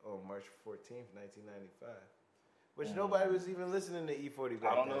way on March 14th, 1995. which nobody was even listening to E40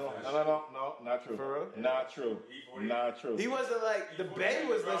 back then. I don't know. No, not true. For real? Not true. E40. Not true. He wasn't like, the Bay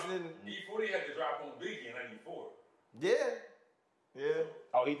was listening. E40 had to drop on Biggie in 94. Yeah.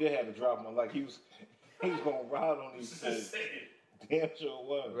 Oh, he did have to drop him. Like, he was going to ride on these things. Damn sure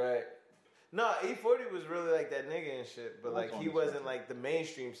was. Right. No, E40 was really like that nigga and shit, but like he wasn't like the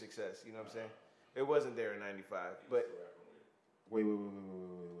mainstream success, you know what I'm saying? It wasn't there in 95, but... Wait.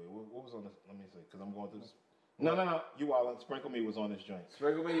 What was on this? Let me see, because I'm going through this. No. You wildin'. Sprinkle Me was on this joint.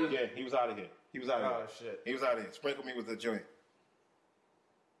 Sprinkle Me? Yeah, he was out of here. Oh, shit. He was out of here. Sprinkle Me was the joint.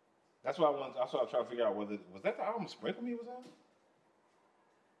 That's what I was trying to figure out whether... Was that the album Sprinkle Me was on?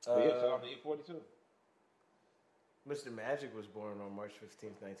 But yeah, shout out to E40 too. Mr. Magic was born on March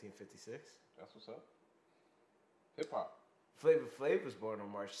 15th, 1956. That's what's up. Hip hop. Flavor Flav was born on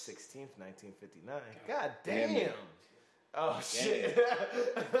March 16th, 1959. God damn. Oh, shit.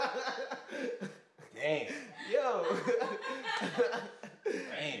 Damn. Yo.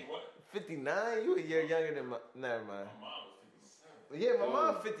 Damn. 59? You a year younger than my... Never mind. My mom was 57. Yeah, my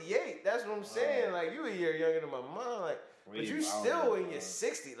mom 58. That's what I'm saying. Like, you a year younger than my mom. Like, but you still in your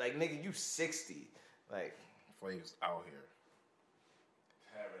 60. Like, nigga, you 60. Like... Flav's out here.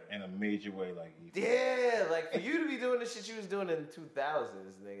 In a major way, like... Yeah, like, for you to be doing the shit you was doing in the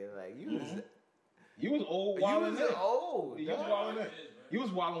 2000s, nigga, like, you was... You was old, wildin' in. Old. You was wildin' in. You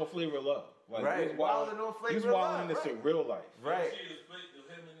was wildin' on Flavor of Love. Like, right, wildin' on Flavor of Love. You was wildin' in this in real life. Right.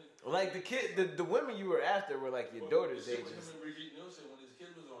 Like, the kid, the women you were after were, like, your daughter's ages.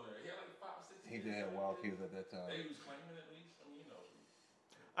 He did have wild kids at that time. He was claiming at least. I mean, you know.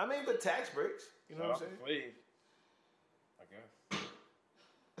 I mean, but tax breaks. You know what I'm saying? Flav. I guess.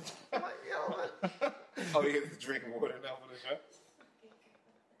 Like, yo, what? Oh, he gets drinking water now for the show?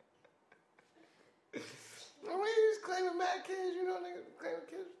 I mean, he was claiming mad kids, you know, nigga, claiming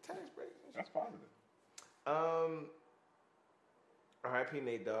kids with tax breaks. That's positive. R.I.P.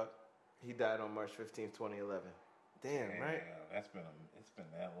 Nate Dogg. He died on March 15th, 2011. Damn, right? It's been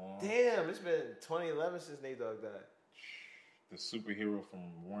that long. Damn, it's been 2011 since Nate Dogg died. The superhero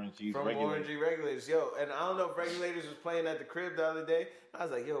from Warren G's Regulators. Warren G Regulators. Yo, and I don't know if Regulators was playing at the crib the other day. I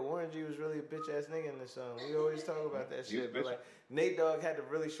was like, yo, Warren G was really a bitch ass nigga in this song. We always talk about that shit. But like, Nate Dogg had to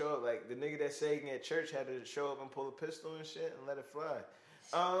really show up. Like, the nigga that sang at church had to show up and pull a pistol and shit and let it fly.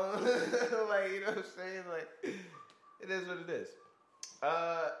 Like, you know what I'm saying? Like, it is what it is.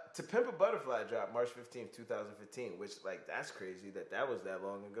 To Pimp a Butterfly dropped March 15th, 2015, which, like, that's crazy that was that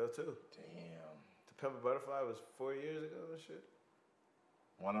long ago, too. Damn. To Pimp a Butterfly was 4 years ago and shit.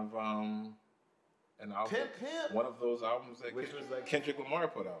 One of, an album. Pimp. One of those albums that which was like Kendrick Lamar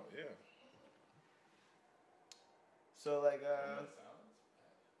put out, yeah. So, like,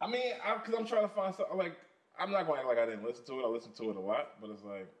 I mean, because I'm trying to find something, like, I'm not going to act like I didn't listen to it. I listened to it a lot, but it's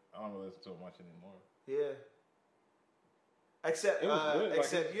like, I don't really listen to it much anymore. Yeah. Except,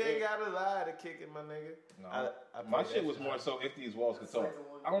 like, you ain't gotta lie to kick it, my nigga. No, my shit was more so If These Walls Could Talk.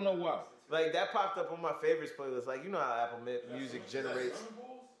 I don't know why. Like, that popped up on my favorites playlist. Like, you know how Apple Music generates.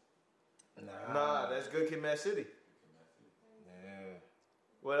 Nah, that's Good Kid, Mad City. Yeah.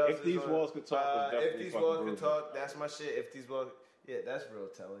 What else? If These Walls Could Talk. If These Walls Could Talk, that's my shit. If These Walls, yeah, that's real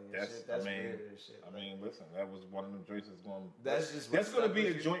telling and shit. That's weird and shit. I mean, listen, that was one of them joints that's going. That's going to be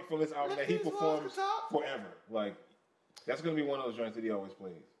a joint for this album that he performs forever. Like, that's going to be one of those joints that he always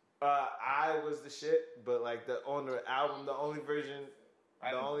plays. I was the shit, but like on the album, the only version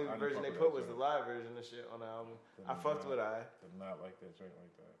they put was the live version of shit on the album. I fucked with I. Did not like that joint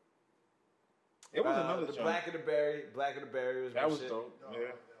like that. It was another joint. Black of the Berry was my shit. That was dope.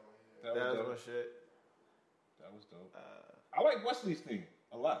 Yeah. That was my shit. That was dope. I like Wesley's theme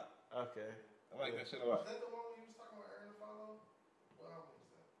a lot. Okay. I like that shit a lot. Is that the one you was talking about, Aaron Follow? What album was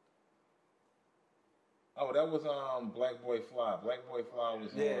that? Oh, that was Black Boy Fly. Black Boy Fly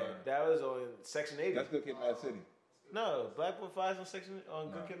was that was on Section 80. That's Good Kid, Mad City. No, Black Boy Fly is on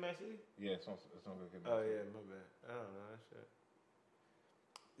Good Kid, Mad City? Yeah, it's on Good Kid, Mad City. Oh, yeah, my bad. I don't know that shit.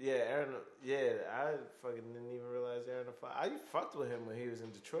 Yeah, Aaron. Yeah, I fucking didn't even realize Aaron the Fly. I fucked with him when he was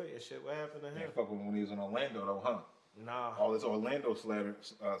in Detroit and shit. What happened to him? You fucked with him when he was in Orlando, though, huh? Nah. All this Orlando slander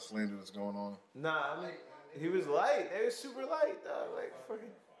that's going on. Nah, I mean, he was light. They was super light, dog. Like,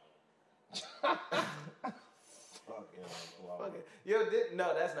 fucking. Fuck it. Yo,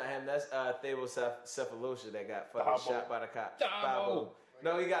 no, that's not him. That's Thabo Cephalosha that got fucking shot by the cop. Thabo.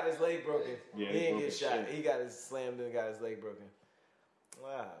 No, he got his leg broken. Yeah, he didn't get shot. He got his slammed and got his leg broken.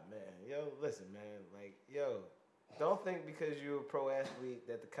 Ah, man. Yo, listen, man. Like, yo, don't think because you're a pro athlete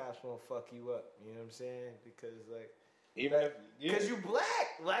that the cops won't fuck you up. You know what I'm saying? Because, like, because you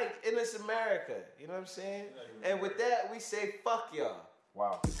black, like, and it's America. You know what I'm saying? And with that, we say, fuck y'all.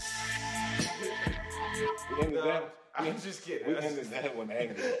 Wow. We ended that. I'm just kidding. We ended that one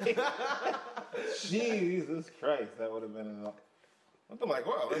angry. Jesus Christ, that would have been enough. I'm like,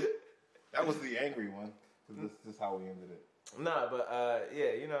 wow, that was the angry one. This is how we ended it. Nah, but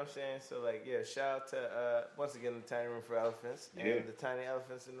yeah, you know what I'm saying? So like, yeah, shout out to once again the Tiny Room for Elephants and the Tiny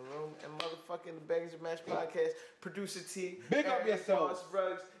Elephants in the Room and motherfucking the Bangers and Mash podcast, producer T, big up yourselves, Boss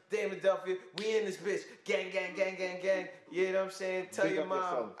Ruggs, Damon Delphia, we in this bitch, gang, gang, gang, gang, gang. You know what I'm saying? Tell your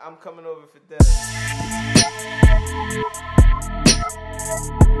mom I'm coming over for dinner.